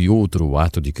um e outro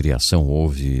ato de criação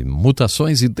houve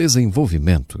mutações e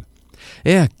desenvolvimento.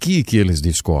 É aqui que eles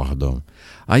discordam.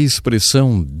 A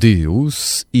expressão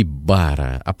Deus e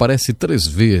bara aparece 3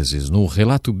 vezes no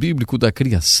relato bíblico da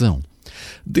criação.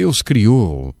 Deus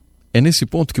criou. É nesse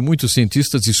ponto que muitos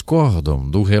cientistas discordam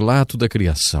do relato da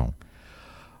criação.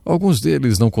 Alguns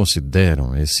deles não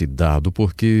consideram esse dado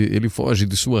porque ele foge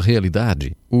de sua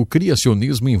realidade. O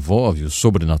criacionismo envolve o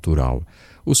sobrenatural,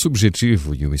 o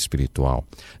subjetivo e o espiritual.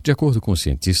 De acordo com os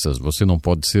cientistas, você não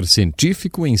pode ser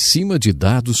científico em cima de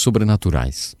dados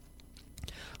sobrenaturais.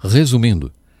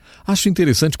 Resumindo, acho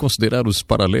interessante considerar os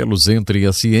paralelos entre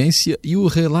a ciência e o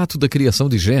relato da criação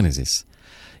de Gênesis.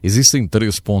 Existem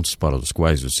 3 pontos para os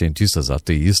quais os cientistas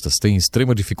ateístas têm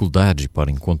extrema dificuldade para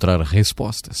encontrar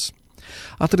respostas.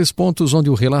 Há 3 pontos onde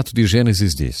o relato de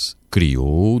Gênesis diz: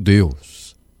 criou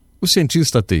Deus. O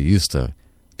cientista ateísta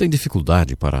tem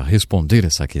dificuldade para responder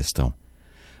essa questão.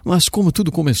 Mas como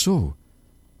tudo começou?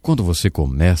 Quando você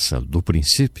começa do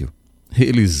princípio,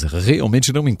 eles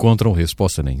realmente não encontram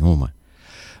resposta nenhuma.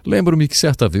 Lembro-me que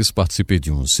certa vez participei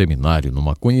de um seminário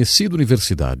numa conhecida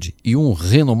universidade e um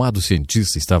renomado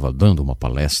cientista estava dando uma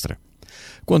palestra.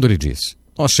 Quando ele disse: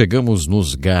 nós chegamos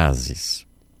nos gases.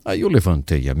 Aí eu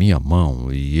levantei a minha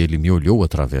mão e ele me olhou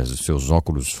através dos seus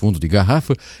óculos fundo de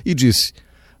garrafa e disse: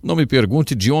 não me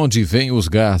pergunte de onde vêm os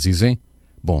gases, hein?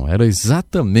 Bom, era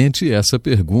exatamente essa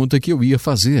pergunta que eu ia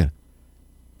fazer.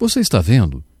 Você está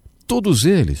vendo? Todos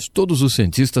os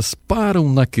cientistas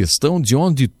param na questão de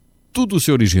onde tudo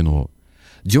se originou.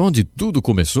 De onde tudo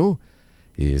começou?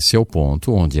 Esse é o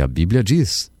ponto onde a Bíblia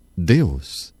diz: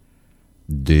 Deus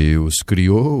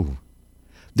criou.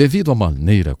 Devido à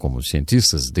maneira como os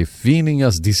cientistas definem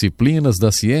as disciplinas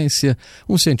da ciência,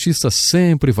 um cientista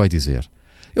sempre vai dizer: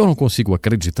 eu não consigo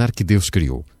acreditar que Deus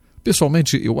criou.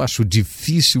 Pessoalmente, eu acho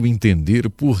difícil entender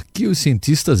por que os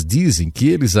cientistas dizem que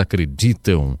eles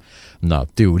acreditam na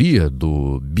teoria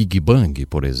do Big Bang,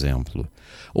 por exemplo.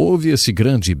 Houve esse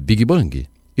grande Big Bang,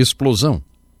 explosão.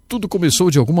 Tudo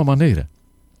começou de alguma maneira.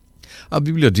 A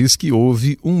Bíblia diz que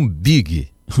houve um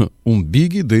Big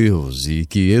Deus, e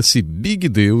que esse Big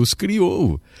Deus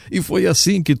criou. E foi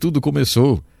assim que tudo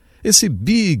começou. Esse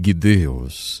Big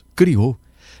Deus criou.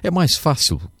 É mais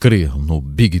fácil crer no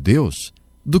Big Deus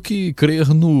do que crer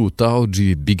no tal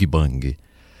de Big Bang.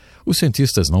 Os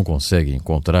cientistas não conseguem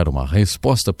encontrar uma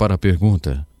resposta para a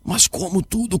pergunta: mas como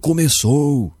tudo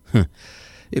começou?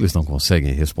 Eles não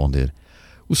conseguem responder.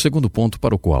 O segundo ponto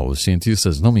para o qual os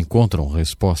cientistas não encontram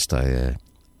resposta é: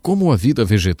 como a vida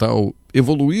vegetal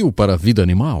evoluiu para a vida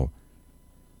animal?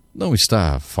 Não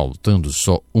está faltando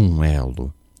só um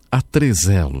elo. Há 3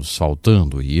 elos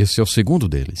faltando, e esse é o segundo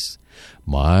deles.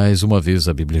 Mais uma vez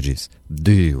a Bíblia diz: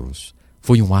 Deus.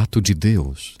 Foi um ato de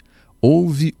Deus.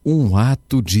 Houve um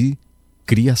ato de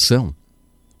criação.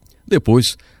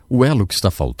 Depois, o elo que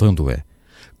está faltando é: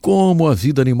 como a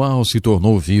vida animal se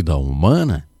tornou vida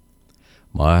humana?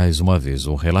 Mais uma vez,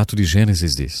 o relato de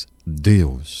Gênesis diz: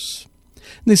 Deus.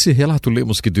 Nesse relato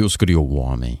lemos que Deus criou o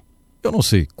homem. Eu não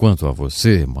sei quanto a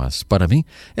você, mas para mim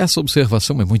essa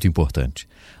observação é muito importante.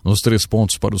 Nos 3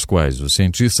 pontos para os quais os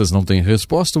cientistas não têm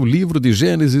resposta, o livro de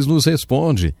Gênesis nos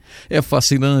responde. É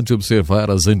fascinante observar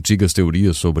as antigas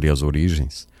teorias sobre as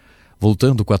origens.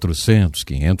 Voltando 400,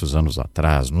 500 anos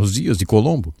atrás, nos dias de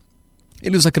Colombo,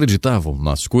 eles acreditavam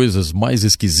nas coisas mais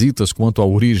esquisitas quanto à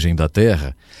origem da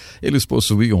Terra. Eles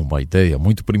possuíam uma ideia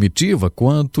muito primitiva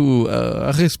quanto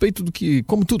a respeito do que,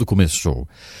 como tudo começou.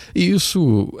 E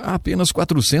isso há apenas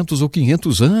 400 ou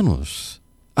 500 anos.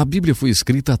 A Bíblia foi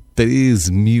escrita há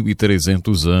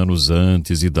 3.300 anos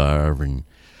antes de Darwin.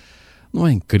 Não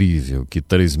é incrível que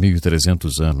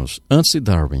 3.300 anos antes de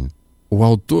Darwin, o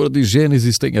autor de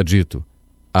Gênesis tenha dito: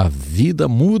 a vida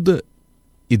muda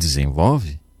e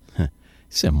desenvolve?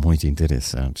 Isso é muito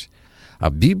interessante. A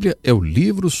Bíblia é o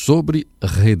livro sobre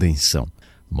redenção.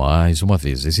 Mais uma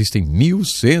vez, existem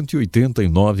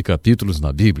 1.189 capítulos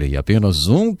na Bíblia e apenas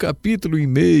 1,5 capítulo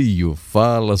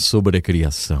fala sobre a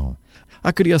criação.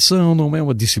 A criação não é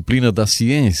uma disciplina da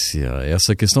ciência.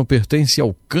 Essa questão pertence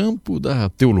ao campo da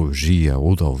teologia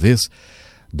ou talvez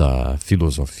da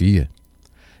filosofia.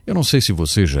 Eu não sei se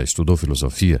você já estudou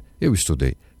filosofia. Eu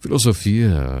estudei.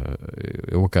 Filosofia,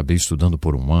 eu acabei estudando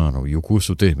por 1 ano e o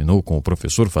curso terminou com o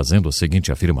professor fazendo a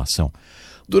seguinte afirmação: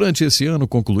 durante esse ano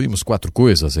concluímos 4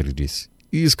 coisas, ele disse,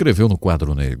 e escreveu no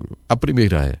quadro negro. A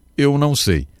primeira é: eu não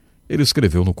sei. Ele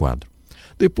escreveu no quadro.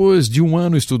 Depois de 1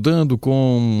 ano estudando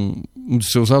com um de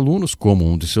seus alunos,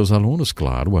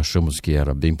 claro, achamos que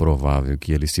era bem provável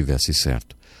que ele estivesse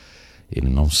certo. Ele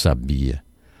não sabia.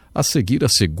 A seguir, a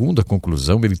segunda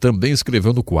conclusão, ele também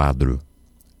escreveu no quadro: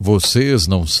 vocês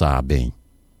não sabem.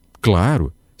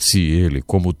 Claro, se ele,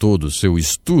 com todo o seu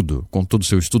estudo,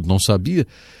 não sabia,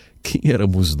 quem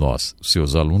éramos nós,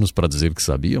 seus alunos, para dizer que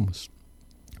sabíamos?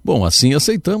 Bom, assim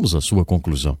aceitamos a sua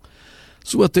conclusão.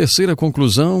 Sua terceira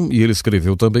conclusão, e ele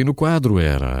escreveu também no quadro,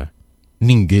 era: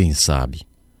 ninguém sabe.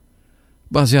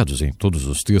 Baseados em todos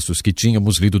os textos que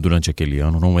tínhamos lido durante aquele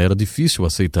ano, não era difícil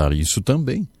aceitar isso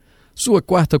também. Sua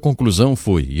quarta conclusão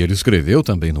foi, e ele escreveu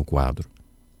também no quadro: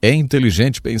 é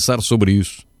inteligente pensar sobre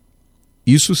isso.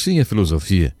 Isso sim é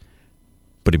filosofia.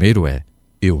 Primeiro é: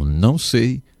 eu não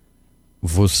sei,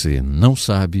 você não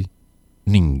sabe,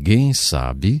 ninguém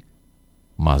sabe,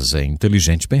 mas é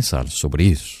inteligente pensar sobre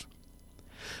isso.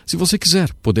 Se você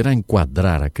quiser, poderá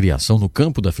enquadrar a criação no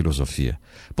campo da filosofia.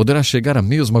 Poderá chegar à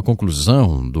mesma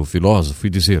conclusão do filósofo e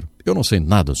dizer: eu não sei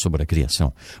nada sobre a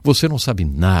criação. Você não sabe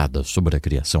nada sobre a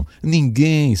criação.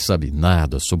 Ninguém sabe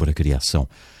nada sobre a criação.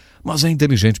 Mas é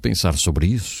inteligente pensar sobre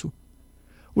isso.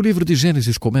 O livro de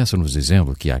Gênesis começa nos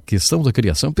dizendo que a questão da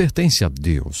criação pertence a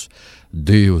Deus.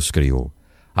 Deus criou.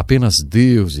 Apenas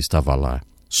Deus estava lá.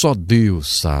 Só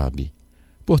Deus sabe.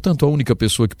 Portanto, a única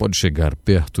pessoa que pode chegar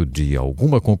perto de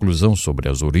alguma conclusão sobre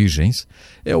as origens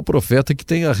é o profeta que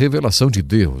tem a revelação de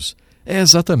Deus. É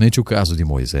exatamente o caso de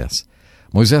Moisés.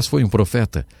 Moisés foi um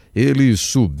profeta. Ele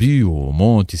subiu o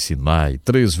Monte Sinai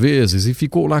 3 vezes e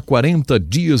ficou lá 40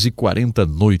 dias e 40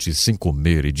 noites sem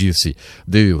comer e disse: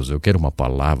 Deus, eu quero uma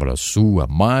palavra sua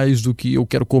mais do que eu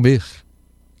quero comer.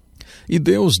 E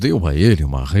Deus deu a ele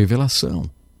uma revelação.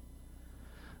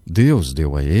 Deus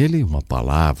deu a ele uma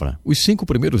palavra, os 5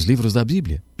 primeiros livros da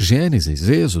Bíblia, Gênesis,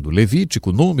 Êxodo,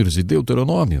 Levítico, Números e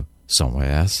Deuteronômio. São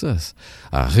essas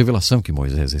a revelação que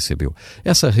Moisés recebeu.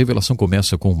 Essa revelação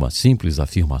começa com uma simples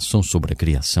afirmação sobre a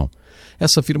criação.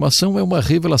 Essa afirmação é uma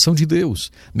revelação de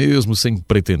Deus. Mesmo sem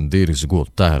pretender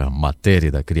esgotar a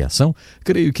matéria da criação,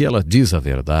 creio que ela diz a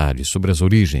verdade sobre as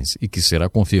origens e que será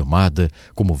confirmada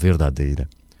como verdadeira.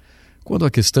 Quando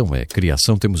a questão é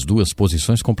criação, temos 2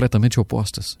 posições completamente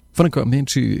opostas.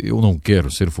 Francamente, eu não quero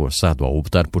ser forçado a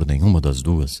optar por nenhuma das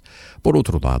 2. Por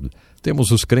outro lado, temos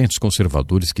os crentes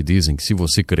conservadores que dizem que se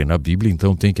você crê na Bíblia,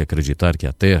 então tem que acreditar que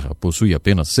a Terra possui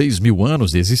apenas 6.000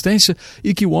 anos de existência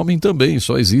e que o homem também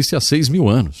só existe há 6.000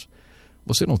 anos.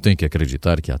 Você não tem que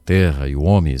acreditar que a Terra e o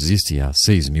homem existem há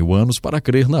 6.000 anos para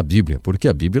crer na Bíblia, porque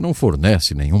a Bíblia não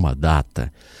fornece nenhuma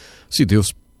data. Se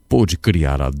Deus pôde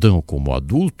criar Adão como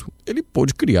adulto, ele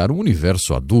pôde criar um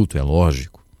universo adulto, é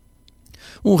lógico.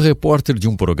 Um repórter de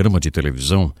um programa de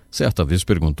televisão certa vez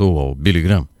perguntou ao Billy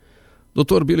Graham: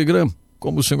 Dr. Billy Graham,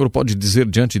 como o senhor pode dizer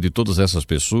diante de todas essas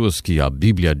pessoas que a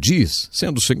Bíblia diz,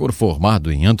 sendo o senhor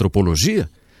formado em antropologia?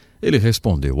 Ele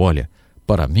respondeu: olha,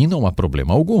 para mim não há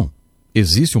problema algum.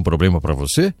 Existe um problema para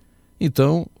você?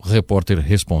 Então, o repórter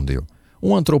respondeu: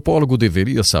 um antropólogo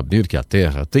deveria saber que a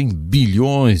Terra tem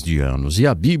bilhões de anos e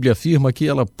a Bíblia afirma que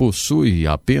ela possui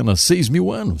apenas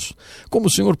 6.000 anos. Como o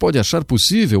senhor pode achar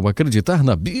possível acreditar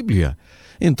na Bíblia?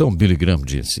 Então Billy Graham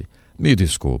disse: me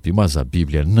desculpe, mas a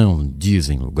Bíblia não diz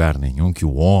em lugar nenhum que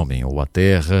o homem ou a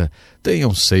Terra tenham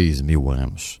 6.000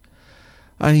 anos.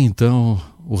 Aí então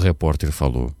o repórter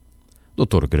falou: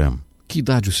 Dr. Graham, que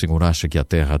idade o senhor acha que a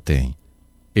Terra tem?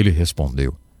 Ele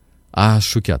respondeu: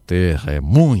 acho que a Terra é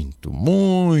muito,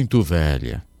 muito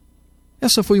velha.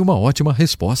 Essa foi uma ótima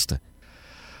resposta.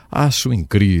 Acho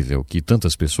incrível que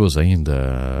tantas pessoas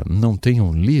ainda não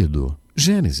tenham lido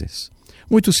Gênesis.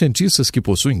 Muitos cientistas que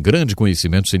possuem grande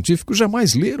conhecimento científico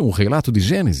jamais leram o relato de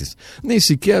Gênesis, nem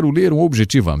sequer o leram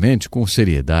objetivamente, com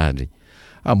seriedade.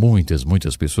 Há muitas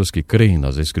pessoas que creem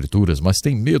nas Escrituras, mas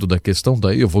têm medo da questão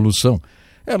da evolução.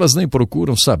 Elas nem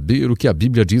procuram saber o que a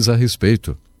Bíblia diz a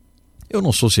respeito. Eu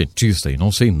não sou cientista e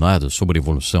não sei nada sobre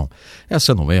evolução.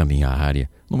 Essa não é a minha área,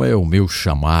 não é o meu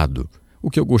chamado. O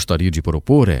que eu gostaria de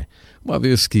propor é, uma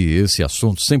vez que esse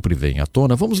assunto sempre vem à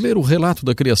tona, vamos ler o relato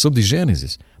da criação de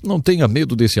Gênesis. Não tenha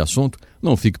medo desse assunto,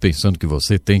 não fique pensando que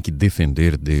você tem que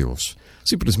defender Deus.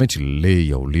 Simplesmente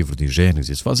leia o livro de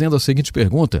Gênesis fazendo a seguinte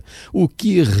pergunta: o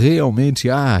que realmente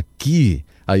há aqui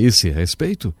a esse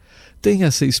respeito? Tenha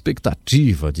essa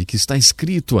expectativa de que está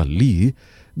escrito ali,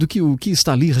 do que o que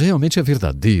está ali realmente é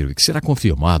verdadeiro e que será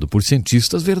confirmado por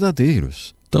cientistas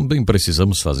verdadeiros. Também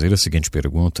precisamos fazer a seguinte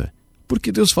pergunta: por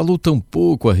que Deus falou tão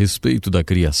pouco a respeito da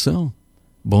criação?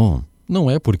 Bom, não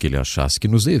é porque ele achasse que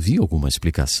nos devia alguma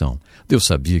explicação. Deus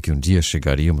sabia que um dia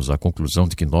chegaríamos à conclusão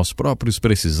de que nós próprios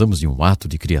precisamos de um ato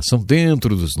de criação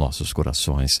dentro dos nossos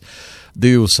corações.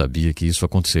 Deus sabia que isso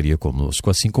aconteceria conosco,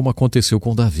 assim como aconteceu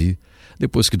com Davi.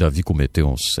 Depois que Davi cometeu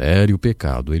um sério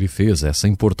pecado, ele fez essa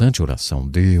importante oração: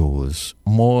 Deus,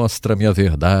 mostra-me a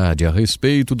verdade a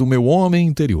respeito do meu homem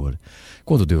interior.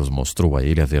 Quando Deus mostrou a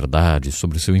ele a verdade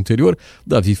sobre o seu interior,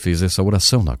 Davi fez essa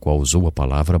oração, na qual usou a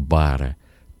palavra bara.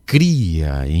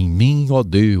 Cria em mim, ó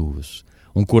Deus,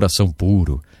 um coração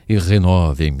puro e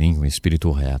renove em mim um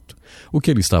espírito reto. O que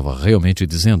ele estava realmente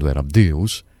dizendo era: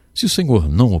 Deus, se o Senhor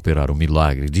não operar o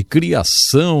milagre de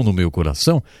criação no meu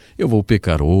coração, eu vou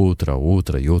pecar outra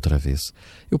e outra vez.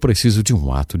 Eu preciso de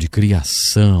um ato de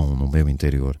criação no meu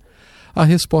interior. A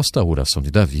resposta à oração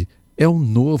de Davi é o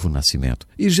novo nascimento.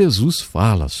 E Jesus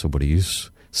fala sobre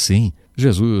isso. Sim,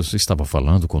 Jesus estava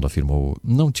falando quando afirmou: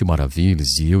 não te maravilhes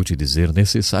de eu te dizer,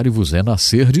 necessário vos é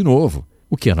nascer de novo.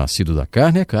 O que é nascido da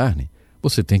carne é carne.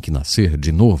 Você tem que nascer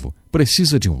de novo.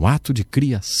 Precisa de um ato de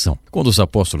criação. Quando os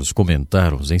apóstolos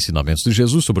comentaram os ensinamentos de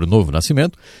Jesus sobre o novo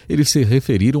nascimento, eles se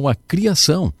referiram à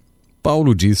criação.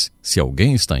 Paulo disse: se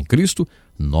alguém está em Cristo,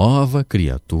 nova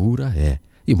criatura é.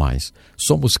 E mais,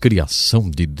 somos criação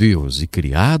de Deus e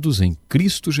criados em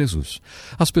Cristo Jesus.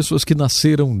 As pessoas que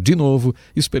nasceram de novo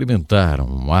experimentaram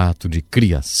um ato de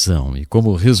criação e,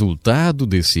 como resultado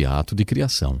desse ato de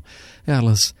criação,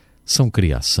 elas são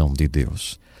criação de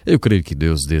Deus. Eu creio que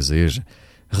Deus deseja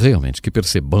realmente que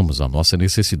percebamos a nossa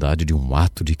necessidade de um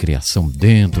ato de criação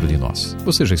dentro de nós.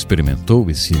 Você já experimentou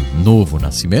esse novo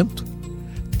nascimento?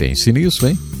 Pense nisso,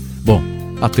 hein? Bom,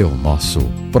 até o nosso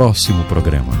próximo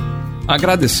programa.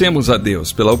 Agradecemos a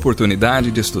Deus pela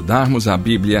oportunidade de estudarmos a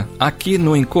Bíblia aqui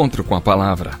no Encontro com a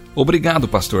Palavra. Obrigado,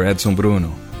 Pastor Edson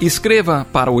Bruno. Escreva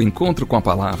para o Encontro com a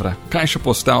Palavra, Caixa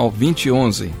Postal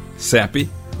 2011, CEP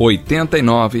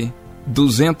 89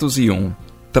 201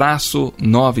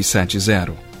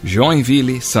 DesfruteDeus-970,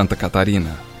 Joinville, Santa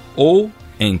Catarina. Ou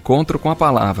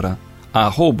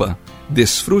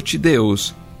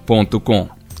encontrocomapalavra@desfrutedeus.com.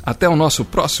 Até o nosso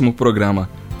próximo programa.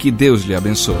 Que Deus lhe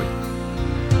abençoe.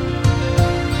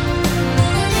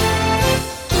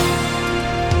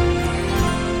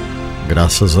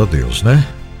 Graças a Deus, né?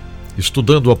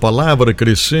 Estudando a palavra,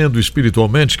 crescendo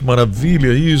espiritualmente, que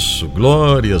maravilha isso,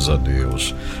 glórias a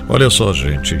Deus. Olha só,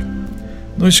 gente,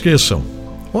 não esqueçam,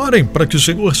 orem para que o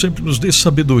Senhor sempre nos dê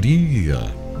sabedoria,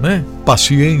 né?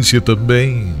 Paciência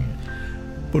também,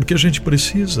 porque a gente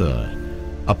precisa.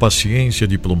 A paciência, a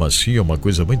diplomacia é uma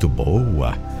coisa muito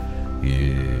boa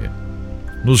e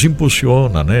nos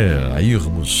impulsiona, né, a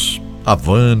irmos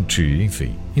avante,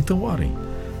 enfim. Então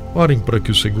orem para que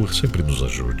o Senhor sempre nos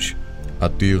ajude a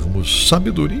termos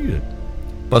sabedoria,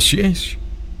 paciência.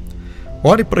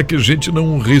 Ore para que a gente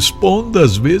não responda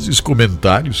às vezes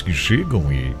comentários que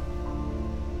chegam e,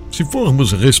 se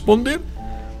formos responder,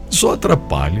 só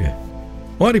atrapalha.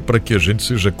 Ore para que a gente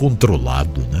seja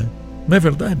controlado, né? Não é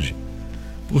verdade?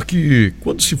 Porque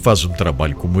quando se faz um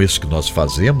trabalho como esse que nós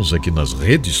fazemos aqui nas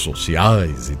redes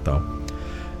sociais e tal,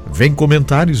 vem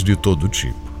comentários de todo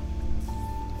tipo.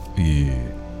 E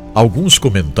alguns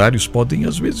comentários podem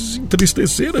às vezes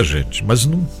entristecer a gente, mas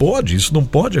isso não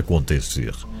pode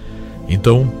acontecer.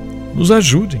 Então, nos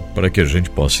ajudem para que a gente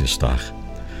possa estar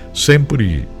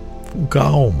sempre com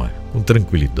calma, com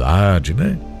tranquilidade,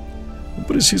 né? Não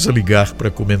precisa ligar para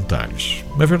comentários,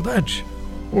 não é verdade?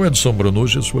 O Edson Bruno,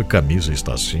 hoje a sua camisa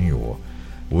está assim, ou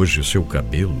hoje o seu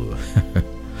cabelo,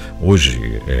 hoje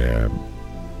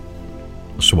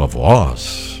a sua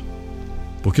voz,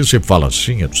 porque você fala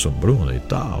assim, Edson Bruno e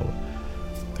tal.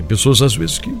 Tem pessoas às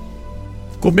vezes que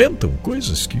comentam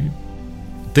coisas que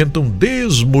tentam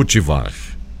desmotivar,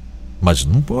 mas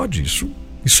não pode, isso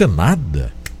é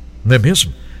nada, não é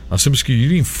mesmo? Nós temos que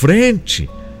ir em frente.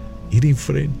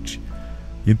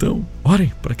 Então,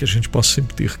 orem para que a gente possa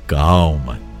sempre ter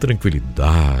calma,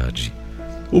 tranquilidade.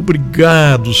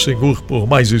 Obrigado, Senhor, por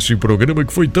mais esse programa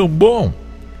que foi tão bom.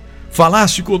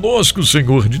 Falasse conosco,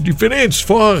 Senhor, de diferentes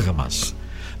formas.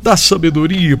 Dá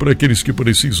sabedoria para aqueles que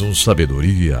precisam de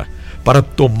sabedoria, para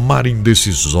tomarem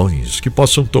decisões, que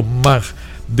possam tomar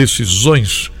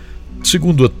decisões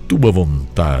segundo a tua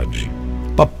vontade.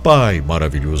 Papai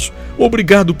maravilhoso,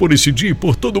 obrigado por esse dia e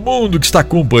por todo mundo que está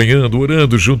acompanhando,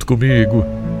 orando junto comigo.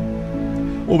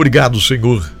 Obrigado,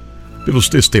 Senhor, pelos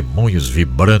testemunhos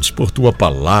vibrantes, por tua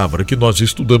palavra que nós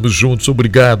estudamos juntos.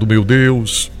 Obrigado, meu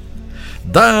Deus.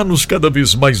 Dá-nos cada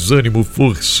vez mais ânimo,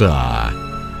 força.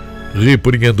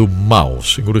 Repreenda o mal,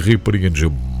 Senhor, repreende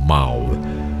o mal.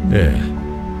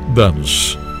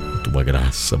 Dá-nos a tua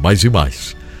graça, mais e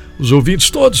mais. Os ouvintes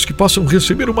todos que possam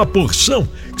receber uma porção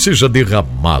que seja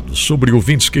derramado sobre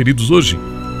ouvintes queridos hoje.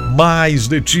 Mais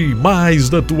de ti, mais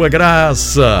da tua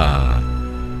graça.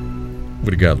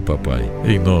 Obrigado, papai,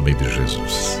 em nome de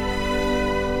Jesus.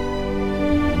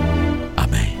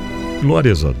 Amém.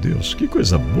 Glórias a Deus, que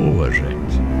coisa boa,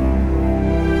 gente.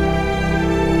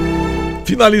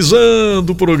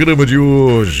 Finalizando o programa de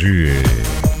hoje.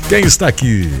 Quem está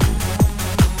aqui?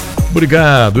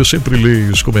 Obrigado, eu sempre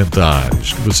leio os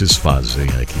comentários que vocês fazem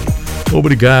aqui.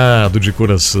 Obrigado de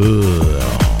coração.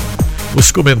 Os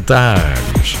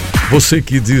comentários. Você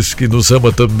que diz que nos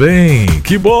ama também,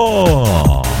 que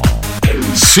bom!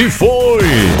 Se foi!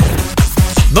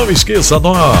 Não esqueça,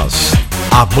 nós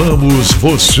amamos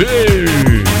você!